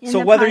 and then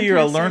whether you're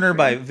a learner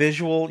by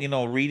visual,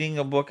 reading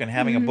a book and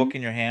having a book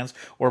in your hands,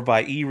 or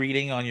by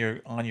e-reading on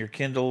your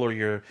Kindle or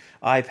your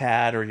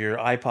iPad or your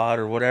iPod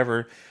or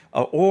whatever,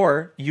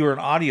 or you're an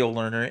audio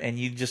learner and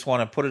you just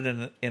want to put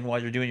it in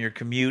while you're doing your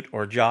commute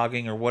or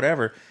jogging or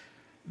whatever,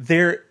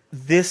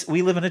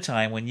 we live in a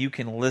time when you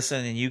can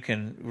listen and you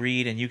can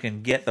read and you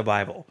can get the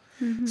Bible.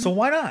 Mm-hmm. So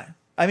why not?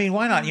 I mean,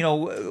 why not?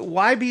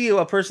 Why be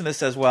a person that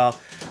says, well,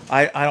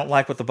 I don't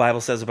like what the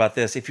Bible says about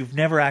this if you've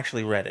never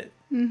actually read it?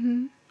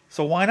 Mm-hmm.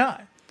 So why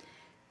not?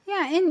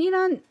 Yeah,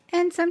 and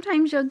and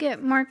sometimes you'll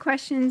get more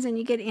questions and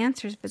you get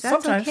answers, but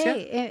that's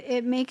okay. Yeah.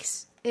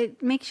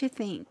 It makes you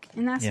think,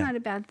 and that's not a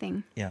bad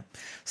thing. Yeah.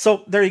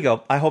 So there you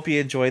go. I hope you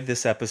enjoyed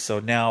this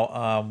episode.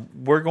 Now,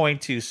 we're going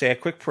to say a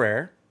quick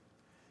prayer,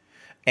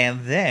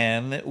 and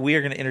then we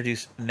are going to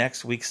introduce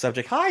next week's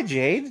subject. Hi,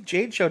 Jade.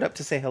 Jade showed up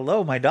to say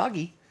hello, my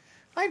doggy.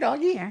 Hi,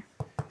 doggy. Here.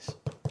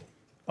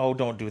 Oh,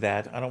 don't do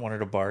that. I don't want her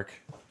to bark.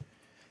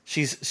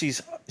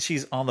 She's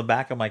on the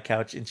back of my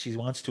couch, and she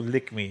wants to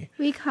lick me.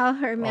 We call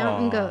her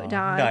Mountain Goat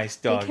Dog. Nice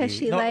doggy. Because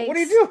she likes... What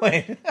are you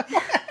doing?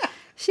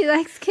 She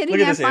likes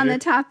getting up on the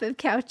top of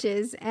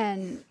couches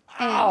and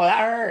ow, that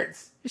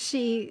hurts.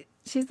 She's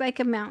like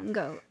a mountain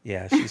goat.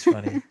 Yeah, she's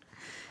funny.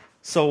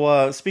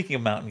 So speaking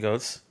of mountain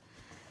goats,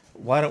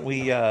 why don't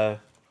we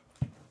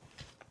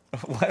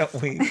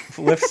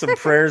lift some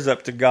prayers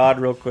up to God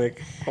real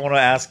quick? I want to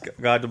ask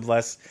God to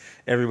bless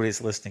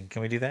everybody's listening.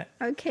 Can we do that?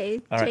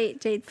 Okay.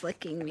 Jade's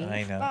licking me.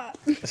 I know.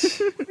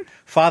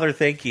 Father,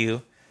 thank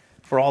you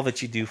for all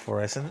that you do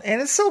for us. And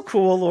it's so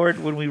cool,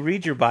 Lord, when we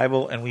read your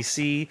Bible and we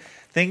see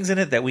things in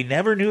it that we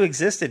never knew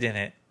existed in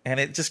it. And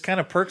it just kind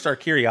of perks our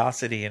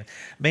curiosity and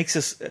makes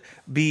us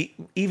be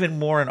even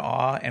more in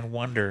awe and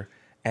wonder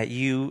at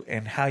you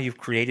and how you've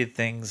created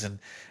things and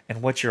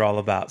what you're all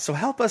about. So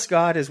help us,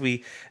 God, as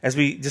we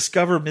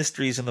discover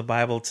mysteries in the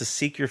Bible, to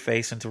seek your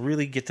face and to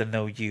really get to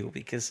know you,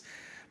 because,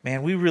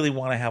 man, we really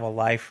want to have a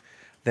life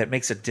that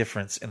makes a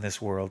difference in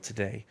this world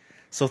today.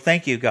 So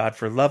thank you, God,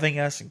 for loving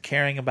us and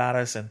caring about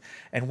us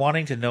and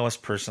wanting to know us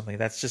personally.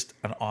 That's just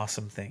an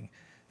awesome thing.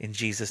 In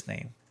Jesus'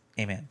 name,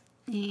 amen.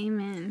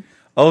 Amen.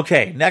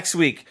 Okay, next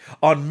week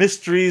on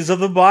Mysteries of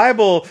the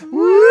Bible,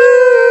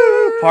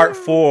 woo! Part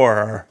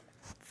 4.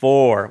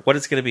 What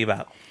it's going to be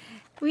about?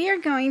 We are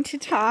going to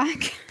talk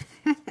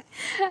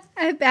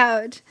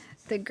about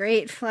the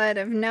great flood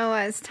of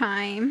Noah's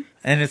time.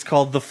 And it's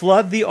called The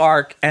Flood, the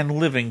Ark, and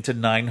Living to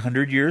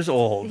 900 Years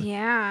Old.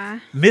 Yeah.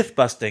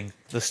 Myth-busting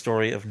the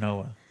story of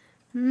Noah.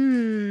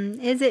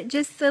 Is it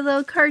just the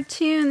little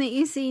cartoon that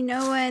you see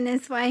Noah and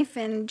his wife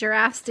and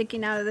giraffes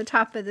sticking out of the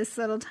top of this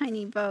little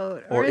tiny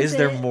boat? Or is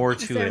there more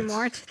to it? Is there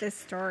more to this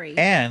story?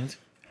 And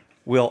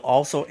we'll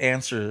also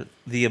answer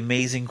the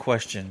amazing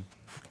question,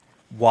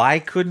 why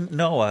couldn't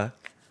Noah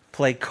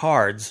play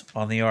cards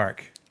on the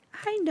ark?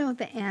 I know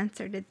the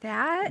answer to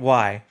that.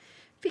 Why?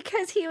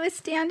 Because he was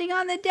standing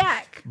on the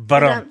deck.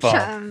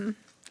 Ba-dum-bum.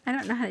 I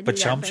don't know how to do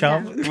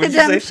Ba-chum-chum? that. What'd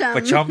you say?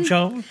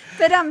 Ba-chum-chum?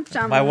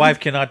 Ba-dum-chum. My wife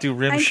cannot do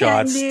rim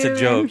shots to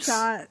jokes.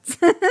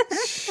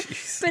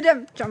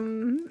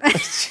 Ba-dum-chum.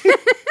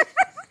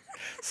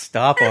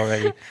 Stop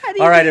already. How do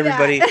you All right, do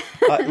that? everybody.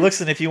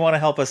 Listen, if you want to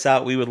help us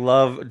out, we would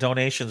love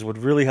donations. Would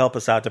really help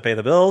us out to pay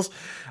the bills.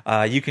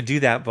 You can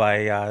do that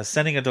by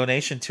sending a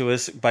donation to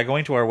us by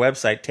going to our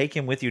website,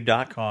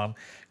 takehimwithyou.com.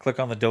 Click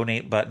on the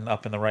donate button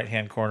up in the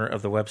right-hand corner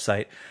of the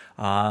website.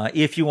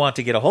 If you want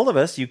to get a hold of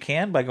us, you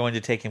can by going to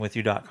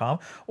takehimwithyou.com,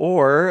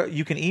 or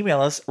you can email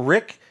us,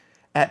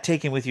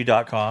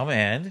 rick@takehimwithyou.com,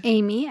 and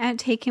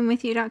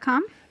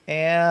Amy@takehimwithyou.com.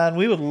 And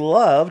we would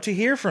love to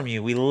hear from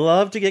you. We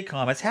love to get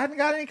comments. Hadn't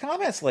got any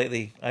comments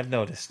lately, I've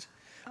noticed,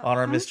 on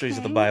our Mysteries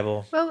of the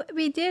Bible. Well,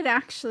 we did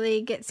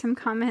actually get some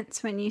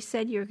comments when you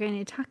said you were going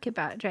to talk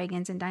about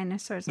dragons and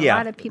dinosaurs. A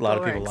lot of people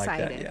were excited. like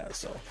that, yeah.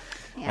 So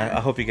Yeah.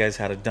 I hope you guys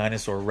had a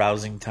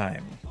dinosaur-rousing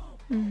time.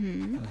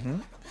 Mm-hmm.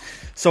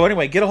 So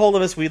anyway, get a hold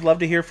of us. We'd love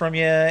to hear from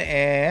you.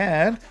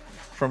 And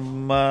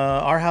from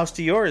our house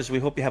to yours, we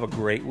hope you have a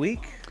great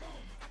week.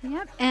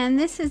 Yep, and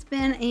this has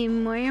been a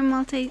Moyer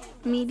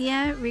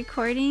Multimedia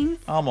recording.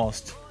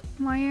 Almost.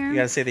 Moyer You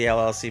got to say the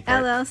LLC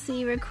part.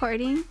 LLC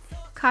recording.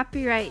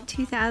 Copyright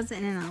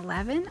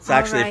 2011. It's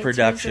actually a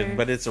production,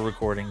 but it's a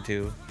recording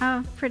too.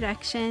 Oh,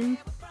 production.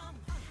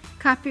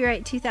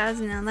 Copyright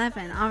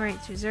 2011. All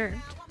rights reserved.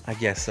 I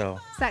guess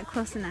so. Is that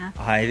close enough?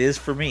 It is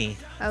for me.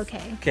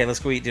 Okay. Okay, let's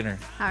go eat dinner.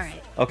 All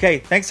right. Okay,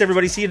 thanks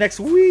everybody. See you next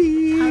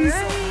week. All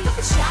right.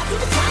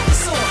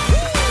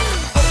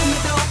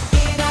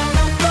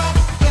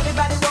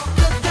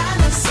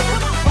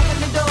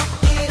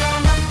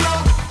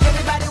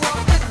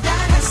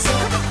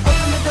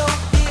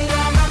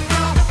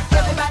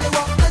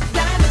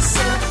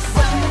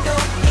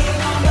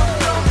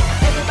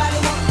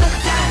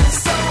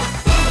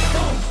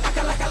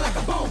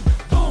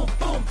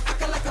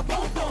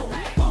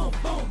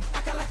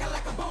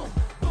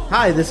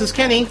 Hi, this is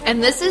Kenny.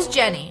 And this is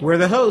Jenny. We're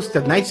the hosts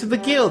of Knights of the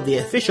Guild, the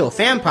official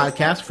fan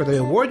podcast for the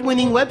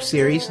award-winning web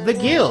series, The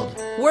Guild.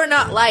 We're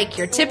not like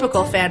your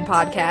typical fan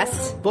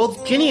podcasts.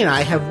 Both Jenny and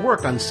I have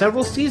worked on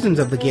several seasons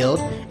of The Guild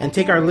and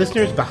take our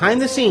listeners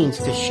behind the scenes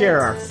to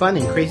share our fun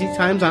and crazy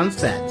times on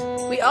set.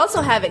 We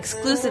also have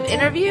exclusive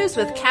interviews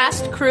with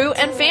cast, crew,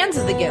 and fans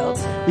of the Guild.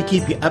 We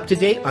keep you up to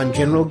date on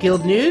general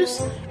Guild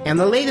news and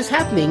the latest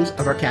happenings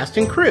of our cast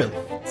and crew.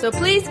 So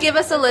please give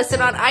us a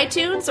listen on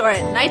iTunes or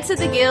at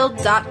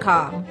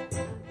knightsoftheguild.com.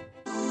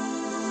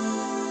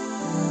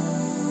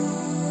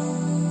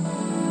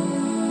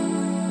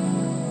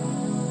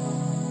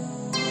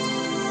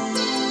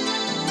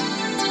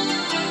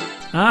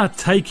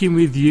 Taking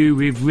With You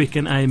with Rick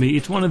and Amy.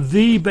 It's one of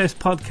the best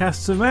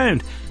podcasts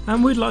around,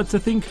 and we'd like to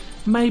think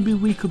maybe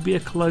we could be a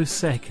close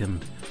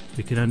second.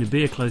 We can only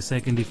be a close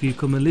second if you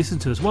come and listen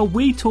to us while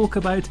we talk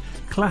about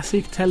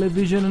classic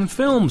television and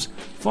films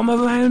from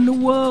around the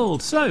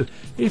world. So,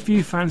 if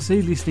you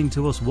fancy listening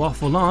to us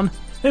waffle on,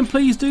 then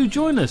please do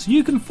join us.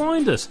 You can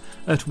find us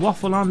at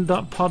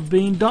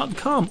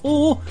waffleon.podbean.com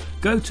or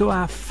go to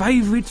our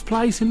favourite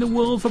place in the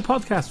world for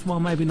podcasts. Well,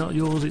 maybe not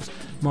yours, it's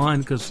mine,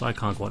 because I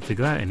can't quite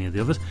figure out any of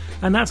the others.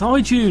 And that's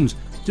iTunes.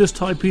 Just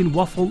type in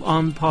Waffle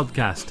On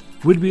Podcast.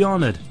 We'd be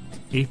honoured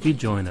if you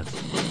join us.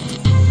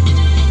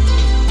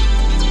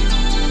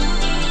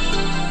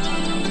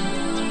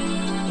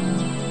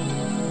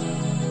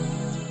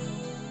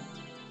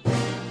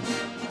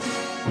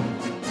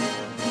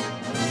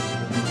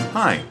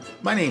 Hi,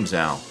 my name's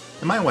Al,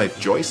 and my wife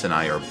Joyce and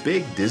I are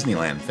big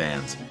Disneyland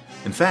fans.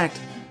 In fact,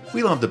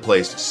 we love the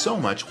place so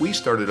much we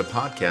started a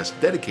podcast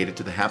dedicated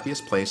to the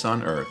happiest place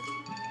on Earth.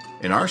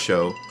 In our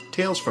show,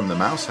 Tales from the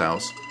Mouse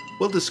House,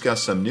 we'll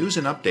discuss some news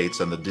and updates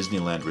on the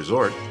Disneyland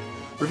Resort,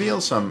 reveal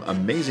some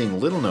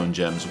amazing little-known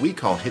gems we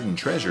call hidden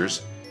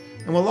treasures,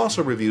 and we'll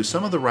also review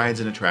some of the rides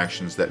and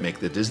attractions that make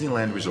the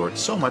Disneyland Resort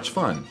so much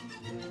fun.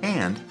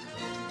 And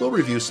we'll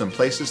review some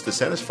places to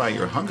satisfy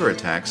your hunger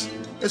attacks,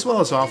 as well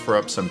as offer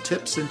up some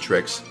tips and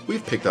tricks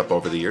we've picked up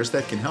over the years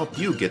that can help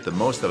you get the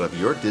most out of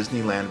your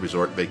Disneyland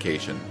Resort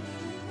vacation.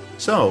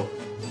 So,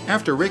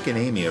 after Rick and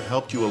Amy have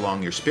helped you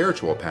along your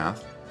spiritual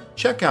path,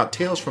 check out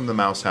Tales from the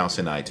Mouse House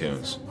in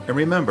iTunes. And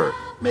remember,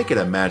 make it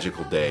a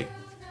magical day.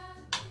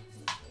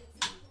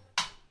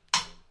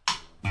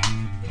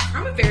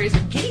 Karma fairies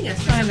are getting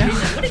us. I know.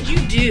 What did you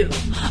do?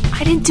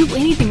 I didn't do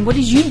anything. What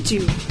did you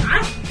do?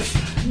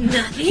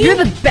 Nothing. You're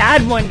the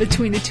bad one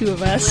between the two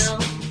of us. Well,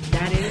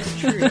 that is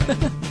true.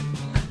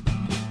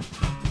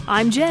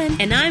 I'm Jen.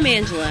 And I'm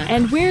Angela.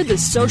 And we're the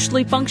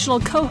socially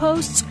functional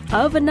co-hosts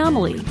of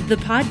Anomaly, the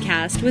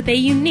podcast with a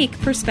unique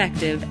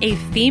perspective, a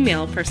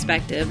female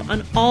perspective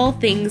on all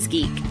things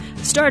geek.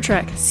 Star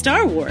Trek,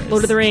 Star Wars,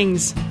 Lord of the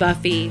Rings,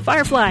 Buffy,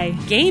 Firefly,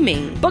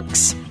 gaming,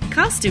 books,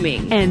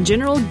 costuming, and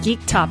general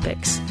geek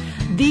topics.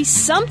 The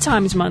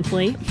sometimes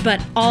monthly,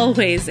 but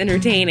always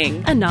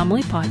entertaining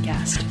Anomaly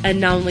Podcast.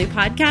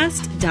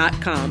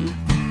 AnomalyPodcast.com.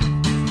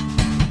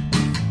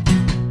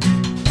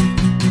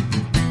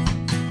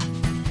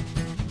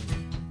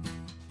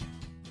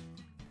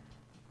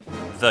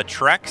 The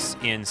Treks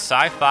in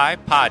Sci-Fi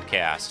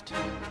Podcast.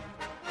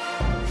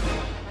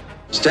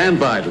 Stand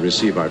by to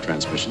receive our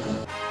transmission.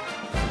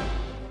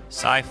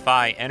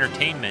 Sci-fi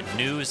entertainment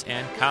news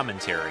and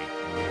commentary.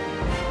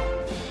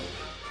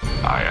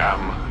 I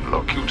am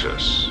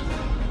Locutus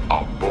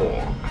of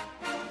Borg.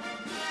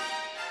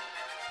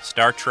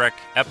 Star Trek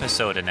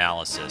episode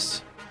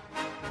analysis.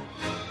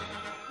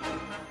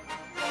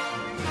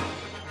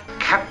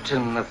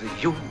 Captain of the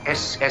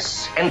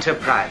USS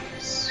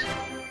Enterprise.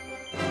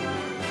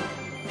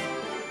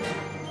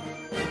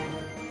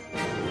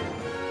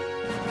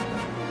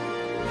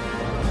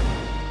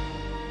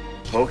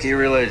 Hokey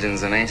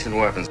religions and ancient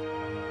weapons.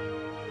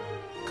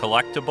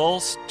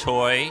 Collectibles,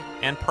 toy,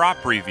 and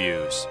prop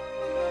reviews.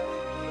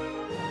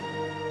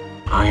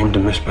 I am to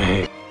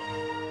misbehave.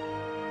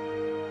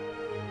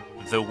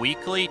 The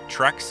weekly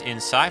Treks in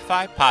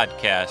Sci-Fi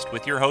podcast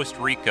with your host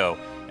Rico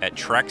at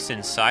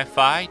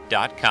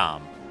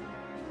treksinsci-fi.com.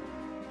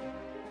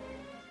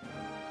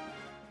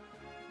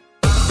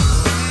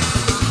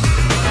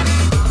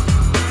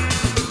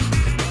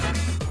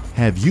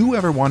 Have you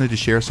ever wanted to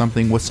share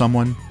something with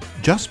someone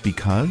just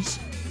because?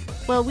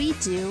 Well, we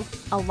do,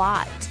 a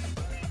lot.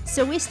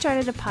 So we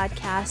started a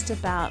podcast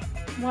about,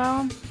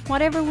 well,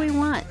 whatever we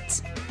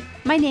want.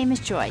 My name is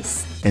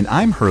Joyce. And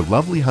I'm her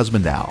lovely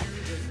husband, Al.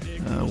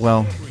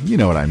 Well, you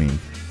know what I mean.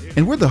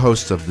 And we're the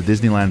hosts of the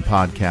Disneyland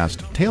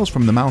podcast, Tales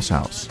from the Mouse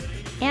House.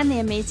 And the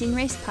Amazing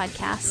Race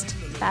podcast,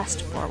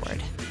 Fast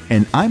Forward.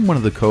 And I'm one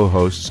of the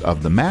co-hosts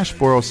of the MASH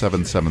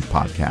 4077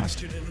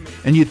 podcast.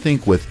 And you'd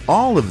think with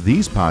all of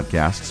these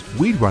podcasts,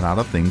 we'd run out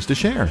of things to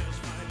share.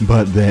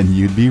 But then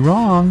you'd be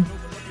wrong.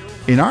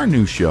 In our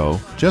new show,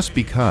 Just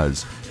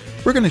Because,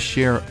 we're going to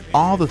share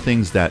all the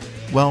things that,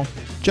 well,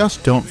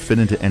 just don't fit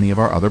into any of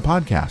our other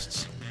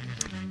podcasts.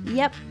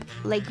 Yep,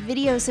 like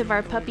videos of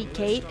our puppy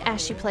Kate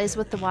as she plays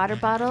with the water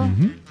bottle.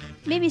 Mm-hmm.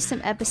 Maybe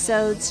some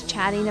episodes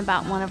chatting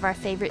about one of our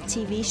favorite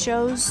TV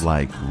shows.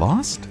 Like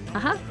Lost?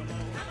 Uh-huh.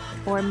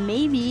 Or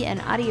maybe an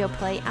audio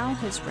play Al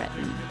has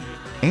written.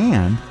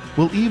 And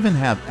we'll even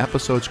have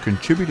episodes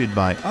contributed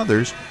by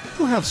others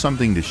who have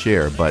something to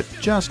share but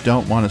just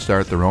don't want to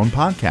start their own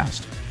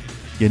podcast.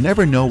 You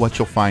never know what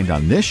you'll find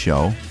on this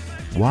show.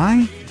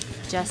 Why?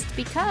 Just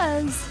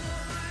because.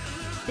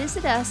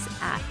 Visit us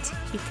at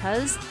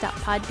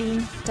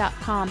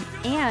because.podbean.com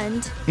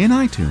and in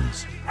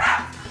iTunes.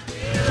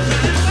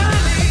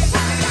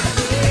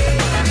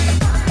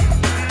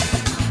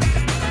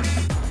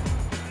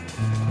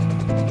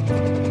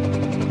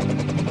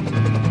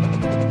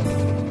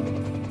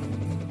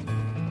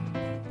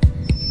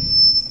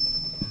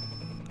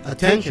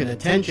 Attention,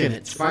 attention,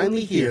 it's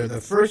finally here,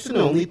 the first and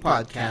only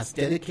podcast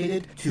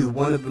dedicated to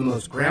one of the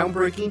most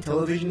groundbreaking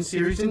television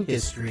series in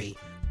history,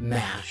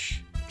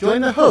 MASH.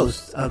 Join the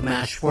hosts of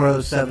MASH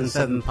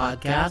 4077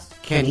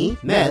 podcast, Kenny,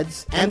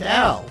 Meds, and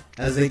Al,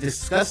 as they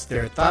discuss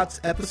their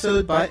thoughts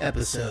episode by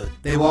episode.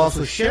 They will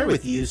also share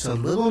with you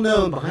some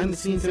little-known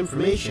behind-the-scenes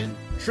information,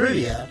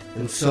 trivia,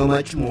 and so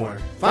much more.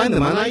 Find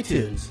them on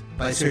iTunes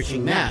by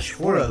searching MASH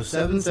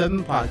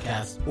 4077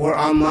 podcast or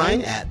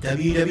online at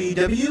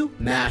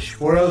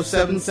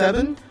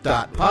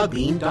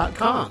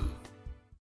www.mash4077.podbean.com.